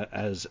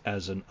as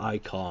an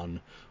icon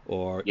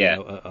or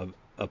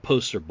a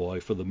poster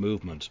boy for the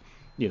movement,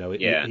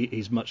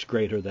 he's much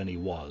greater than he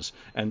was.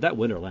 And that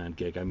Winterland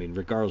gig, I mean,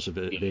 regardless of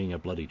it being a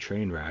bloody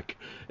train wreck,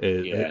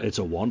 it's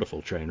a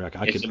wonderful train wreck.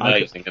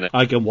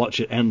 I can watch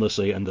it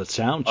endlessly, and the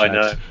sound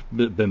check's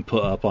been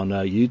put up on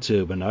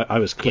YouTube, and I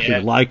was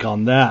clicking like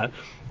on that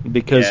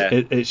because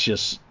it's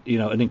just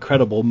an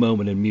incredible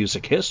moment in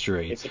music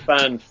history. It's a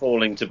band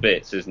falling to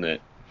bits, isn't it?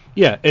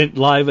 Yeah,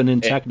 live and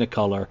in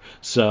Technicolor.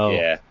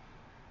 So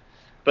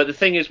but the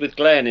thing is with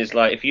Glenn is,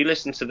 like, if you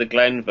listen to the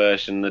Glenn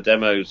version, the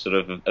demo sort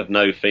of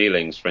No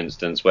Feelings, for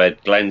instance, where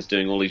Glenn's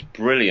doing all these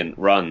brilliant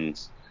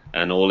runs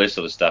and all this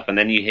sort of stuff, and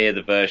then you hear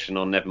the version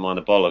on Nevermind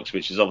the Bollocks,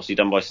 which is obviously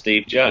done by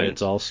Steve Jones.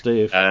 It's all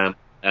Steve.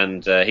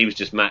 And he was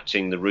just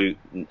matching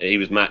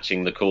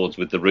the chords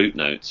with the root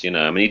notes, I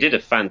mean, he did a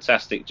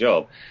fantastic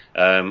job.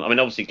 I mean,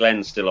 obviously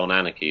Glenn's still on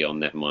Anarchy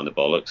on Nevermind the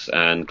Bollocks,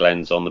 and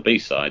Glenn's on the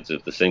B-sides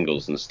of the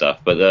singles and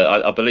stuff, but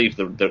I believe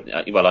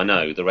I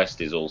know the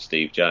rest is all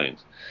Steve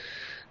Jones.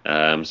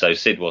 So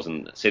Sid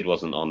wasn't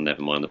on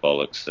Nevermind the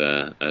Bollocks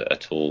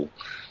at all.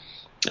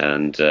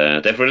 And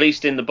they've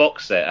released in the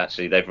box set,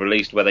 actually, they've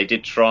released where they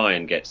did try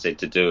and get Sid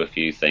to do a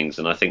few things,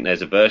 and I think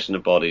there's a version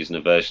of Bodies and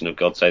a version of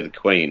God Save the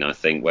Queen, I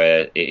think,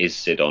 where it is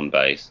Sid on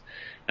bass.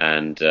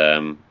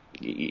 and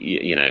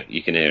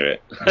you can hear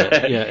it.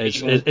 Yeah,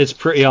 it's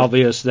pretty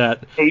obvious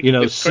that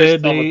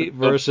Sydney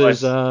versus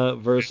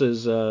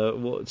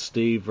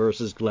Steve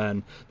versus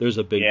Glenn. There's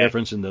a big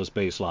difference in those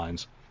bass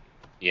lines.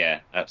 Yeah,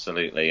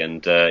 absolutely.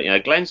 And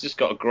Glenn's just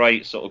got a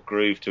great sort of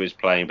groove to his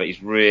playing, but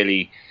he's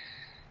really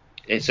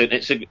it's an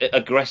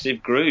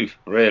aggressive groove,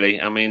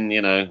 really. I mean,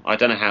 I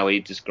don't know how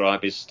he'd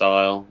describe his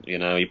style.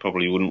 He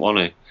probably wouldn't want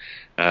to.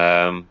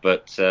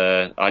 But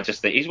I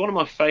just think he's one of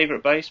my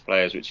favourite bass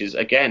players, which is,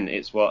 again,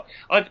 it's what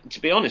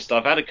to be honest,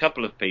 I've had a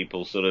couple of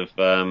people sort of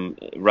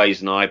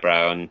raise an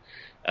eyebrow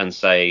and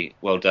say,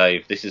 well,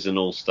 Dave, this is an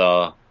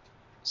all-star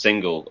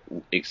single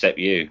except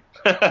you.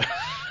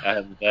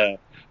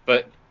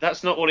 But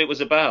that's not what it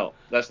was about.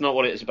 That's not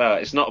what it's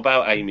about. It's not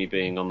about Amy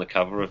being on the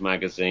cover of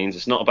magazines.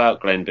 It's not about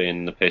Glenn being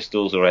in the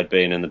Pistols or Ed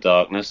being in the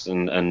Darkness.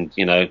 And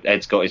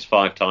Ed's got his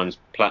 5 times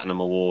platinum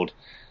award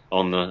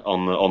on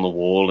the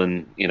wall,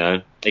 and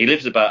he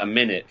lives about a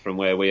minute from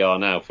where we are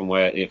now, from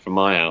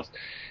my house.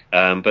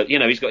 But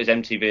he's got his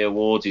MTV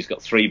awards, he's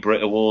got 3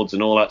 Brit awards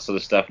and all that sort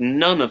of stuff.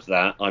 None of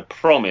that, I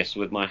promise,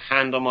 with my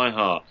hand on my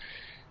heart,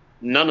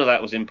 none of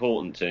that was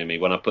important to me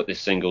when I put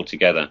this single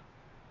together.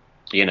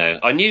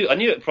 I knew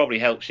it probably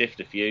helped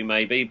shift a few,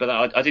 maybe, but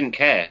I didn't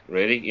care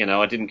really.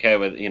 I didn't care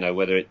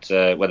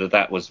whether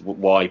that was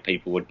why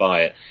people would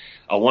buy it.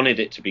 I wanted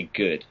it to be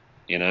good.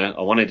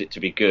 I wanted it to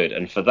be good,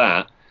 and for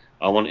that,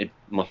 I wanted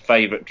my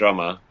favourite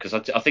drummer, because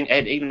I think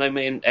Ed, even though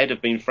me and Ed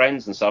have been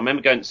friends, and so I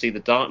remember going to see the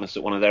Darkness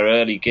at one of their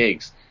early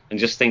gigs and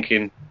just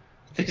thinking,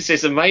 this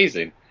is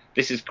amazing.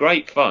 This is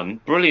great fun,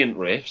 brilliant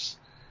riffs,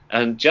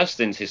 and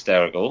Justin's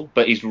hysterical,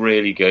 but he's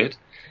really good,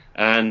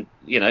 and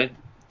they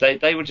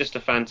were just a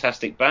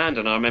fantastic band,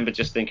 and I remember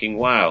just thinking,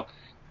 wow.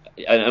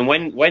 And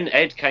when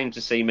Ed came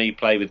to see me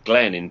play with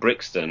Glenn in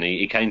Brixton,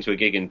 he came to a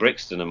gig in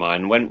Brixton of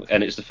mine,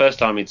 and it's the first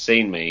time he'd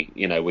seen me,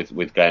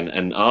 with Glenn,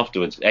 and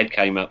afterwards Ed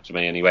came up to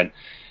me and he went,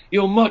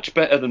 "You're much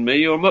better than me,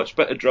 you're a much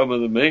better drummer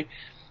than me."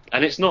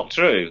 And it's not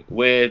true.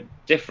 We're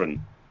different.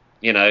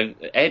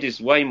 Ed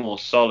is way more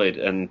solid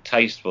and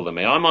tasteful than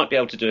me. I might be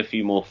able to do a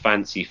few more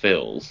fancy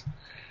fills,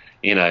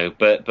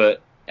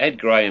 but Ed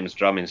Graham's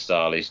drumming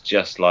style is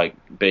just like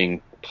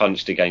being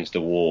punched against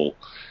a wall.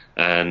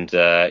 And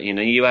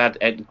you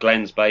add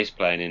Glenn's bass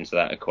playing into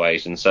that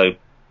equation. So,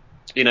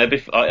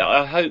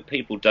 I hope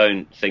people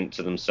don't think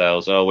to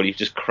themselves, "Oh, well, you've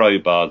just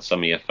crowbarred some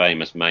of your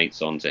famous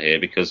mates onto here,"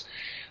 because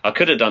I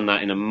could have done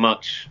that in a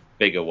much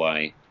bigger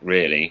way.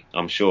 Really,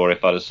 I'm sure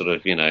if I'd have sort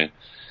of,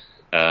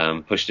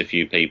 pushed a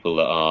few people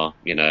that are,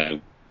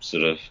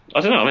 sort of, I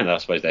don't know. I mean, I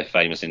suppose they're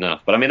famous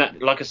enough, but I mean,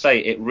 like I say,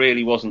 it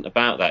really wasn't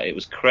about that. It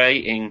was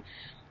creating.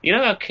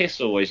 How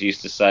Kiss always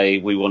used to say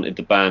we wanted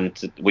to be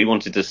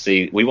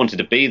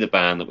the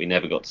band that we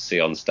never got to see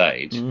on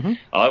stage. Mm-hmm.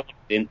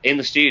 In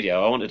the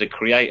studio, I wanted to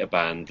create a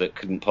band that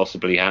couldn't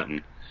possibly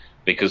happen,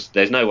 because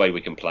there's no way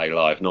we can play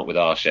live, not with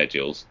our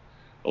schedules.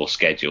 I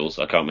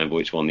can't remember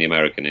which one the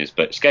American is,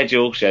 but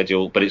schedule,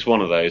 but it's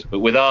one of those. But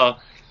with our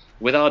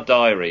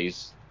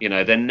diaries,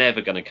 they're never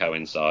going to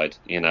coincide.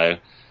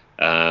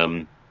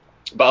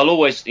 But I'll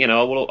always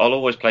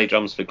play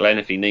drums for Glenn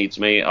if he needs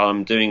me.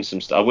 I'm doing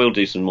some I will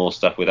do some more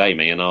stuff with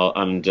Amy,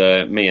 and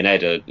me and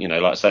Ed are,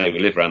 like I say, we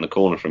live around the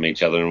corner from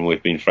each other, and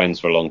we've been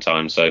friends for a long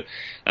time. So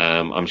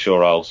I'm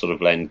sure I'll sort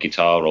of lend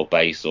guitar or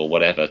bass or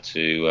whatever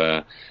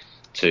to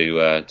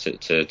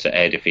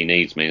Ed if he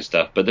needs me and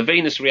stuff. But the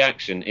Venus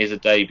Reaction is a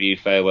debut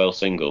farewell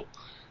single.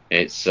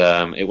 It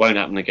won't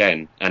happen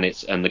again, and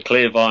the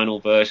clear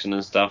vinyl version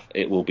and stuff,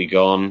 it will be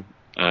gone.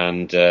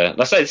 And like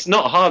I say, it's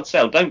not a hard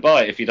sell. Don't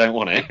buy it if you don't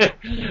want it.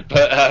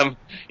 But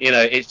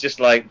it's just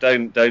like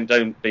don't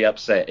be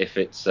upset if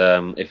it's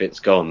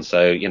gone.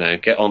 So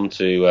get on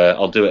to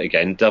I'll do it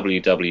again,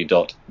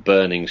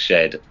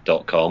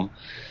 www.burningshed.com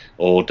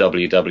or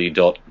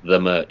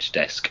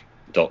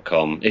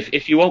www.themerchdesk.com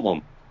if you want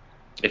one.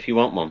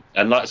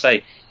 And like I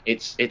say,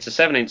 it's a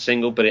 7-inch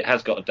single, but it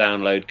has got a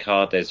download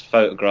card. There's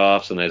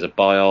photographs and there's a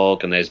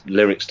biog and there's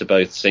lyrics to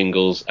both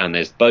singles, and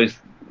there's both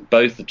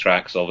the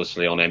tracks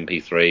obviously on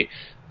MP3,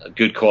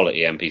 good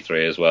quality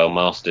MP3 as well,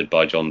 mastered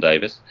by John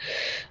Davis,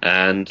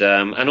 and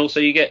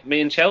also you get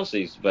me and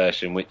Chelsea's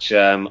version, which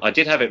I had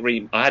to have it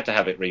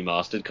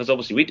remastered, because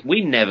obviously we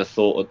never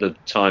thought at the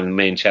time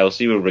me and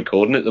Chelsea were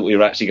recording it that we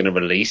were actually going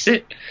to release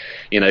it,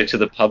 to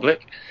the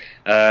public.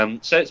 So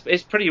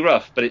it's pretty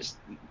rough, but it's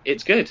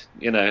good.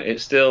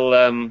 It's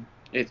still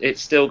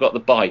it's still got the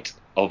bite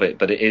of it,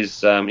 but it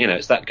is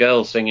it's that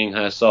girl singing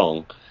her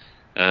song.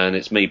 And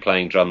it's me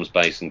playing drums,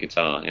 bass, and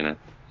guitar,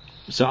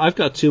 So I've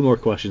got 2 more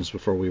questions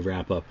before we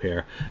wrap up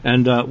here.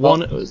 And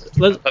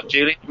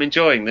Julie, I'm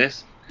enjoying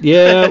this.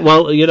 Yeah,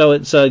 well,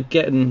 it's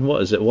getting,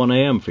 1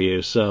 a.m. for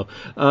you. So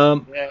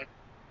yeah,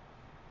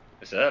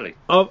 it's early.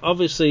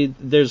 Obviously,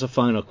 there's a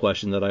final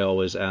question that I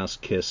always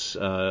ask Kiss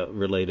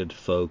related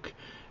folk,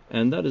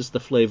 and that is the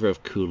flavor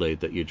of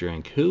Kool-Aid that you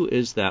drink. Who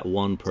is that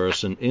one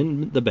person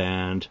in the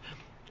band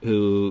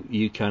who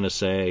you kind of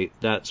say,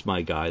 that's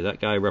my guy,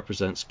 that guy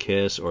represents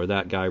Kiss, or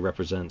that guy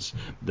represents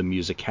the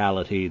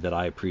musicality that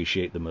I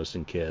appreciate the most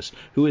in Kiss?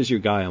 Who is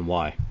your guy and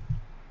why?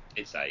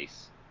 It's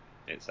ace.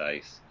 It's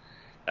ace.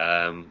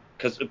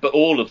 But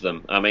all of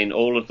them, I mean,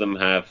 all of them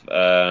have,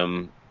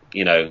 their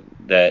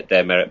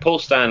merit. Paul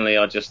Stanley,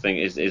 I just think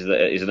is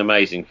an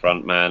amazing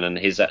front man, and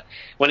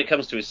when it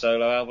comes to his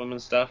solo album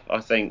and stuff,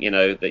 I think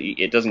that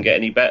it doesn't get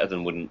any better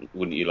than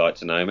Wouldn't You Like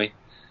to Know Me,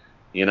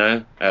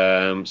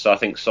 So I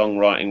think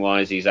songwriting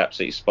wise, he's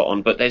absolutely spot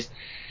on. But there's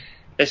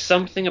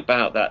something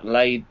about that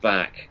laid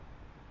back,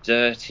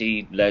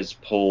 dirty Les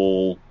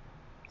Paul.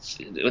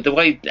 The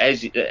way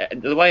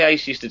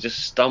Ace used to just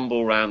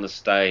stumble around the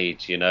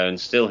stage, and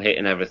still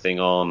hitting everything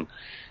on,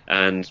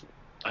 and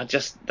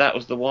that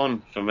was the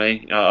one for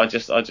me. I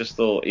just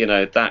thought,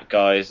 that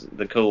guy's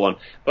the cool one.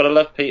 But I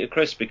love Peter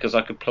Criss because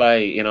I could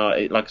play,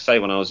 like I say,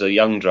 when I was a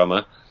young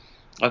drummer,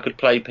 I could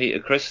play Peter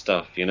Criss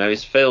stuff.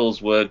 His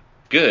fills were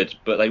good,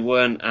 but they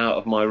weren't out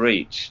of my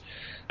reach.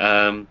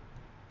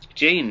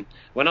 Gene,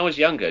 when I was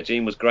younger,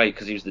 Gene was great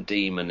because he was the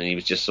demon and he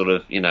was just sort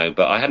of,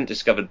 but I hadn't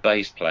discovered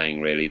bass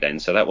playing really then,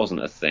 so that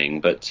wasn't a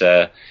thing. But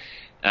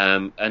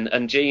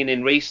and Gene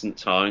in recent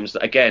times,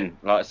 again,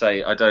 like I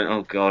say, I don't.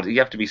 Oh God, you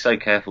have to be so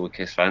careful with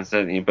Kiss fans,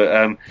 don't you?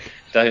 But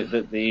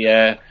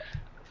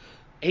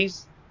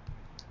he's.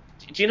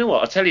 Do you know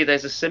what? I'll tell you,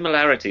 there's a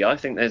similarity. I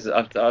think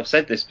I've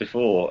said this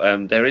before.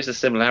 There is a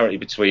similarity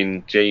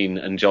between Gene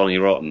and Johnny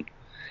Rotten.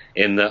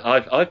 In that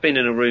I've been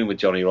in a room with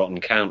Johnny Rotten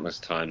countless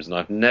times, and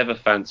I've never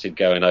fancied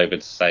going over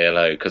to say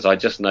hello because I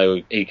just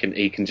know he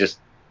can just,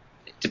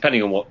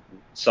 depending on what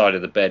side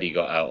of the bed he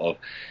got out of,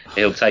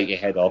 he'll take your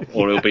head off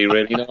or he'll be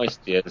really nice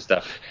to you and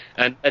stuff.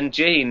 And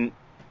Gene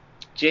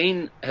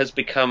has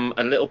become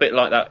a little bit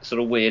like that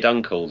sort of weird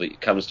uncle that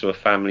comes to a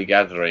family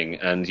gathering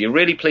and you're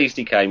really pleased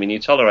he came and you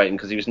tolerate him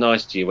because he was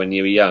nice to you when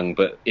you were young,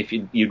 but if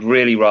you'd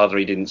really rather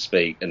he didn't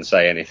speak and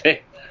say anything.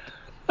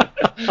 But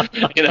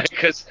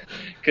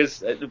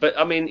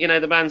I mean,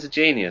 the man's a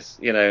genius.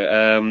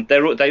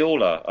 They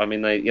all are. I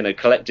mean, they,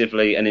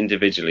 collectively and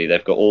individually,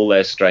 they've got all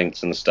their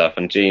strengths and stuff.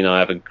 And Gene, I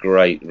have a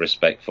great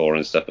respect for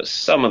and stuff. But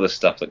some of the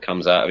stuff that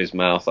comes out of his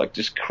mouth, I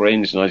just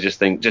cringe, and I just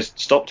think, just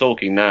stop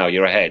talking now.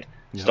 You're ahead.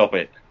 Yep. Stop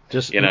it.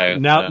 Just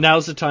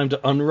now's the time to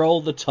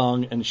unroll the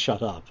tongue and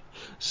shut up.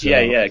 So.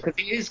 Yeah,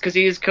 because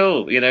he is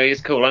cool. He is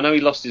cool. I know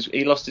he lost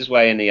his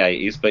way in the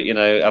 80s, but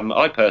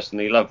I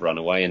personally love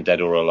Runaway and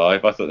Dead or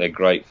Alive. I thought they're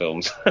great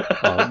films.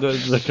 Oh,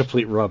 they're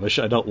complete rubbish.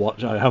 I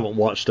haven't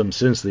watched them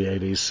since the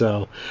 80s.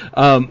 So,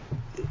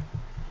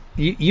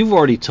 you've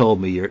already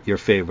told me your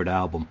favorite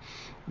album,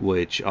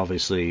 which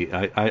obviously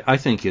I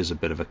think is a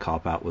bit of a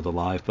cop out with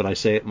Alive, but I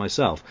say it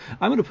myself.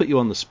 I'm going to put you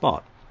on the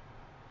spot.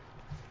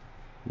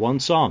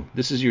 One song.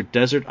 This is your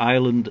Desert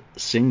Island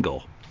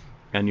single,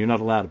 and you're not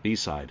allowed a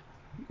B-side.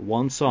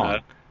 One song,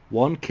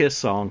 one Kiss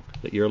song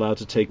that you're allowed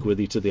to take with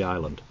you to the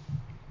island.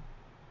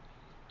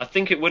 I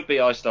think it would be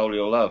I Stole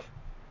Your Love.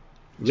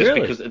 Just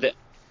really? Because,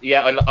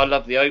 I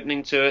love the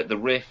opening to it, the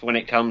riff when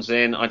it comes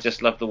in. I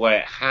just love the way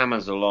it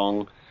hammers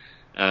along,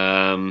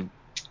 and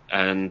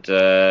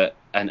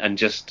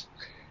just.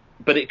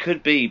 But it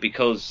could be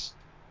because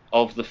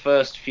of the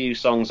first few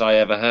songs I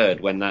ever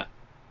heard when that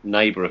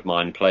neighbour of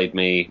mine played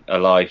me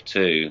Alive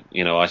too.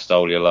 I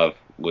Stole Your Love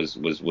was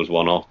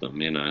one of them.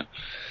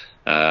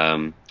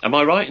 Am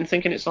I right in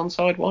thinking it's on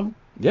side one?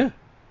 Yeah.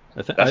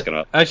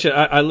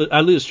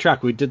 I lose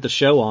track. We did the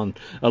show on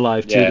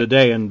Alive 2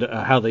 today, and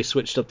how they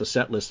switched up the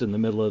set list in the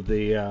middle of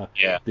the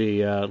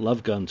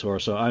Love Gun tour.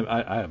 So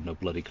I have no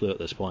bloody clue at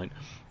this point.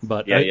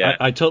 But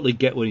I totally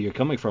get where you're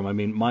coming from. I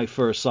mean, my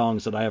first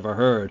songs that I ever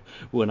heard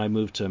when I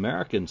moved to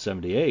America in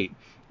 '78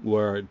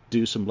 were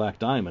Deuce and Black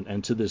Diamond,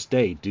 and to this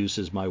day, Deuce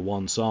is my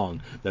one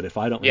song that if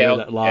I don't hear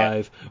that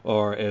live,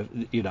 or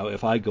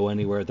if I go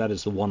anywhere, that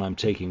is the one I'm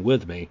taking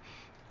with me.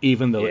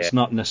 Even though it's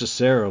not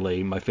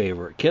necessarily my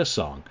favorite Kiss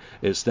song,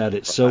 it's that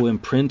it's so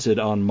imprinted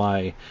on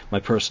my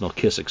personal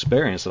Kiss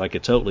experience that I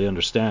could totally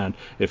understand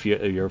if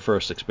your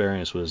first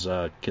experience was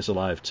Kiss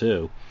Alive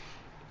 2.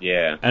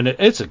 Yeah. And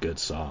it's a good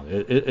song.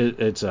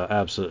 It's a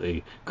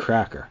absolutely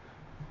cracker.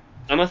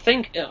 And I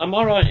think, am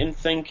I right in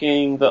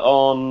thinking that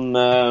on,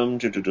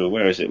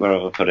 where is it? Where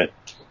have I put it?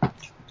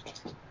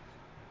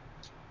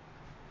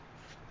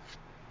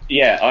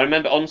 Yeah, I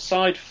remember on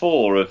side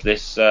 4 of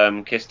this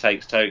Kiss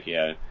Takes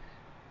Tokyo,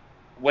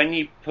 when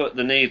you put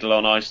the needle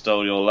on I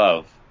Stole Your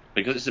Love,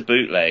 because it's a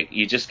bootleg,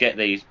 you just get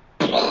these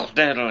and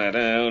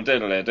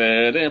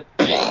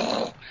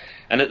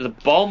the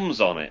bombs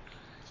on it,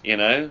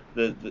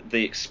 the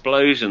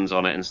explosions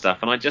on it and stuff.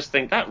 And I just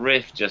think that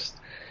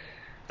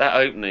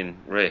opening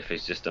riff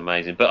is just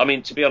amazing. But I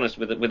mean, to be honest,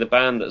 with a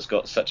band that's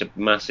got such a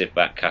massive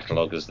back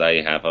catalogue as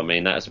they have, I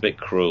mean, that's a bit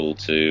cruel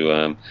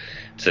to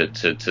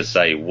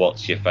say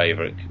what's your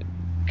favourite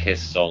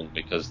Kiss song,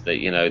 because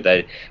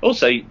they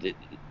also.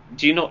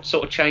 Do you not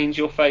sort of change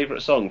your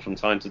favourite song from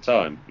time to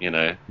time?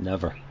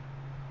 Never.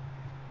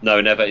 No,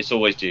 never. It's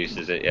always Juice,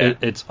 is it? Yeah.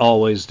 It's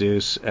always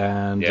Deuce,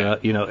 and Yeah.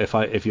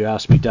 if you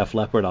ask me Def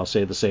Leppard, I'll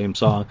say the same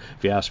song.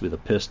 If you ask me the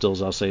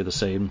Pistols, I'll say the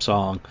same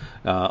song.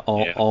 Yeah.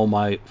 All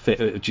my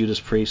Judas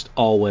Priest,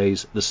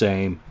 always the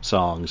same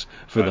songs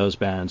for Right. those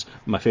bands.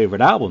 My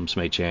favorite albums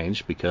may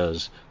change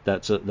because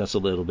that's a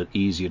little bit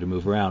easier to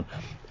move around.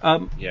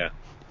 Yeah.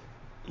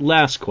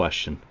 Last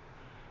question,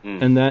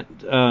 Mm. and that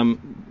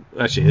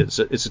actually it's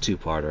a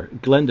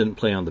two-parter. Glenn didn't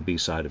play on the B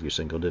side of your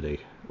single, did he?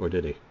 Or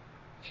did he?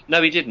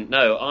 No, he didn't.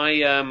 No,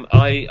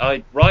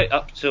 I right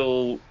up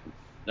till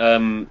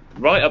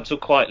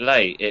quite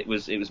late. It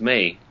was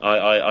me.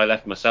 I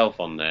left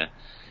myself on there,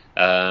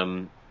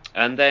 and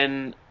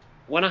then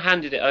when I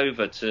handed it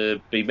over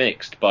to be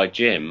mixed by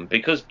Jim,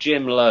 because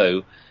Jim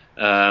Lowe,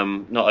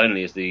 not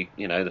only is the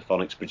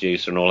Phonics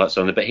producer and all that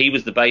sort of, but he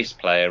was the bass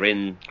player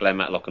in Glenn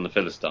Matlock and the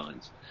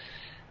Philistines,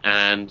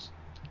 and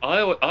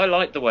I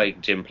liked the way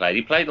Jim played.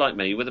 He played like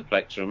me with a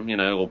plectrum,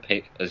 or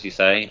pick, as you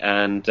say,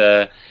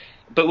 and.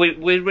 But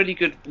we're really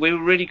good. We were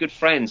really good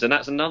friends, and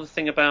that's another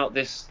thing about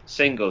this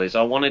single is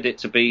I wanted it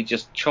to be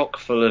just chock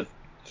full of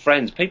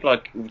friends, people I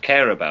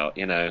care about,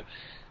 and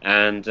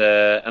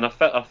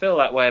I feel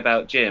that way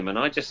about Jim. And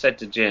I just said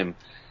to Jim,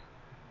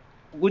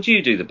 "Would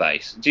you do the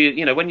bass? Would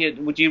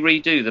you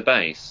redo the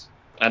bass?"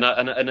 And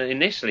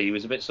initially he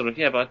was a bit sort of,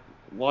 yeah, but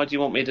why do you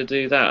want me to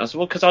do that? I said,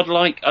 well, because I'd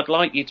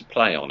like you to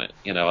play on it,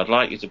 I'd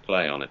like you to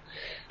play on it.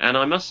 And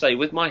I must say,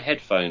 with my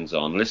headphones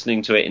on,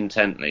 listening to it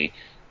intently.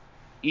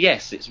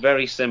 Yes, it's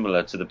very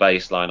similar to the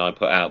bass line I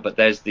put out, but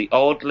there's the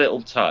odd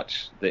little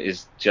touch that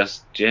is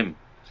just Jim,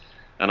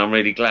 and I'm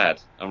really glad.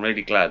 I'm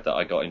really glad that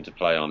I got him to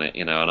play on it,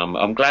 and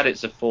I'm glad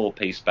it's a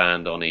 4-piece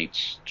band on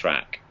each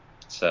track.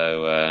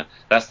 So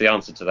that's the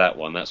answer to that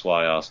one. That's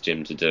why I asked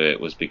Jim to do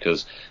it, was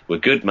because we're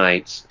good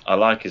mates. I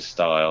like his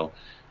style,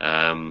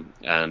 and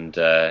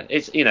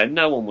it's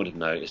no one would have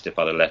noticed if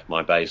I'd have left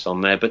my bass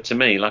on there. But to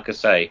me, like I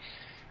say,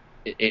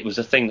 it was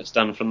a thing that's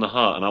done from the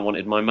heart, and I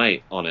wanted my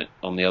mate on it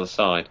on the other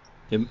side.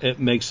 It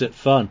makes it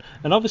fun,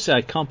 and obviously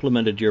I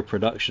complimented your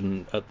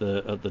production at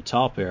the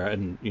top here,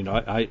 and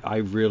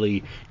I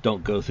really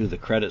don't go through the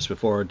credits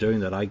before doing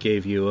that. I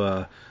gave you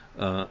a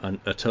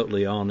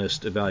totally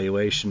honest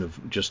evaluation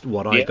of just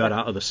what I got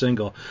out of the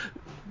single.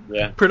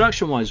 Yeah.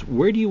 Production wise,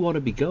 where do you want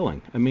to be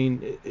going? I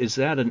mean, is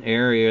that an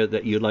area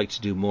that you'd like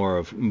to do more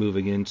of,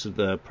 moving into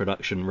the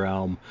production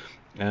realm?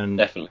 And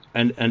Definitely.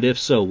 And if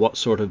so, what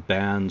sort of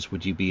bands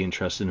would you be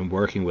interested in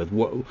working with?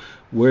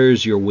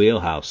 Where's your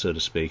wheelhouse, so to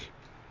speak?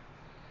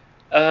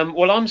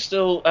 Well, I'm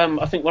still.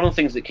 I think one of the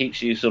things that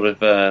keeps you sort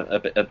of a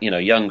bit,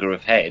 younger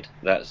of head,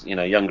 that's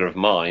younger of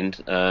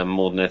mind,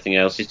 more than anything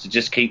else, is to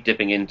just keep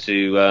dipping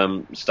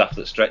into stuff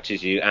that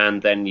stretches you,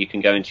 and then you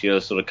can go into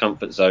your sort of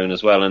comfort zone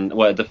as well. And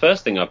well, the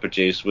first thing I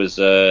produced was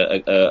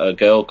a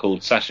girl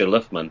called Sasha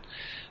Luffman,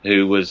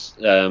 who was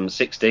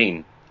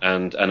 16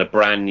 and a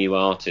brand new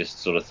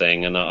artist sort of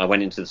thing. And I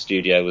went into the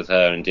studio with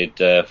her and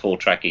did a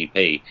 4-track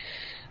EP.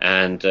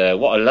 And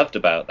what I loved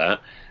about that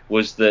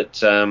was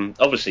that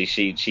obviously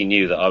she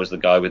knew that I was the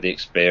guy with the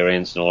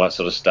experience and all that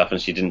sort of stuff, and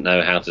she didn't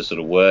know how to sort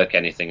of work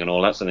anything and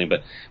all that sort of thing.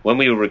 But when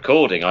we were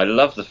recording, I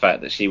loved the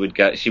fact that she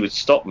would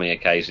stop me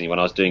occasionally when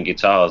I was doing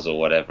guitars or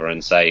whatever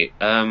and say,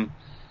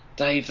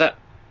 "Dave, that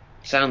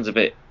sounds a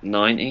bit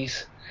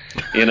 90s,"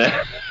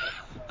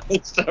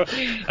 so,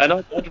 and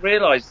I'd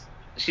realised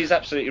she's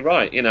absolutely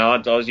right. I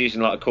was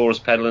using like a chorus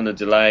pedal and a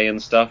delay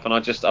and stuff, and I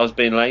was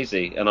being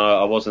lazy, and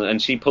I wasn't. And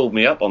she pulled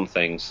me up on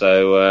things.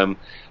 So,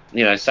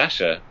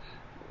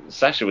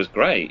 Sasha was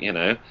great.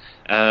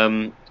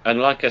 And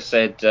like I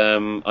said,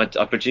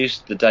 I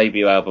produced the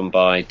debut album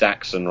by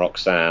Dax and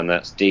Roxanne.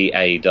 That's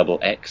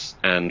DAXX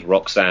and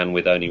Roxanne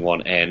with only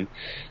one N.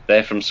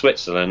 They're from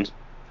Switzerland,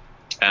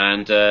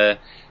 and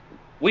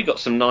we got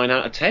some 9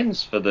 out of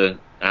 10s for the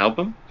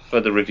album,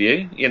 for the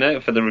review,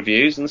 for the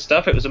reviews and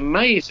stuff. It was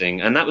amazing.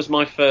 And that was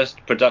my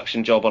first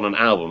production job on an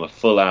album, a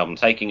full album,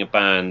 taking a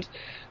band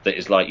that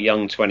is like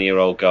young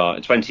 20-year-old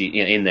guys,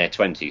 in their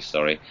 20s,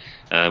 sorry,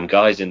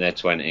 guys in their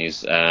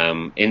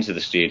 20s, into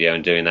the studio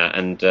and doing that.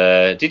 And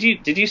did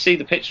you see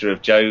the picture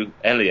of Joe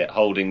Elliott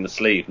holding the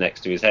sleeve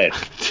next to his head?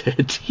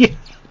 Yeah.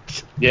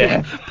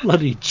 Yeah.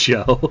 Bloody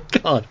Joe.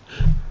 God.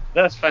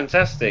 That's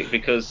fantastic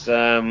because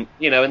and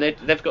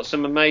they've got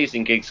some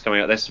amazing gigs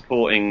coming up. They're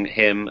supporting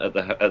him at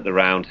the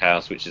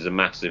Roundhouse, which is a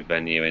massive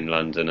venue in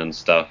London and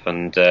stuff.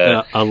 And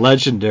a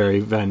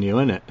legendary venue,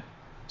 isn't it?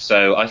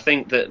 So I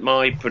think that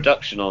my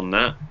production on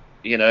that,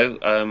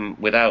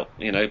 without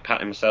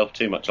patting myself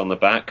too much on the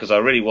back, because I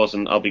really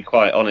wasn't. I'll be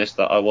quite honest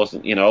that I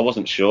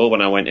wasn't sure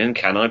when I went in.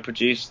 Can I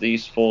produce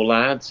these 4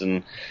 lads,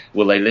 and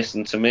will they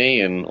listen to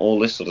me, and all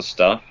this sort of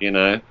stuff,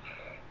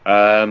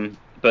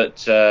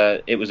 But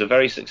it was a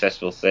very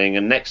successful thing,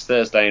 and next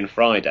Thursday and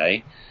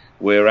Friday,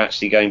 we're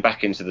actually going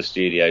back into the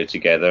studio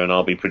together, and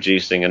I'll be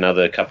producing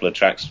another couple of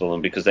tracks for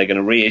them because they're going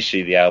to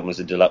reissue the album as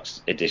a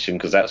deluxe edition,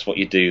 because that's what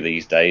you do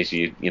these days.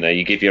 You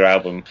give your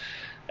album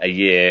a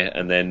year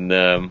and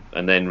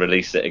then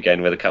release it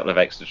again with a couple of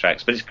extra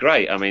tracks. But it's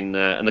great. I mean,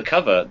 and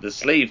the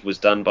sleeve was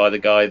done by the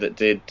guy that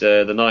did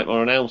the Nightmare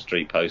on Elm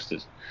Street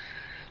posters.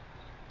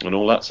 and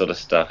all that sort of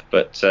stuff.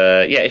 But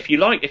yeah, if you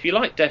like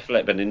Def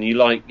Leppard and you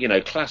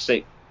like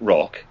classic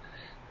rock,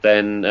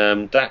 then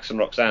Dax and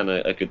Roxanne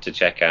are good to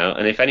check out.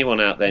 And if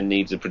anyone out there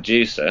needs a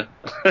producer,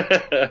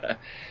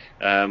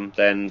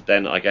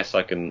 then I guess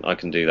I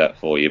can do that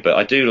for you. But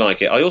I do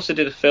like it. I also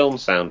did a film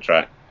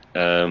soundtrack.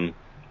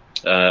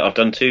 I've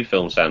done 2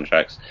 film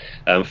soundtracks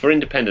for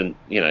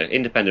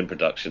independent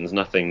productions.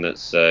 Nothing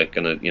that's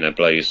gonna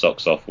blow your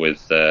socks off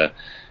with.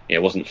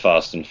 It wasn't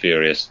Fast and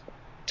Furious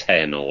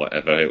 10 or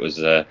whatever. It was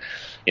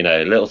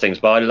little things.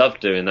 But I loved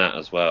doing that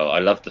as well. I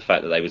loved the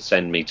fact that they would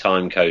send me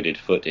time-coded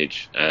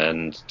footage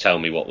and tell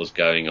me what was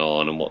going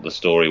on and what the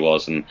story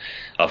was. And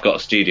I've got a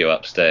studio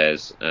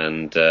upstairs,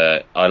 and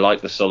I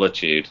like the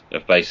solitude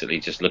of basically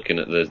just looking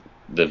at the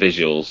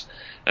visuals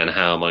and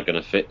how am I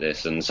going to fit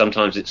this. And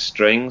sometimes it's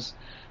strings,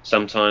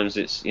 sometimes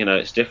it's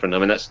it's different. I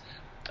mean, that's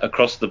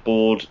across the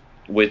board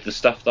with the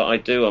stuff that I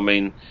do. I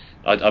mean,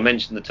 I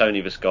mentioned the Tony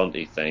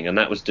Visconti thing, and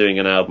that was doing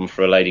an album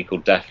for a lady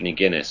called Daphne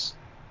Guinness.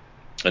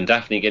 And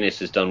Daphne Guinness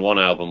has done 1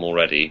 album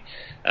already,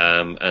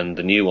 and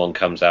the new one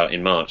comes out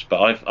in March.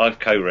 But I've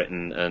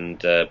co-written and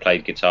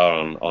played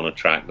guitar on a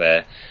track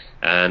there.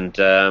 And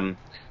I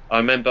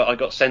remember I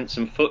got sent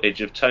some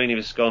footage of Tony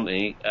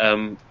Visconti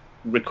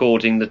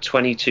recording the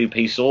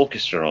 22-piece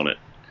orchestra on it.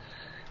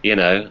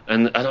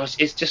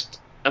 It's just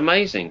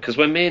amazing, because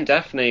when me and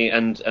Daphne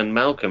and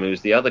Malcolm, who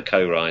was the other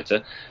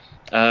co-writer,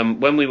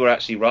 when we were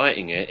actually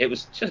writing it, it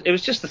was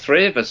just the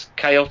 3 of us,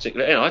 chaotic.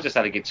 I just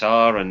had a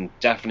guitar and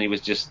Daphne was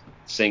just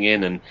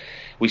singing, and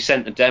we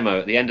sent a demo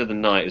at the end of the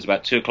night. It was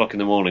about 2:00 in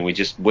the morning. We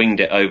just winged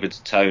it over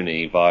to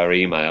Tony via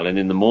email, and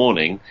in the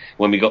morning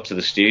when we got to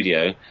the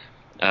studio,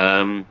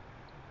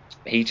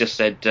 he just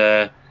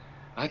said,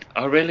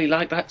 I really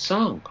like that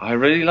song. I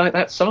really like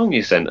that song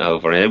you sent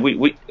over.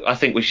 And I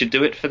think we should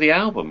do it for the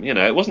album.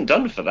 It wasn't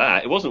done for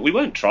that. We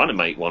weren't trying to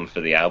make one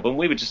for the album.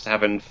 We were just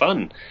having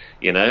fun.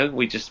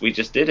 We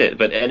just did it.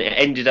 But it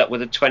ended up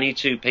with a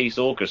 22-piece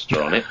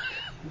orchestra on it.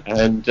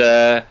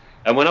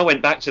 And when I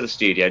went back to the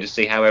studio to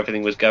see how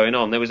everything was going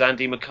on, there was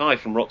Andy Mackay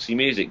from Roxy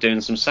Music doing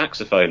some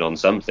saxophone on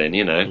something.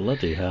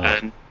 Bloody hell.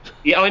 And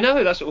yeah, I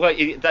know.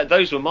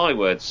 Those were my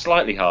words,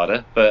 slightly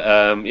harder, but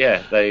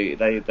yeah,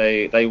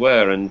 they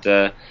were,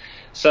 and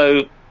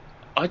so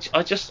I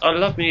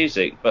love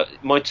music. But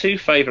my 2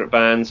 favourite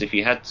bands, if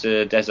you had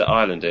to desert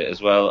island it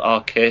as well,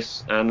 are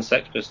Kiss and the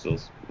Sex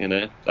Pistols.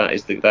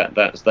 Those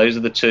are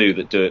the 2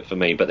 that do it for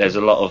me. But there's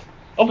a lot of,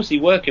 obviously,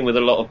 working with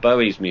a lot of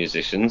Bowie's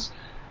musicians.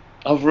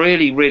 I've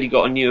really, really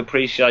got a new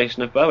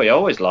appreciation of Bowie. I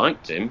always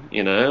liked him.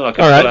 All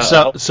right.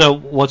 So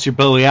what's your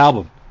Bowie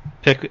album?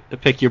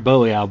 Pick your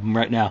Bowie album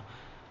right now.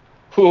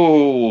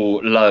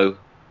 Ooh, Low.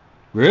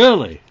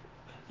 Really?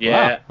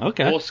 Yeah. Wow.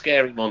 Okay. Or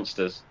Scary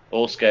Monsters.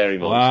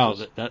 Wow,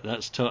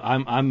 that's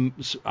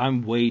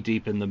I'm way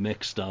deep in the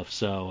mix stuff,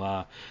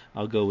 so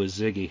I'll go with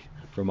Ziggy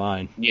for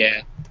mine.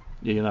 Yeah.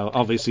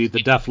 Obviously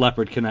the Def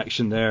Leppard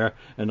connection there,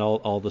 and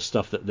all the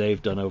stuff that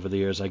they've done over the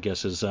years, I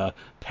guess, has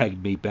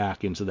pegged me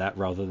back into that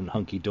rather than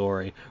Hunky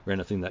Dory or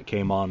anything that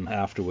came on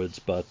afterwards.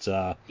 But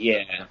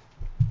yeah.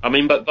 I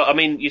mean, but I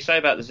mean, you say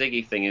about the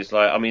Ziggy thing is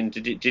like, I mean,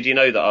 did you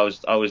know that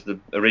I was the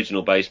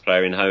original bass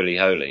player in Holy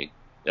Holy,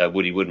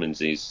 Woody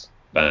Woodmansey's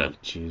band?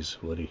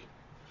 Jeez, Woody.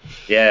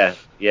 Yeah.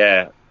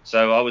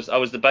 So I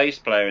was the bass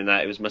player in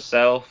that. It was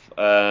myself,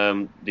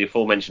 the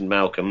aforementioned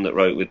Malcolm that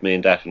wrote with me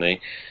and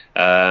Daphne,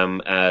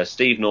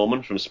 Steve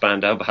Norman from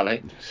Spandau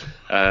Ballet,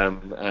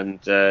 and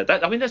that.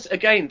 I mean,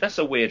 that's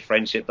a weird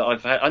friendship that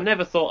I've had. I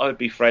never thought I would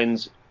be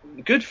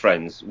good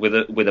friends with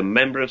a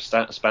member of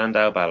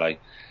Spandau Ballet.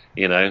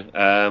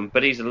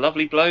 But he's a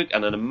lovely bloke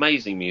and an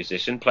amazing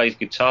musician. Plays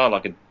guitar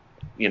like a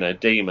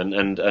demon,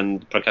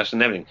 and percussion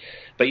and everything.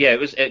 But yeah,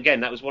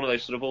 that was one of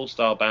those sort of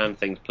all-star band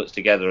things put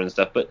together and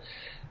stuff. But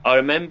I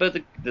remember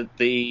it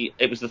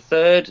was the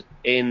 3rd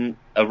in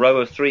a row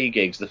of 3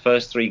 gigs, the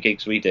first 3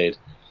 gigs we did,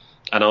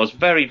 and I was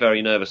very,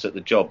 very nervous at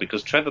the job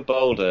because Trevor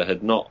Bolder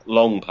had not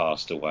long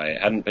passed away.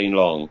 It hadn't been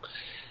long,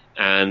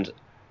 and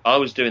I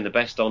was doing the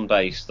best on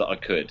bass that I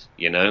could,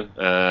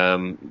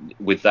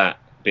 with that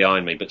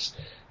behind me. But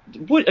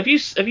have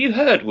you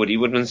heard Woody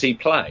Woodmansey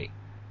play?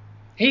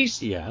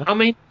 I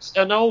mean,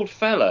 an old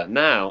fella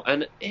now,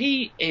 and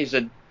he's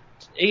an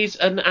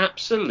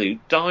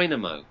absolute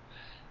dynamo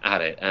at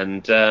it.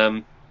 And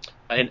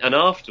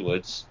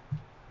afterwards,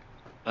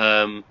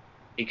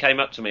 he came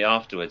up to me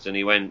afterwards, and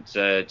he went,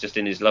 just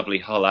in his lovely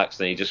Hull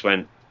accent, he just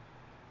went,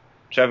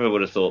 "Trevor would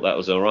have thought that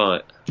was all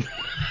right."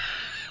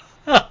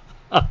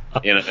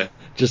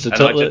 Just a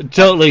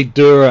totally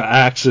Dura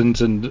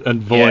accent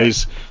and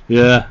voice.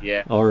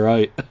 Yeah. All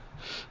right.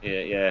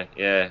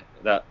 Yeah.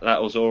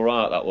 That was all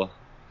right. That was.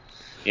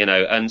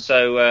 And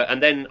so,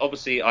 and then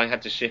obviously I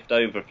had to shift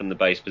over from the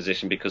bass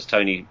position because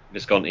Tony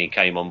Visconti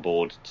came on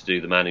board to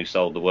do the Man Who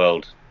Sold the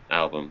World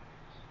album.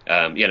 The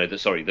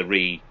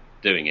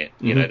redoing it.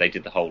 Mm-hmm. They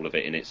did the whole of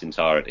it in its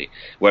entirety.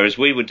 Whereas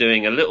we were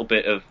doing a little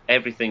bit of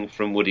everything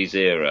from Woody's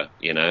era.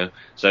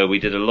 So we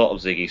did a lot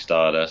of Ziggy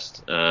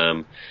Stardust.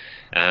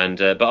 And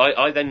but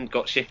I then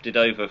got shifted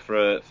over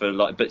for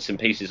like bits and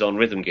pieces on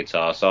rhythm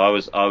guitar. So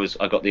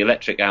I got the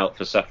electric out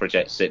for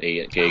Suffragette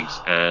City at gigs,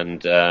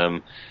 and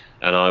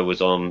I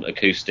was on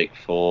acoustic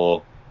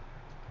for,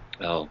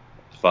 oh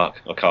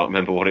fuck, I can't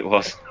remember what it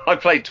was. I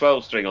played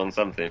 12 string on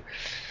something,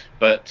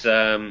 but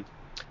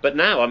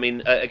now, I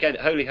mean, again,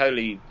 Holy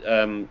Holy,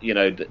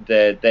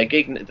 their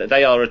gig,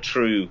 they are a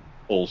true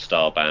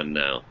all-star band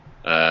now.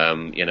 I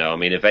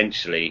mean,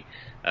 eventually,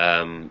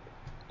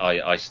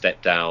 I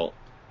stepped out.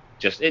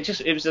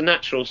 It was a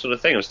natural sort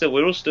of thing.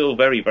 We're all still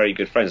very, very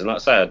good friends. And like I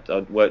said,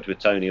 I'd worked with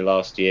Tony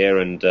last year,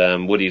 and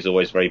Woody's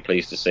always very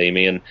pleased to see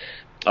me. And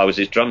I was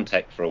his drum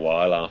tech for a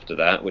while after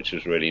that, which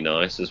was really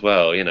nice as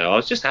well. I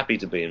was just happy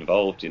to be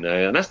involved.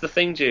 And that's the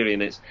thing,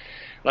 Julian. It's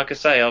like I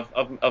say,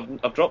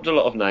 I've dropped a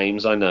lot of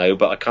names, I know,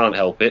 but I can't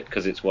help it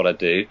because it's what I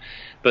do.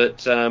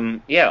 But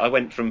I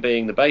went from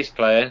being the bass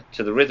player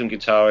to the rhythm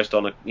guitarist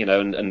on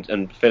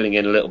and filling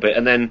in a little bit.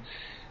 And then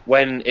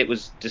when it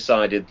was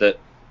decided that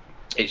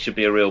it should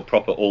be a real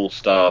proper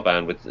all-star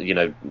band with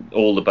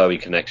all the Bowie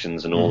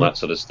connections and all that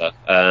sort of stuff,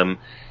 I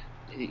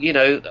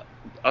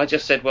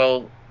just said,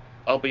 well,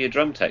 I'll be a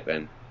drum tech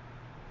then,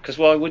 because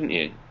why wouldn't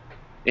you?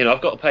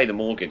 I've got to pay the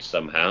mortgage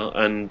somehow,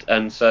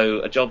 and so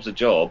a job's a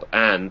job,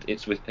 and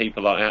it's with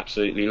people I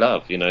absolutely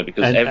love,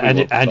 because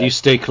and you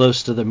stay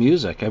close to the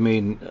music. I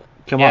mean,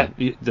 come on,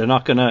 they're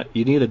not gonna.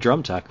 You need a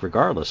drum tech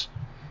regardless.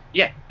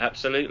 Yeah,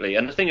 absolutely.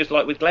 And the thing is,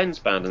 like with Glenn's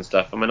band and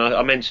stuff, I mean,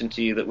 I mentioned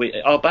to you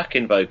that our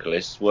backing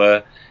vocalists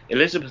were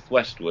Elizabeth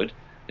Westwood,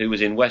 who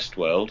was in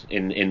Westworld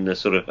in the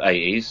sort of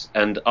 80s,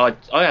 and I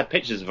had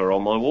pictures of her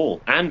on my wall,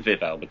 and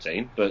Viv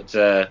Albertine,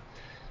 but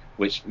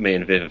which me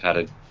and Viv have had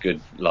a good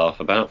laugh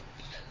about.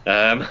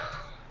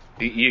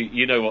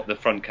 You know what the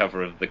front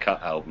cover of the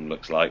Cut album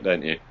looks like,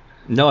 don't you?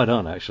 No, I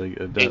don't actually.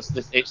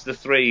 It's the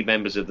three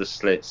members of the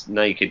Slits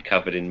naked,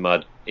 covered in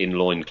mud, in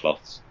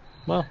loincloths.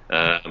 Well,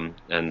 and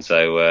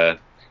so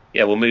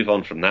we'll move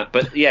on from that.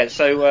 But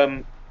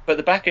but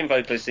the backing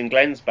vocalists in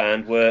Glenn's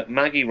band were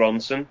Maggie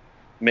Ronson,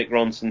 Mick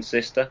Ronson's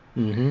sister,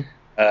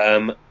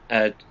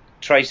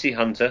 Tracy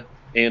Hunter,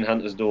 Ian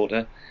Hunter's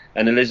daughter,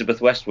 and Elizabeth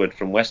Westwood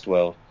from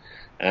Westworld.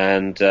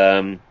 And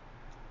and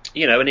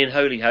in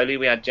Holy Holy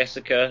we had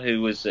Jessica,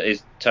 who is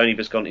Tony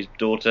Visconti's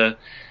daughter.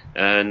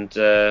 And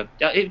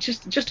it's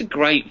just a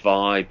great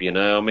vibe,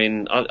 I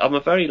mean, I'm a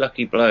very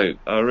lucky bloke.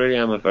 I really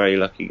am a very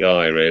lucky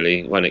guy,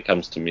 really, when it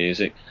comes to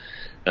music.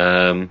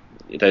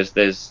 There's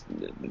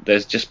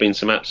just been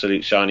some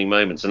absolute shining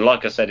moments, and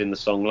like I said in the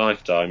song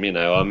Lifetime,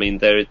 I mean,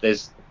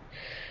 there's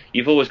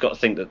you've always got to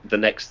think that the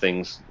next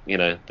thing,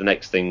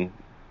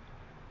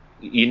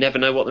 you never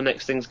know what the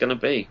next thing's going to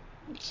be.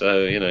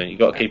 So you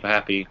got to keep a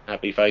happy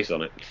face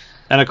on it.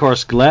 And of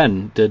course,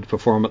 Glenn did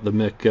perform at the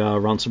Mick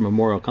Ronson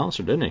Memorial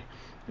Concert, didn't he?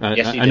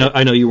 Yes,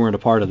 I know you weren't a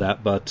part of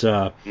that, but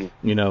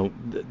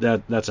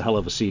that's a hell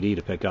of a CD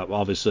to pick up.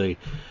 Obviously,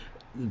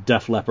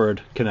 Def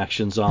Leppard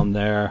connections on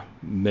there,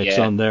 Mick's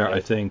on there. Yeah. I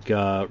think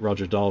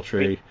Roger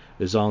Daltrey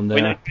is on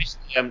there.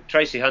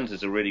 Tracy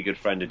Hunter's a really good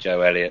friend of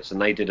Joe Elliott's,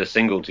 and they did a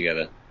single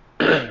together.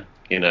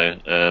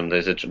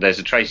 There's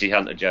a Tracy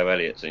Hunter Joe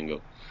Elliott single.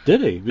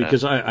 Did he?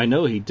 Because I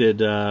know he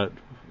did.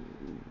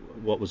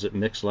 What was it?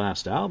 Mick's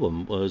last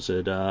album, was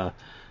it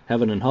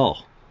Heaven and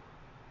Hell?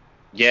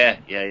 Yeah.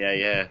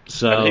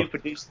 So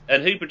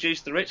and who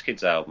produced the Rich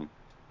Kids album?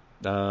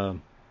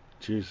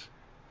 Jeez.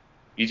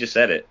 You just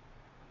said it.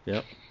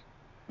 Yep.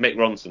 Mick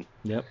Ronson.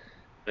 Yep.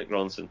 Mick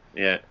Ronson.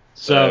 Yeah.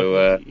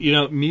 So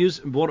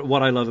music.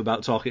 What I love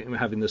about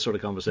having this sort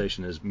of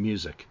conversation is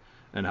music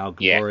and how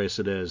glorious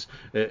it is.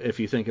 If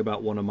you think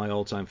about one of my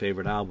all-time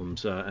favorite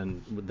albums,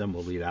 and then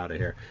we'll lead out of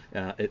here,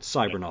 it's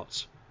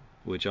Cybernauts,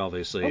 which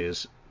obviously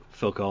is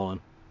Phil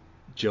Collen,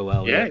 Joe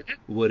Elliott,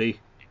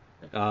 Woody,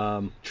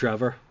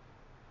 Trevor.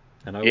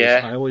 And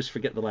I always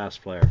forget the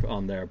last player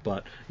on there,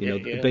 but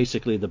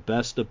basically the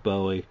best of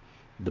Bowie,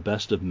 the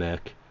best of Mick,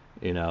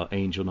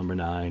 Angel Number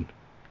 9,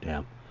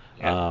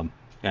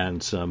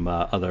 and some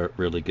other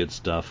really good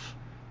stuff,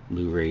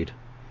 Lou Reed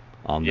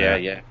on there.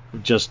 Yeah.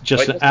 Just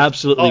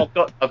absolutely.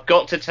 Oh, I've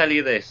got to tell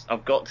you this.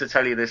 I've got to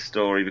tell you this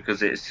story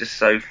because it's just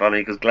so funny.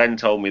 Because Glenn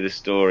told me this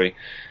story,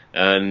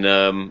 and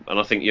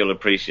I think you'll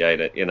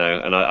appreciate it.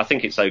 And I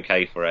think it's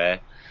okay for air.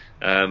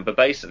 But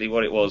basically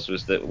what it was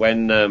that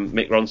when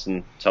Mick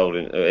Ronson told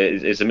him,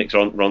 it's a Mick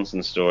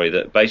Ronson story,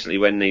 that basically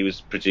when he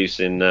was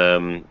producing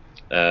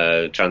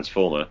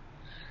Transformer,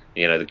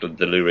 the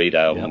Lou Reed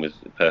album with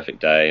Perfect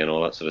Day and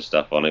all that sort of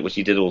stuff on it, which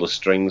he did all the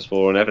strings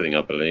for and everything,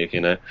 I believe,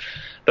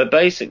 But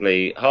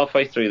basically,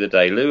 halfway through the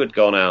day, Lou had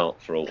gone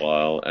out for a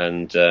while,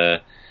 and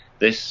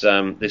this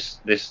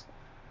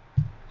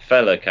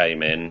fella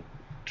came in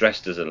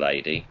dressed as a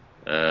lady.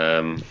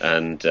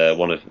 And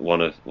one of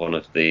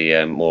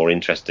the more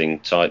interesting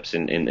types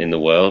in the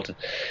world,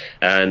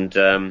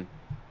 and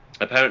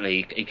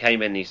apparently he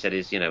came in and he said,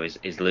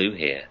 "Is Lou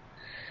here?"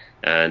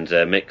 And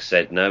Mick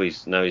said, "No,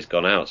 he's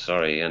gone out.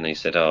 Sorry." And he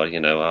said,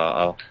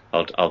 I'll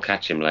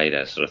catch him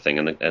later," sort of thing.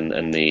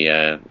 And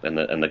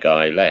the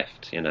guy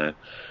left, and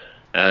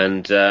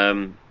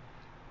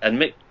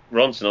Mick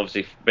Ronson,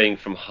 obviously being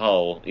from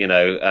Hull,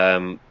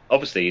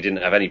 obviously he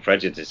didn't have any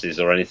prejudices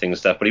or anything and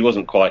stuff, but he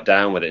wasn't quite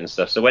down with it and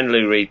stuff. So when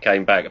Lou Reed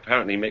came back,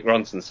 apparently Mick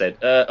Ronson said,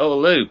 "Oh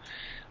Lou,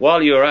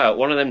 while you were out,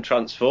 one of them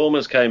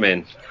Transformers came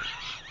in,"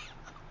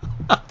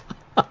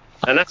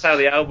 and that's how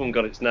the album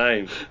got its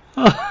name.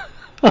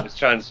 It was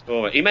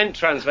Transformer. He meant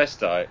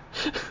transvestite,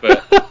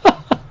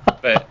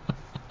 but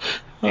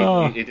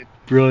he did.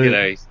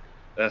 Brilliant.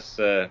 That's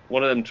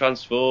one of them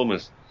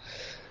Transformers.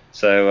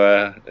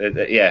 So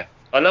yeah.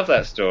 I love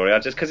that story.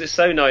 Because it's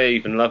so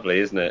naive and lovely,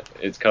 isn't it?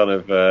 It's kind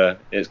of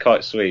it's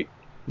quite sweet.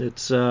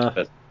 It's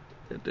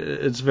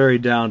very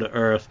down to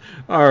earth.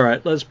 All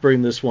right, let's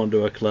bring this one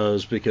to a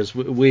close because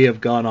we have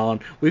gone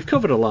on. We've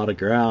covered a lot of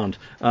ground.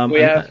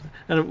 We have,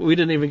 and we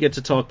didn't even get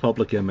to talk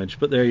public image.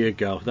 But there you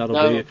go.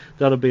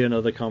 That'll be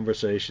another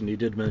conversation. You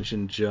did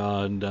mention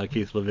John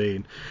Keith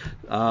Levine.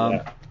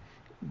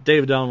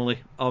 David Donnelly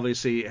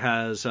obviously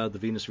has the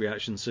Venus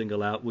Reaction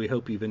single out. We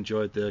hope you've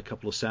enjoyed the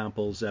couple of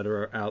samples that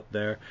are out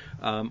there.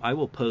 I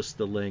will post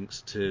the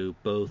links to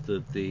both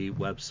of the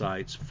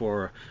websites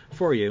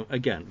for you.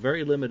 Again,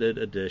 very limited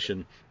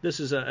edition. This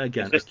is a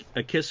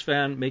Kiss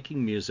fan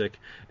making music,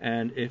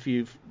 and if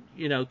you've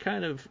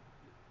kind of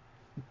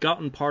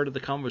gotten part of the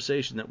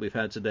conversation that we've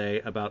had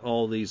today about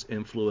all these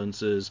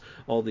influences,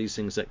 all these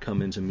things that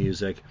come into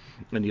music,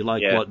 and you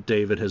like what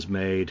David has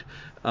made,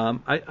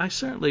 I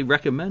certainly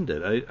recommend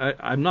it.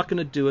 I'm not going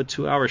to do a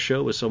 2-hour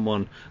show with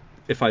someone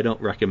if I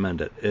don't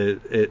recommend it.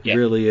 It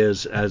really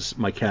is, as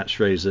my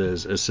catchphrase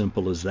is, as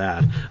simple as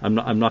that. I'm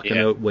not going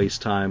to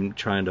waste time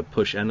trying to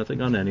push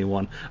anything on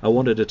anyone. I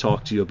wanted to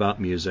talk to you about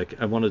music.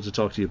 I wanted to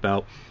talk to you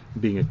about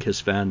being a Kiss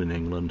fan in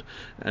England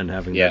and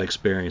having that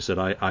experience that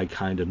I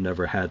kind of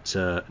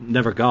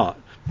never got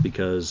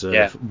because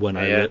of when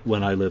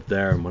I lived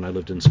there and when I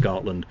lived in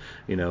Scotland.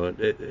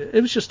 It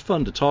was just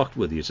fun to talk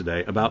with you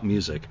today about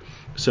music.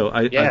 So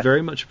I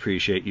very much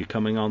appreciate you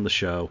coming on the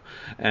show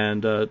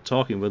and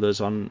talking with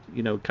us on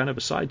kind of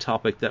a side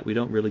topic that we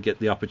don't really get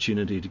the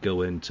opportunity to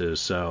go into.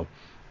 So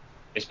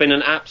it's been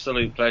an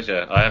absolute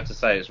pleasure. I have to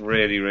say, it's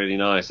really, really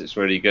nice. It's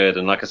really good.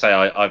 And like I say,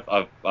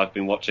 I've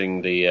been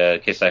watching the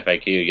Kiss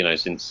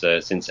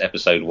FAQ, since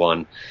episode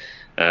 1,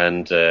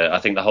 and I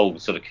think the whole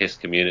sort of Kiss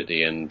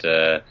community and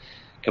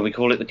can we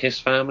call it the Kiss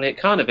family? It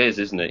kind of is,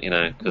 isn't it?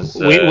 Because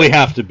we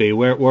have to be.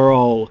 We're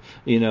all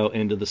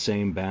into the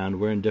same band.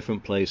 We're in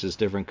different places,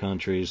 different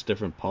countries,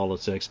 different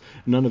politics.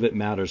 None of it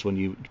matters when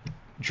you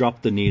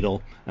drop the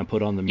needle and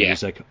put on the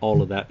music.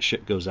 All of that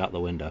shit goes out the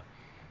window.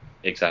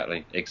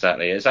 Exactly. It's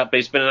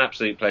been an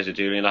absolute pleasure,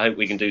 Julian. I hope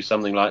we can do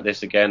something like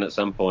this again at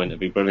some point. It'd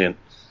be brilliant.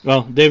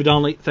 Well, David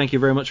Donnelly, thank you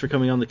very much for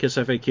coming on the Kiss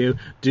FAQ.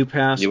 Do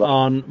pass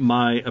on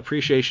my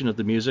appreciation of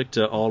the music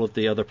to all of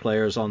the other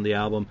players on the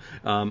album.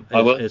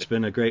 It's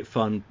been a great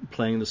fun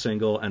playing the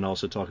single and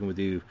also talking with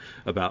you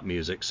about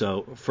music.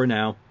 So for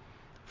now,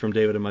 from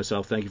David and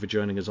myself, thank you for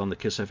joining us on the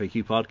Kiss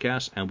FAQ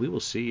podcast, and we will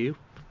see you,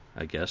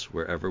 I guess,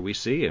 wherever we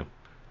see you.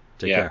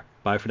 Take care.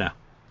 Bye for now.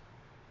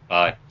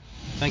 Bye.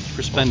 Thank you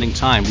for spending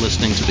time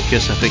listening to the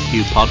Kiss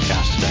FAQ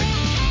podcast today.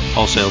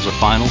 All sales are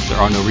final. There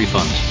are no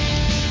refunds.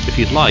 If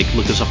you'd like,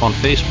 look us up on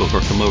Facebook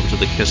or come over to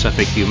the Kiss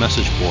FAQ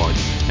message board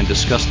and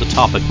discuss the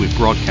topic we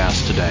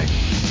broadcast today.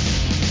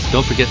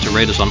 Don't forget to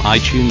rate us on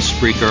iTunes,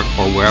 Spreaker,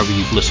 or wherever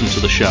you've listened to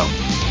the show.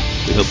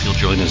 We hope you'll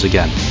join us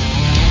again.